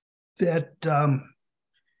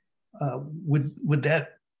that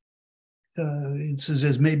it says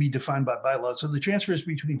as may be defined by bylaw. So the transfers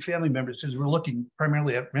between family members, is we're looking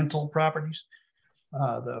primarily at rental properties,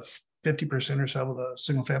 the 50% or so of the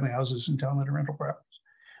single family houses in town that are rental properties.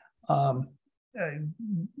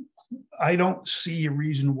 I don't see a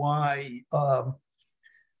reason why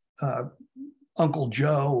Uncle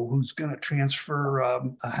Joe, who's going to transfer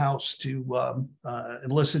a house to,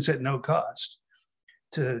 unless it's at no cost,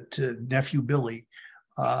 to nephew Billy,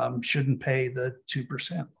 shouldn't pay the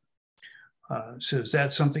 2%. So is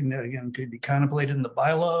that something that, again, could be contemplated in the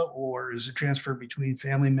bylaw, or is it transfer between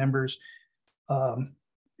family members? Do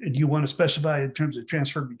you want to specify in terms of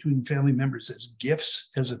transfer between family members as gifts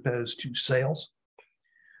as opposed to sales?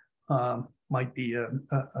 Might be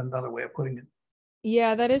another way of putting it.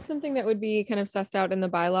 Yeah, that is something that would be kind of sussed out in the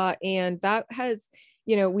bylaw. And that has,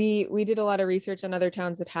 we did a lot of research on other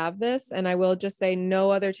towns that have this. And I will just say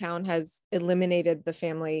no other town has eliminated the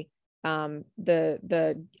family,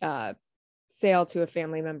 sale to a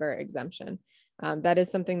family member exemption. That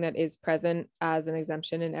is something that is present as an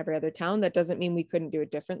exemption in every other town. That doesn't mean we couldn't do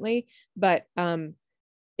it differently, but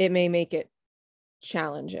it may make it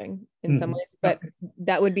challenging in some ways, but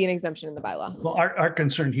that would be an exemption in the bylaw. Well, our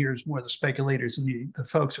concern here is more the speculators and the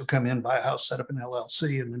folks who come in, buy a house, set up an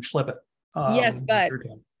LLC, and then flip it. Yes, but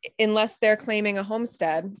unless they're claiming a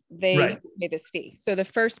homestead, they pay this fee. So the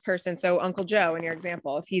first person, so Uncle Joe in your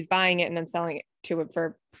example, if he's buying it and then selling it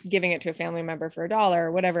for giving it to a family member for $1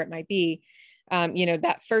 or whatever it might be,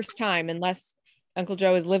 that first time, unless Uncle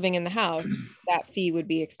Joe is living in the house, that fee would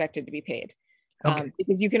be expected to be paid.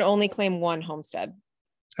 Because you can only claim one homestead.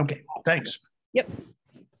 Okay, thanks. Yep.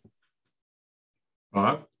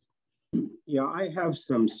 Yeah, I have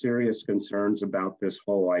some serious concerns about this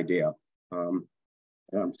whole idea.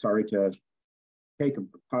 I'm sorry to take a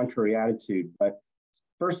contrary attitude, but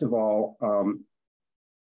first of all,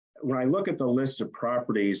 when I look at the list of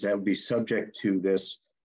properties that would be subject to this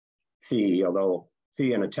fee, although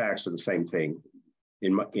fee and a tax are the same thing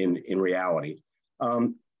in reality,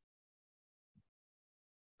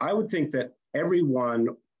 I would think that everyone,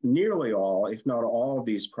 nearly all, if not all of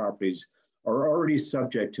these properties are already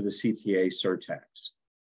subject to the CTA surtax.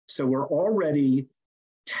 So we're already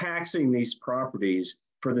taxing these properties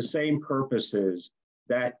for the same purposes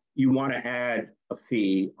that you want to add a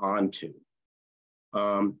fee onto.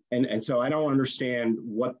 And so I don't understand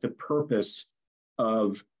what the purpose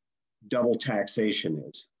of double taxation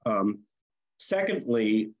is.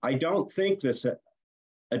 Secondly, I don't think this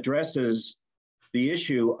addresses the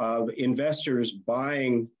issue of investors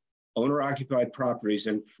buying owner-occupied properties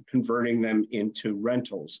and converting them into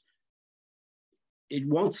rentals. It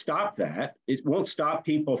won't stop that. It won't stop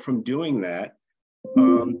people from doing that.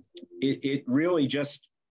 It really just,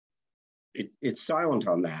 it's silent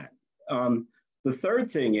on that. The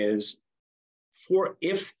third thing is,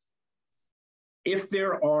 if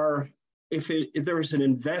there's an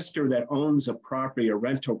investor that owns a property, a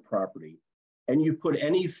rental property, and you put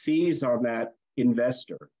any fees on that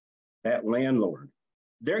investor, that landlord,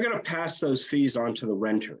 they're going to pass those fees on to the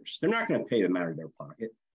renters. They're not going to pay them out of their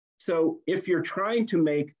pocket. So if you're trying to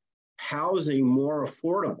make housing more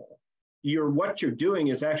affordable, what you're doing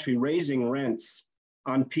is actually raising rents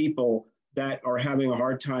on people that are having a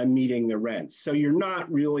hard time meeting the rents. So you're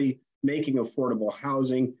not really making affordable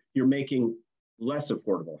housing, you're making less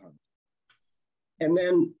affordable housing. And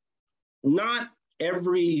then not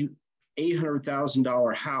every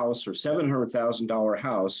 $800,000 house or $700,000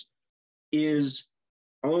 house is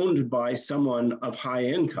owned by someone of high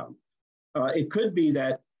income. It could be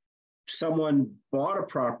that someone bought a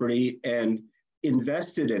property and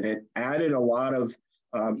invested in it, added a lot of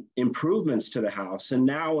improvements to the house, and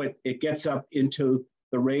now it gets up into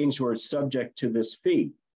the range where it's subject to this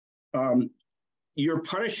fee. You're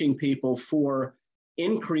punishing people for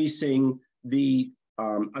increasing the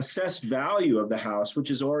assessed value of the house,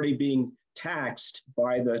 which is already being taxed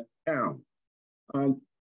by the town.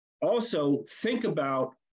 Also, think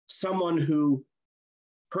about someone who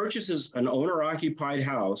purchases an owner-occupied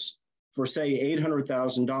house for, say,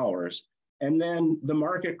 $800,000, and then the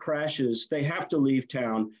market crashes, they have to leave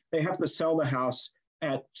town, they have to sell the house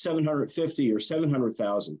at $750,000 or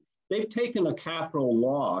 $700,000. They've taken a capital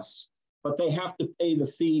loss, but they have to pay the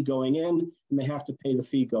fee going in and they have to pay the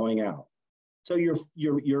fee going out. So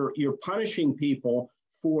you're punishing people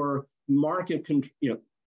for market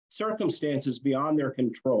circumstances beyond their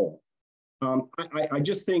control. I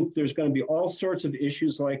just think there's going to be all sorts of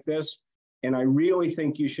issues like this, and I really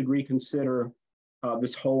think you should reconsider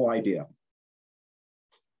this whole idea.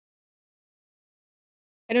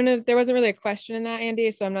 I don't know if there wasn't really a question in that, Andy,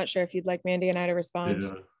 so I'm not sure if you'd like Mandy and I to respond.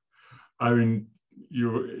 Yeah. I mean,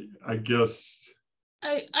 I guess.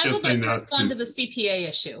 I would like to respond to the CPA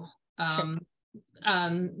issue.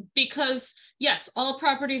 Because yes, all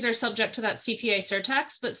properties are subject to that CPA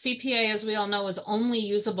surtax, but CPA, as we all know, is only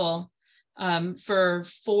usable for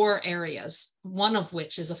 4 areas, one of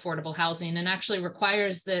which is affordable housing, and actually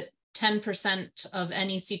requires that 10% of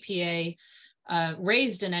any CPA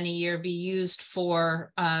raised in any year be used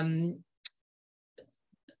for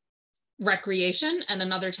recreation, and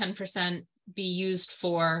another 10% be used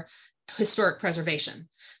for historic preservation.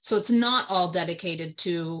 So it's not all dedicated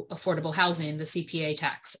to affordable housing, the CPA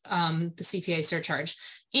tax, the CPA surcharge.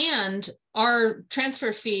 And our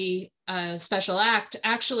transfer fee special act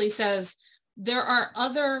actually says there are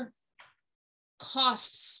other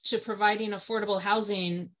costs to providing affordable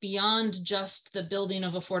housing beyond just the building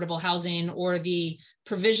of affordable housing or the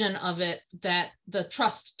provision of it that the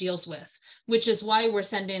trust deals with, which is why we're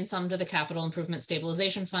sending some to the Capital Improvement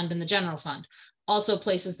Stabilization Fund and the general fund, also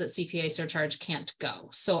places that CPA surcharge can't go.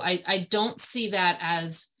 So I don't see that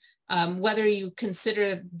as whether you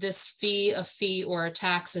consider this fee a fee or a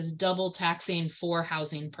tax as double taxing for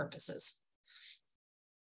housing purposes.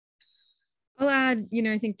 I'll add,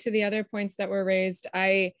 I think to the other points that were raised,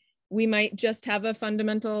 we might just have a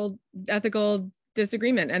fundamental ethical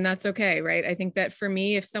disagreement, and that's okay, right? I think that for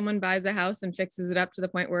me, if someone buys a house and fixes it up to the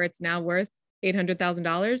point where it's now worth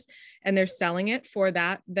 $800,000 and they're selling it for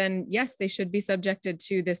that, then yes, they should be subjected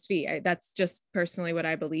to this fee. That's just personally what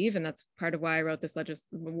I believe, and that's part of why I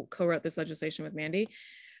co-wrote this legislation with Mandy.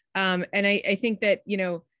 And I think that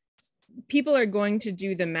people are going to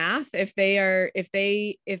do the math. If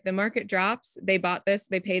the market drops, they bought this,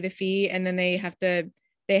 they pay the fee, and then they have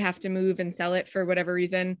to move and sell it for whatever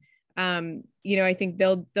reason. I think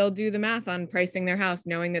they'll do the math on pricing their house,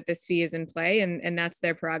 knowing that this fee is in play, and that's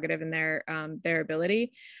their prerogative and their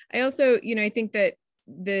ability. I also, I think that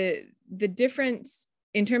the difference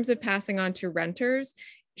in terms of passing on to renters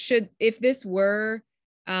if this were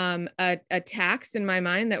a tax in my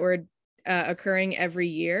mind that were occurring every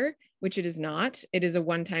year, which it is not, it is a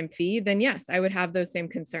one-time fee, then yes, I would have those same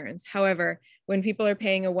concerns. However, when people are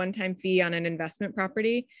paying a one-time fee on an investment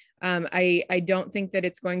property, I don't think that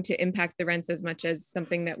it's going to impact the rents as much as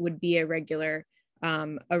something that would be a regular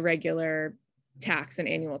tax, an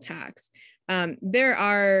annual tax. There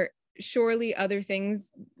are surely other things,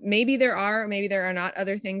 maybe there are not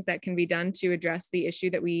other things that can be done to address the issue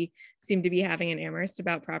that we seem to be having in Amherst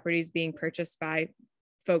about properties being purchased by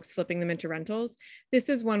folks flipping them into rentals. This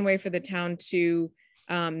is one way for the town to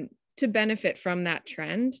benefit from that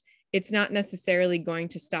trend. It's not necessarily going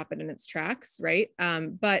to stop it in its tracks, right?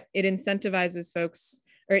 But it incentivizes folks,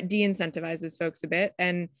 or it de-incentivizes folks a bit,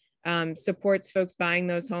 and supports folks buying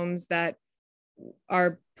those homes that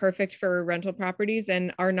are perfect for rental properties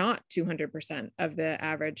and are not 200% of the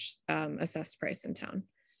average assessed price in town.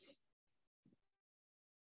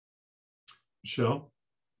 Michelle?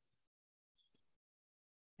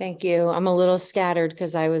 Thank you. I'm a little scattered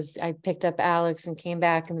because I picked up Alex and came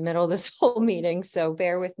back in the middle of this whole meeting, so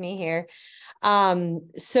bear with me here.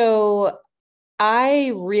 So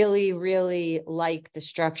I really, really like the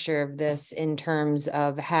structure of this in terms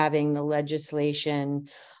of having the legislation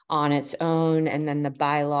on its own and then the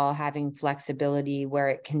bylaw having flexibility where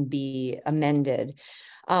it can be amended.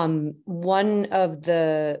 One of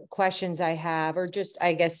the questions I have, or just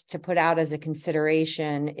I guess to put out as a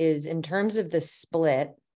consideration, is in terms of the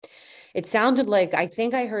split. It sounded like, I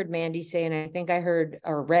think I heard Mandy say, and I think I heard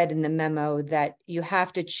or read in the memo that you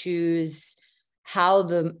have to choose how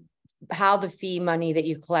the fee money that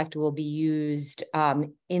you collect will be used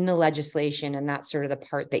in the legislation, and that's sort of the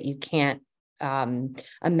part that you can't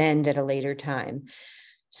amend at a later time.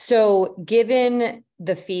 So given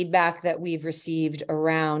the feedback that we've received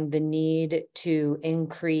around the need to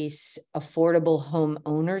increase affordable home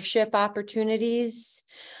ownership opportunities,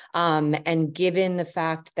 and given the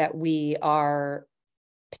fact that we are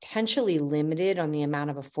potentially limited on the amount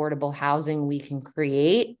of affordable housing we can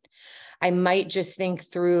create, I might just think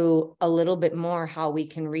through a little bit more how we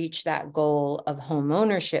can reach that goal of home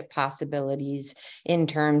ownership possibilities in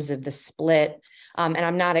terms of the split. And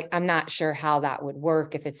I'm not sure how that would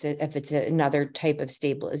work, if it's another type of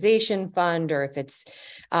stabilization fund, or if it's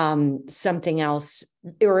something else,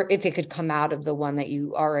 or if it could come out of the one that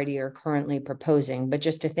you already are currently proposing, but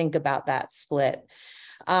just to think about that split.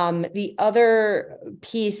 The other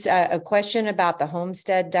piece, a question about the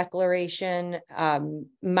homestead declaration.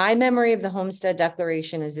 My memory of the homestead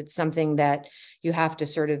declaration is it's something that you have to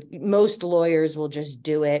sort of, most lawyers will just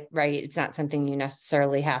do it, right? It's not something you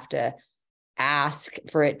necessarily have to ask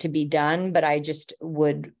for it to be done, but I just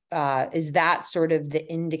would, is that sort of the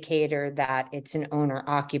indicator that it's an owner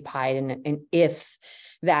occupied? And if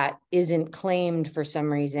that isn't claimed for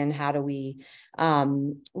some reason, how do we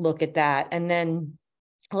look at that? And then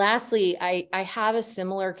lastly, I have a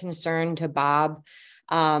similar concern to Bob.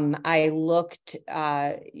 I looked,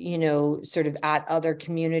 sort of at other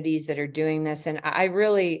communities that are doing this, and I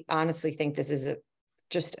really honestly think this is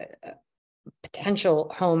just a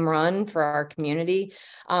potential home run for our community.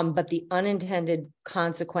 But the unintended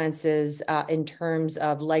consequences in terms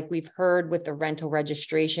of, like we've heard with the rental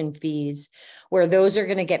registration fees, where those are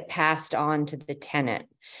going to get passed on to the tenant.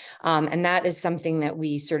 And that is something that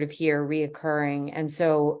we sort of hear reoccurring. And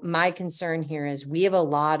so my concern here is we have a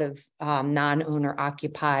lot of non-owner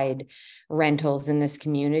occupied rentals in this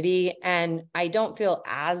community. And I don't feel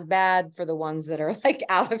as bad for the ones that are like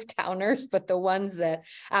out of towners, but the ones that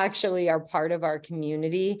actually are part of our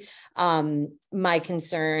community. My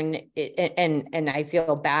concern, and I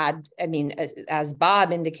feel bad. I mean, as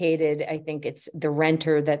Bob indicated, I think it's the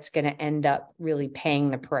renter that's going to end up really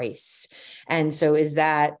paying the price. And so is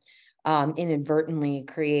that inadvertently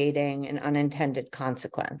creating an unintended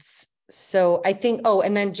consequence? So I think,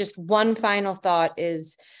 and then just one final thought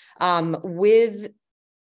is with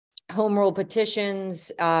home rule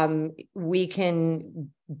petitions, we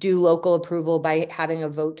can do local approval by having a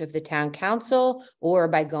vote of the town council or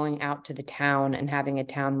by going out to the town and having a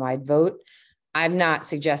town-wide vote. I'm not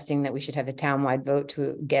suggesting that we should have a town-wide vote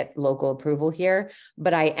to get local approval here,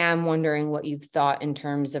 but I am wondering what you've thought in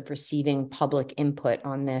terms of receiving public input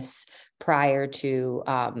on this prior to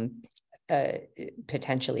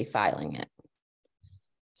potentially filing it.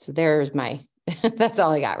 So there's my, that's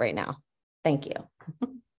all I got right now. Thank you.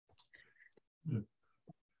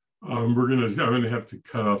 I'm gonna have to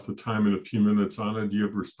cut off the time in a few minutes. Anna, do you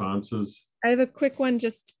have responses? I have a quick one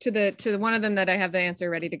just to one of them that I have the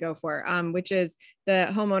answer ready to go for, which is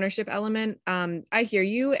the home ownership element. I hear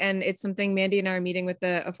you, and it's something Mandy and I are meeting with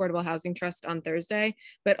the Affordable Housing Trust on Thursday,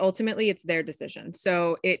 but ultimately it's their decision.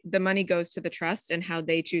 So the money goes to the trust, and how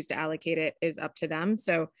they choose to allocate it is up to them.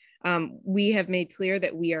 So we have made clear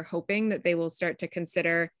that we are hoping that they will start to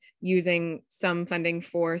consider using some funding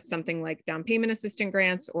for something like down payment assistance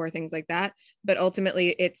grants or things like that. But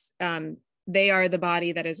ultimately it's, they are the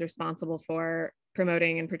body that is responsible for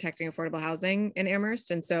promoting and protecting affordable housing in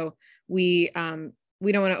Amherst. And so we don't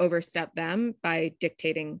want to overstep them by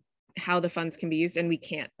dictating how the funds can be used, and we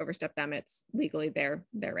can't overstep them. It's legally their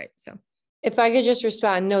right. So if I could just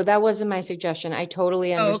respond, no, that wasn't my suggestion. I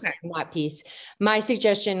totally understand that piece. My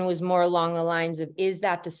suggestion was more along the lines of, is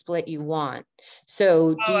that the split you want?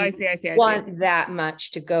 So do you want that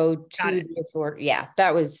much to go to the afford? Yeah,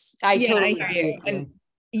 that was, I totally agree with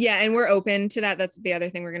you. And we're open to that. That's the other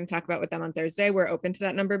thing we're going to talk about with them on Thursday. We're open to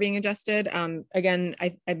that number being adjusted. Again,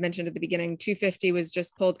 I mentioned at the beginning, 250 was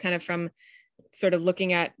just pulled kind of from sort of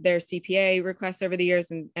looking at their CPA requests over the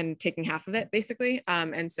years and taking half of it basically.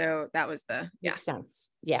 And so that was Makes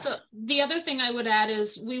sense. Yeah. So the other thing I would add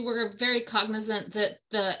is we were very cognizant that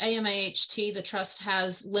the AMAHT, the trust,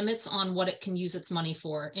 has limits on what it can use its money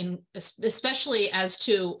for, especially as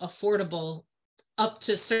to affordable, up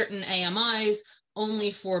to certain AMIs,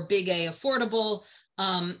 only for big A affordable,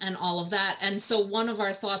 and all of that. And so one of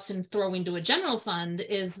our thoughts in throwing to a general fund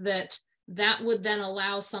is that would then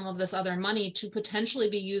allow some of this other money to potentially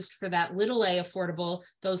be used for that little A affordable,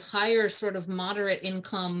 those higher sort of moderate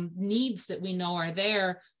income needs that we know are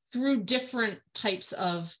there through different types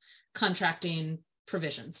of contracting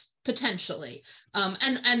provisions, potentially.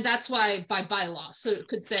 And that's why by bylaw, so it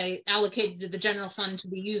could say allocated to the general fund to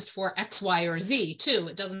be used for X, Y, or Z too.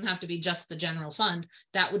 It doesn't have to be just the general fund.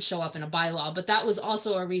 That would show up in a bylaw, but that was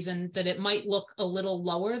also a reason that it might look a little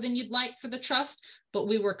lower than you'd like for the trust. But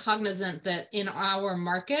we were cognizant that in our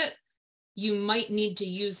market, you might need to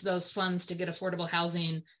use those funds to get affordable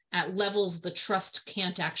housing at levels the trust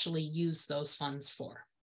can't actually use those funds for.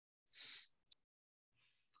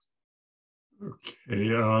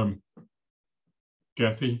 Okay,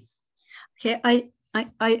 Kathy? Okay,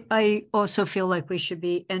 I also feel like we should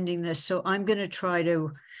be ending this. So I'm going to try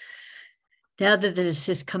to, now that this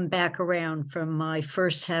has come back around from my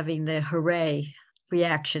first having the hooray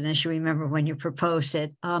reaction, as you remember when you proposed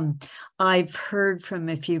it, I've heard from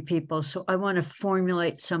a few people. So I want to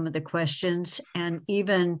formulate some of the questions and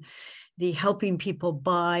even the helping people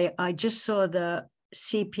buy. I just saw the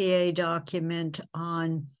CPA document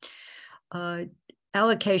on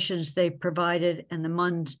allocations they provided and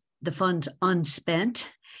the funds unspent.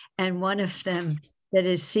 And one of them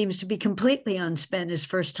that seems to be completely unspent is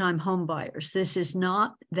first-time home buyers. This is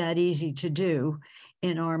not that easy to do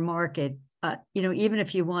in our market. Even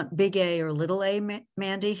if you want big A or little A,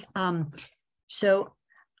 Mandy. So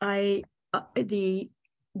the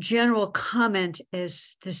general comment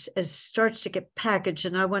is this starts to get packaged,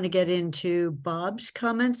 and I want to get into Bob's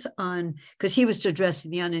comments on, because he was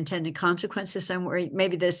addressing the unintended consequences. I'm worried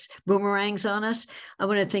maybe this boomerangs on us. I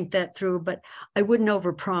want to think that through, but I wouldn't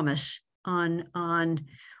overpromise on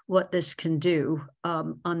what this can do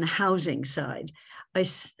on the housing side. I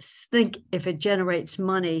think if it generates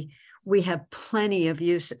money, we have plenty of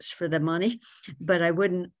uses for the money, but I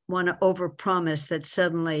wouldn't want to overpromise that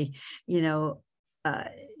suddenly,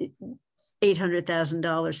 $800,000,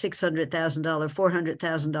 $600,000,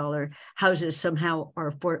 $400,000 houses somehow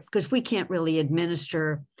are for, because we can't really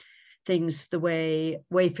administer things the way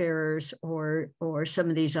Wayfarers or some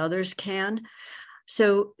of these others can.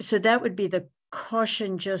 So that would be the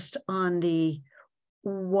caution just on the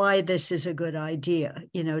why this is a good idea,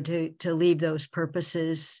 to leave those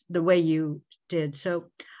purposes the way you did. So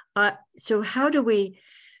how do we,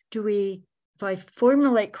 if I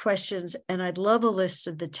formulate questions, and I'd love a list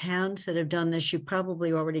of the towns that have done this, you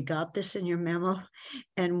probably already got this in your memo,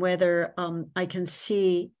 and whether I can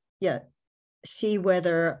see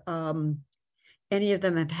whether any of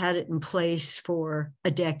them have had it in place for a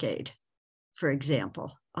decade, for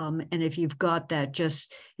example. And if you've got that,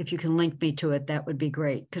 just if you can link me to it, that would be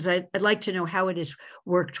great. Because I'd like to know how it has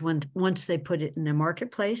worked once they put it in the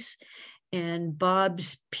marketplace. And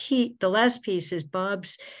Bob's the last piece is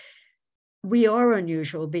Bob's, we are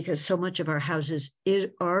unusual because so much of our houses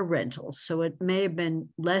are rentals. So it may have been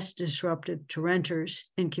less disruptive to renters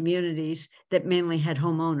in communities that mainly had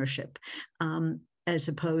home ownership, as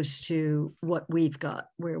opposed to what we've got,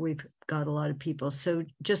 where we've got a lot of people. So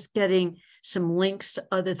just getting some links to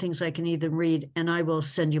other things I can either read, and I will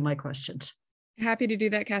send you my questions. Happy to do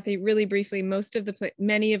that, Kathy. Really briefly,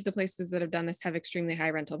 many of the places that have done this have extremely high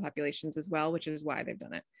rental populations as well, which is why they've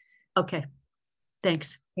done it. Okay,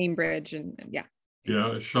 thanks. Cambridge and yeah.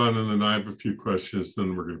 Yeah, Sean, and then I have a few questions,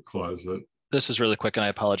 then we're going to close it. This is really quick, and I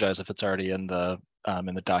apologize if it's already in the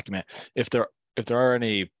document. If there are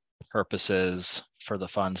any purposes for the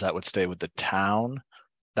funds that would stay with the town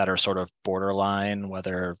that are sort of borderline,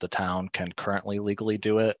 whether the town can currently legally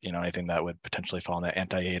do it, anything that would potentially fall in the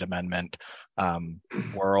anti-aid amendment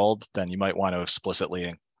world, then you might want to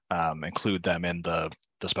explicitly include them in the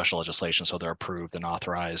special legislation so they're approved and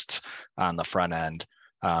authorized on the front end.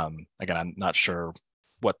 Again, I'm not sure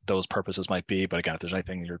what those purposes might be, but again, if there's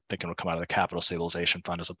anything you're thinking would come out of the capital stabilization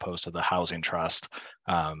fund as opposed to the housing trust,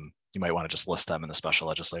 you might want to just list them in the special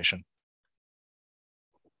legislation.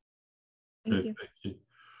 Thank you. Thank you.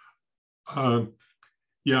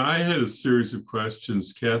 Yeah, I had a series of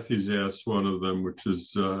questions. Kathy's asked one of them, which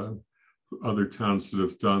is other towns that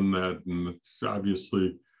have done that. And it's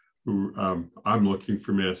obviously, I'm looking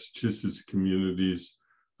for Massachusetts communities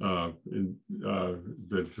that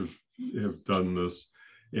have done this.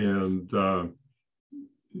 And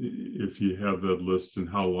if you have that list and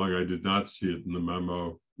how long, I did not see it in the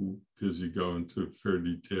memo because you go into fair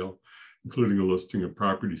detail, including a listing of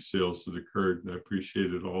property sales that occurred, and I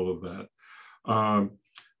appreciated all of that.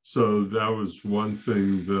 So that was one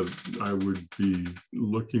thing that I would be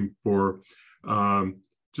looking for.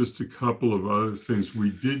 Just a couple of other things. We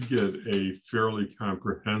did get a fairly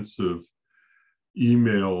comprehensive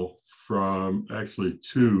email from, actually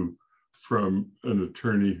two, from an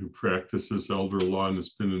attorney who practices elder law and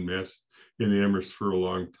has been in Amherst for a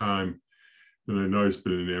long time. And I know he's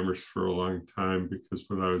been in Amherst for a long time because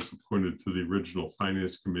when I was appointed to the original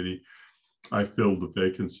Finance Committee, I filled the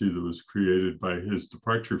vacancy that was created by his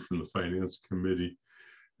departure from the Finance Committee.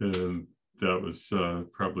 And that was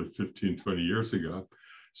probably 15, 20 years ago.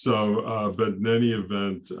 So, but in any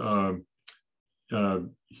event,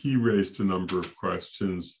 he raised a number of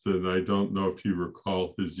questions that I don't know if you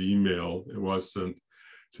recall his email. It was sent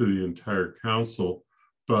to the entire council,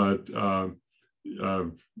 but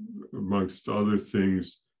amongst other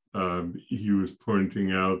things, he was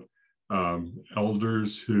pointing out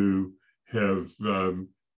elders who have, the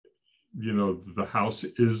house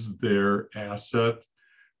is their asset.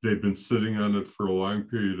 They've been sitting on it for a long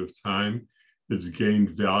period of time. It's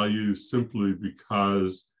gained value simply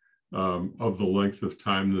because of the length of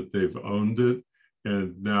time that they've owned it.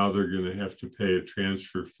 And now they're going to have to pay a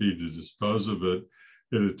transfer fee to dispose of it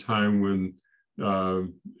at a time when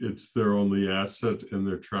it's their only asset and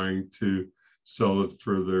they're trying to sell it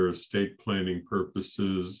for their estate planning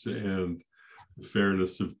purposes and the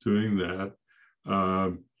fairness of doing that.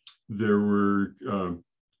 There were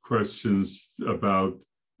questions about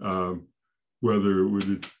whether it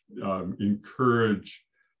would encourage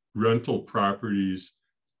rental properties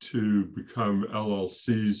to become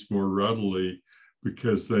LLCs more readily,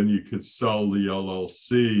 because then you could sell the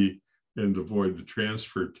LLC and avoid the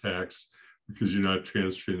transfer tax because you're not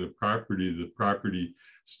transferring the property. The property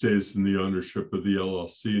stays in the ownership of the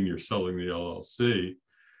LLC and you're selling the LLC.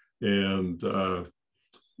 And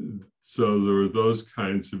so there were those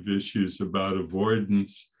kinds of issues about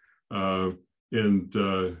avoidance. And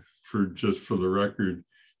for the record,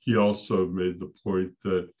 he also made the point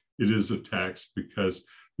that it is a tax because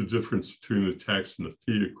the difference between a tax and a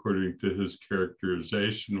fee, according to his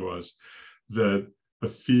characterization, was that a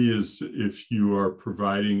fee is if you are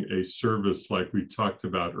providing a service like we talked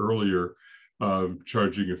about earlier,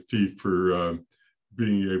 charging a fee for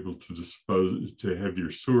being able to have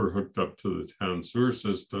your sewer hooked up to the town sewer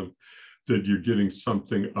system, that you're getting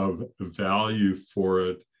something of value for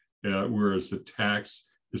it, whereas a tax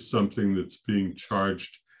is something that's being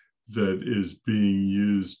charged that is being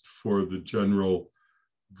used for the general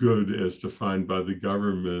good as defined by the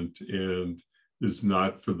government and is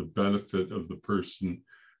not for the benefit of the person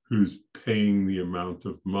who's paying the amount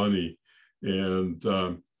of money. And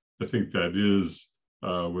I think that is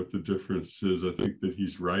what the difference is. I think that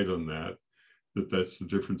he's right on that, that's the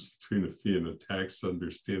difference between a fee and a tax under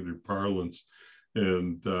standard parlance.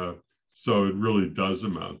 And so it really does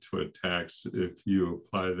amount to a tax if you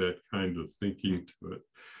apply that kind of thinking to it.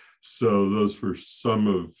 So those were some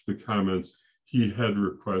of the comments. He had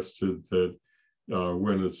requested that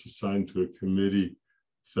when it's assigned to a committee,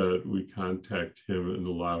 that we contact him and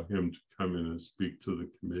allow him to come in and speak to the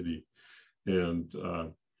committee. And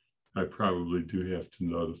I probably do have to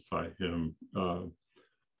notify him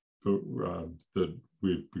that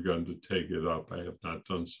we've begun to take it up. I have not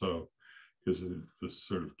done so because this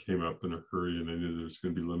sort of came up in a hurry and I knew there was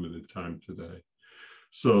going to be limited time today.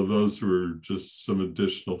 So those were just some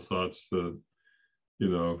additional thoughts that,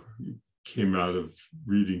 came out of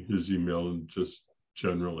reading his email and just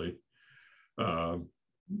generally, because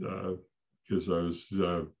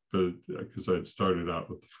I had started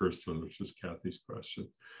out with the first one, which was Kathy's question.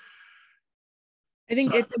 I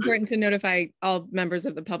think it's important to notify all members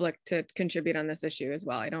of the public to contribute on this issue as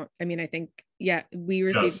well. I think, yeah, we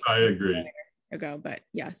received. Yes, I agree. Ago, but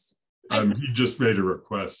yes. He just made a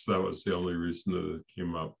request. That was the only reason that it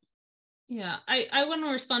came up. Yeah, I want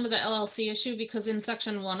to respond to the LLC issue because in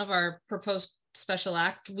section 1 of our proposed special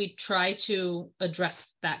act, we try to address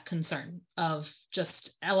that concern of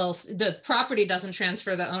just LLC. The property doesn't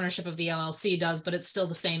transfer, the ownership of the LLC does, but it's still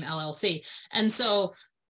the same LLC. And so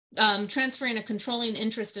transferring a controlling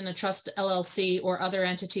interest in a trust LLC or other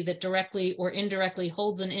entity that directly or indirectly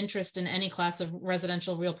holds an interest in any class of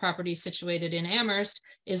residential real property situated in Amherst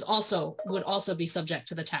would also be subject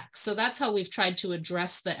to the tax. So that's how we've tried to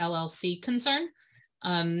address the LLC concern.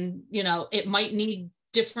 It might need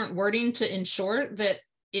different wording to ensure that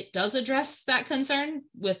it does address that concern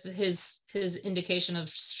with his indication of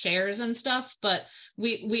shares and stuff, but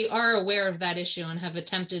we are aware of that issue and have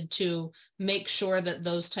attempted to make sure that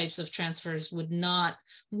those types of transfers would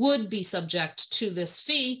be subject to this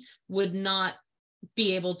fee, would not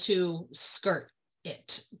be able to skirt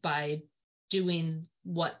it by doing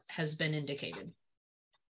what has been indicated.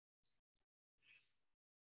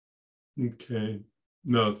 Okay,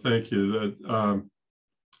 no, thank you. That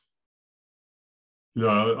you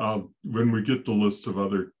know, I'll when we get the list of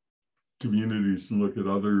other communities and look at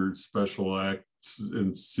other special acts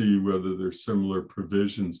and see whether there's similar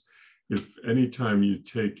provisions. If anytime you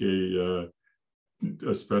take a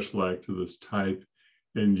special act of this type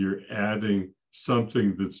and you're adding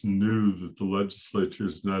something that's new that the legislature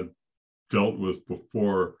has not dealt with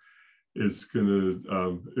before, it's going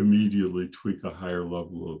to immediately tweak a higher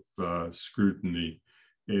level of scrutiny.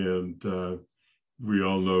 And we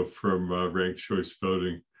all know from ranked choice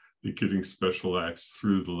voting that getting special acts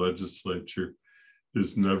through the legislature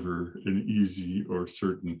is never an easy or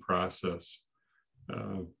certain process.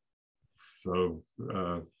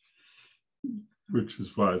 Which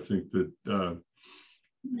is why I think that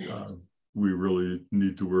we really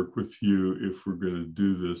need to work with you if we're going to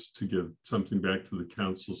do this to get something back to the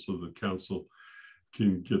council so the council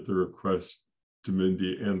can get the request to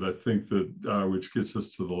Mindy. And I think that, which gets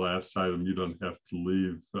us to the last item, you don't have to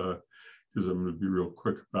leave because I'm going to be real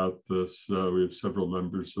quick about this. We have several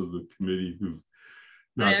members of the committee who've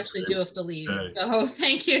I actually do have to leave, so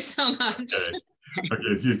thank you so much. Okay,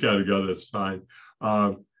 if you got to go, that's fine.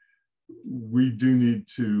 We do need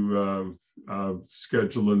to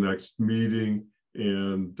schedule the next meeting,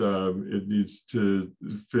 and it needs to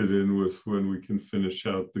fit in with when we can finish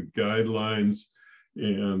out the guidelines,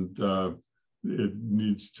 and it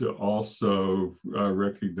needs to also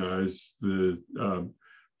recognize the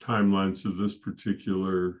timelines of this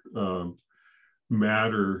particular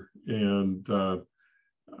matter. And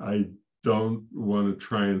I don't want to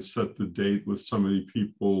try and set the date with so many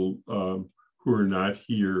people who are not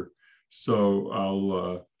here. So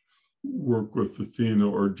I'll work with Athena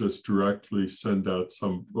or just directly send out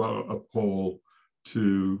a poll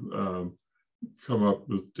to come up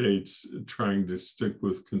with dates, trying to stick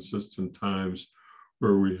with consistent times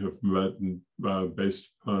where we have met, and based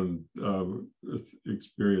upon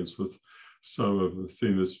experience with some of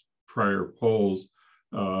Athena's prior polls.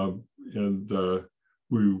 I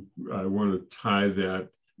want to tie that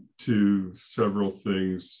to several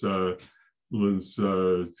things. Lynn's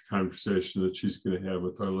conversation that she's going to have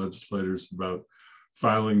with our legislators about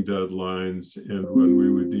filing deadlines and when we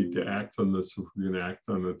would need to act on this, if we're going to act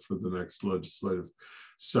on it for the next legislative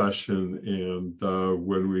session, and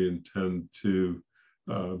when we intend to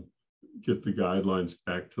get the guidelines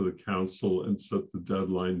back to the council and set the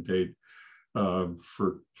deadline date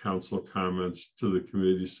for council comments to the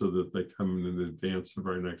committee so that they come in advance of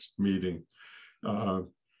our next meeting.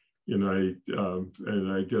 And I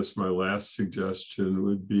guess my last suggestion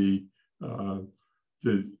would be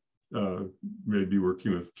that maybe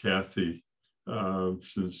working with Kathy,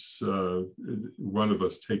 since one of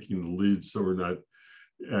us taking the lead, so we're not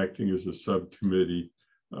acting as a subcommittee,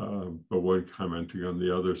 but one commenting on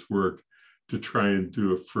the other's work, to try and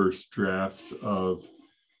do a first draft of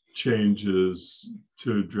changes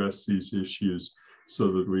to address these issues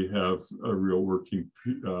so that we have a real working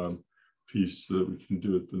piece that we can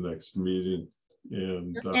do at the next meeting.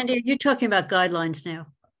 And Andy, you're talking about guidelines now.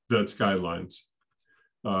 That's guidelines.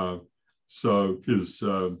 So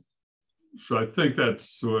I think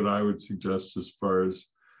that's what I would suggest as far as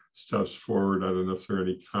steps forward. I don't know if there are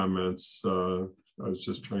any comments. I was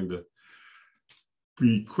just trying to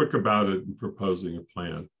be quick about it and proposing a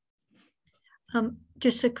plan.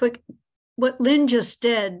 Just a quick, what Lynn just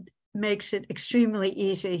did makes it extremely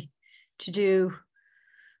easy to do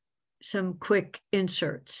some quick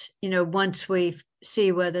inserts, once we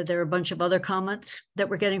see whether there are a bunch of other comments that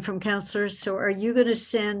we're getting from counselors. So are you going to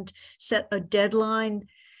set a deadline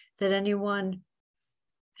that anyone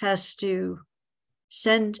has to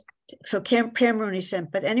send? So Pam Rooney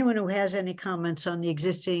sent, but anyone who has any comments on the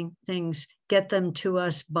existing things, get them to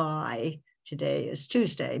us by, today is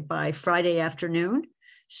Tuesday, by Friday afternoon,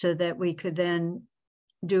 so that we could then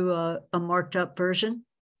do a marked up version?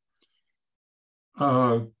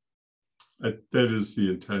 That is the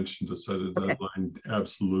intention, to set a deadline,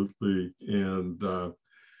 absolutely. And,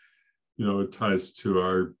 it ties to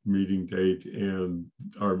our meeting date, and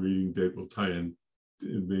our meeting date will tie in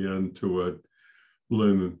the end to what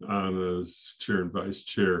Lynn, Anna's chair and vice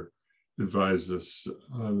chair, advised us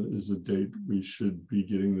is the date we should be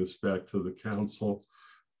getting this back to the council.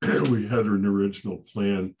 We had an original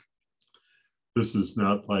plan this is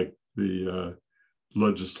not like the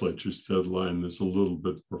legislature's deadline. There's a little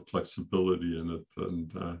bit more flexibility in it than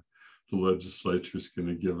the legislature is going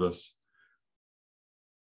to give us.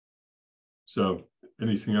 So,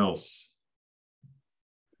 anything else?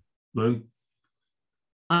 Lynn?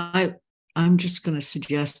 I'm just going to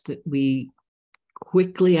suggest that we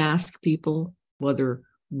quickly ask people whether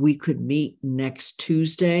we could meet next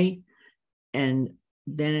Tuesday, and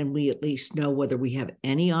then we at least know whether we have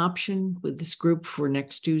any option with this group for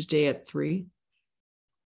next Tuesday at 3.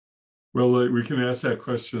 Well, we can ask that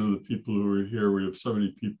question of the people who are here. We have so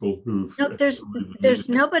many people who. No, there's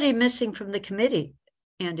nobody missing from the committee,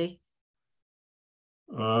 Andy.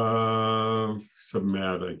 Except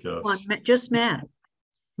Matt, I guess. Well, just Matt.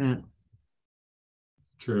 Matt.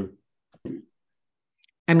 True.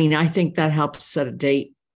 I mean, I think that helps set a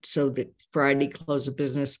date so that Friday close of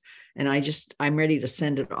business. And I'm ready to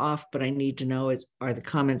send it off, but I need to know are the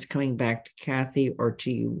comments coming back to Kathy or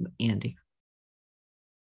to you, Andy?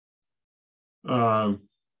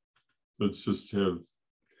 Let's just have,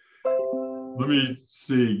 let me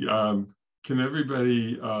see. Can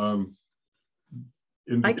everybody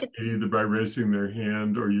indicate either by raising their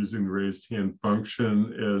hand or using the raised hand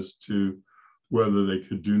function as to whether they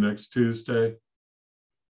could do next Tuesday?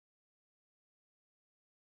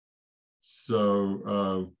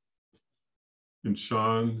 So, and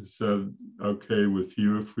Sean said, okay with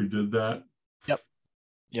you if we did that? Yep.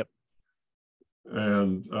 Yep.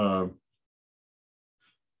 And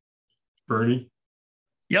Bernie?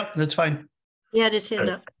 Yep, that's fine. He had his hand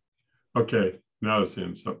up. Okay, now his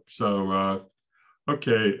hand's up. So,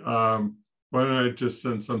 okay, why don't I just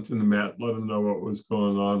send something to Matt, let him know what was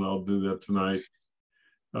going on. I'll do that tonight.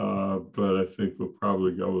 But I think we'll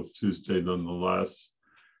probably go with Tuesday nonetheless,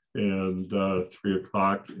 and 3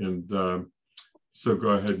 o'clock. And so go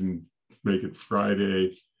ahead and make it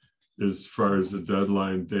Friday as far as the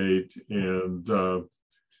deadline date. And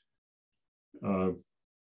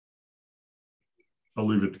I'll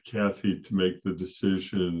leave it to Kathy to make the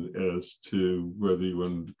decision as to whether you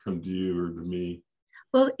want to come to you or to me.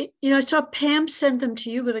 Well, I saw Pam send them to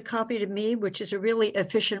you with a copy to me, which is a really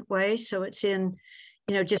efficient way. So it's in,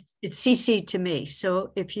 it's CC to me.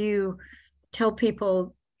 So if you tell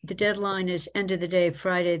people the deadline is end of the day,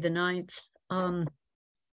 Friday the 9th, and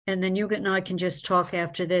then you and I can just talk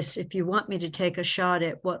after this. If you want me to take a shot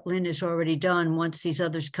at what Lynn has already done, once these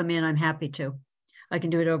others come in, I'm happy to. I can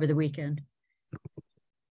do it over the weekend.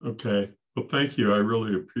 Okay, well, thank you. I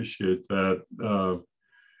really appreciate that,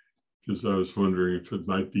 because I was wondering if it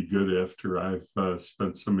might be good after I've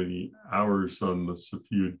spent so many hours on this, if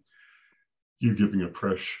you giving a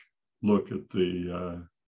fresh look at the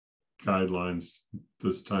guidelines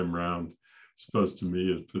this time around. It's supposed to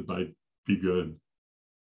me it might be good.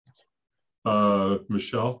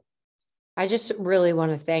 Michelle? I just really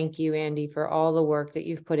want to thank you, Andy, for all the work that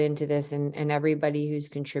you've put into this and everybody who's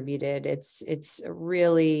contributed. It's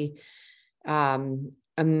really, it's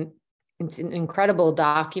an incredible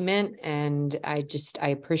document, and I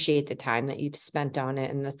appreciate the time that you've spent on it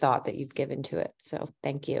and the thought that you've given to it. So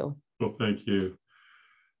thank you. Well, thank you.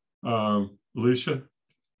 Alicia?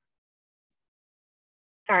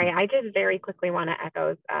 Sorry, I just very quickly want to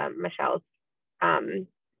echo Michelle's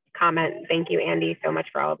comment. Thank you, Andy, so much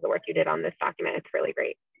for all of the work you did on this document. It's really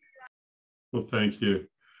great. Well, thank you.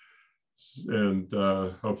 And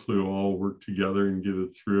hopefully we'll all work together and get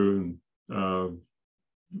it through and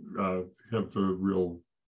have a real,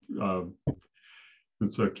 and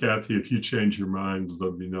so Kathy, if you change your mind,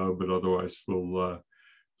 let me know, but otherwise we'll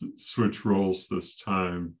switch roles this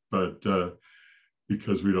time. But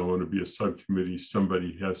because we don't want to be a subcommittee,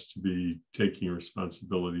 somebody has to be taking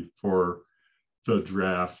responsibility for the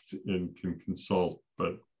draft and can consult,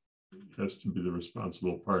 but has to be the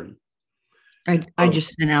responsible party. I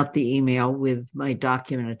just sent out the email with my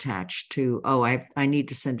document attached to, I need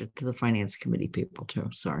to send it to the finance committee people too.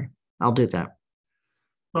 Sorry, I'll do that.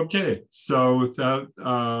 Okay, so with that,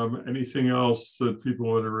 anything else that people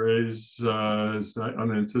want to raise is not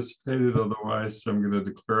unanticipated. Otherwise, I'm going to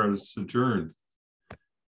declare us adjourned.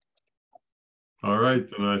 All right,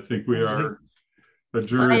 then I think we are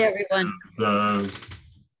adjourned. Bye, everyone.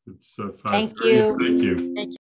 It's 5:30. Thank you. Thank you. Thank you.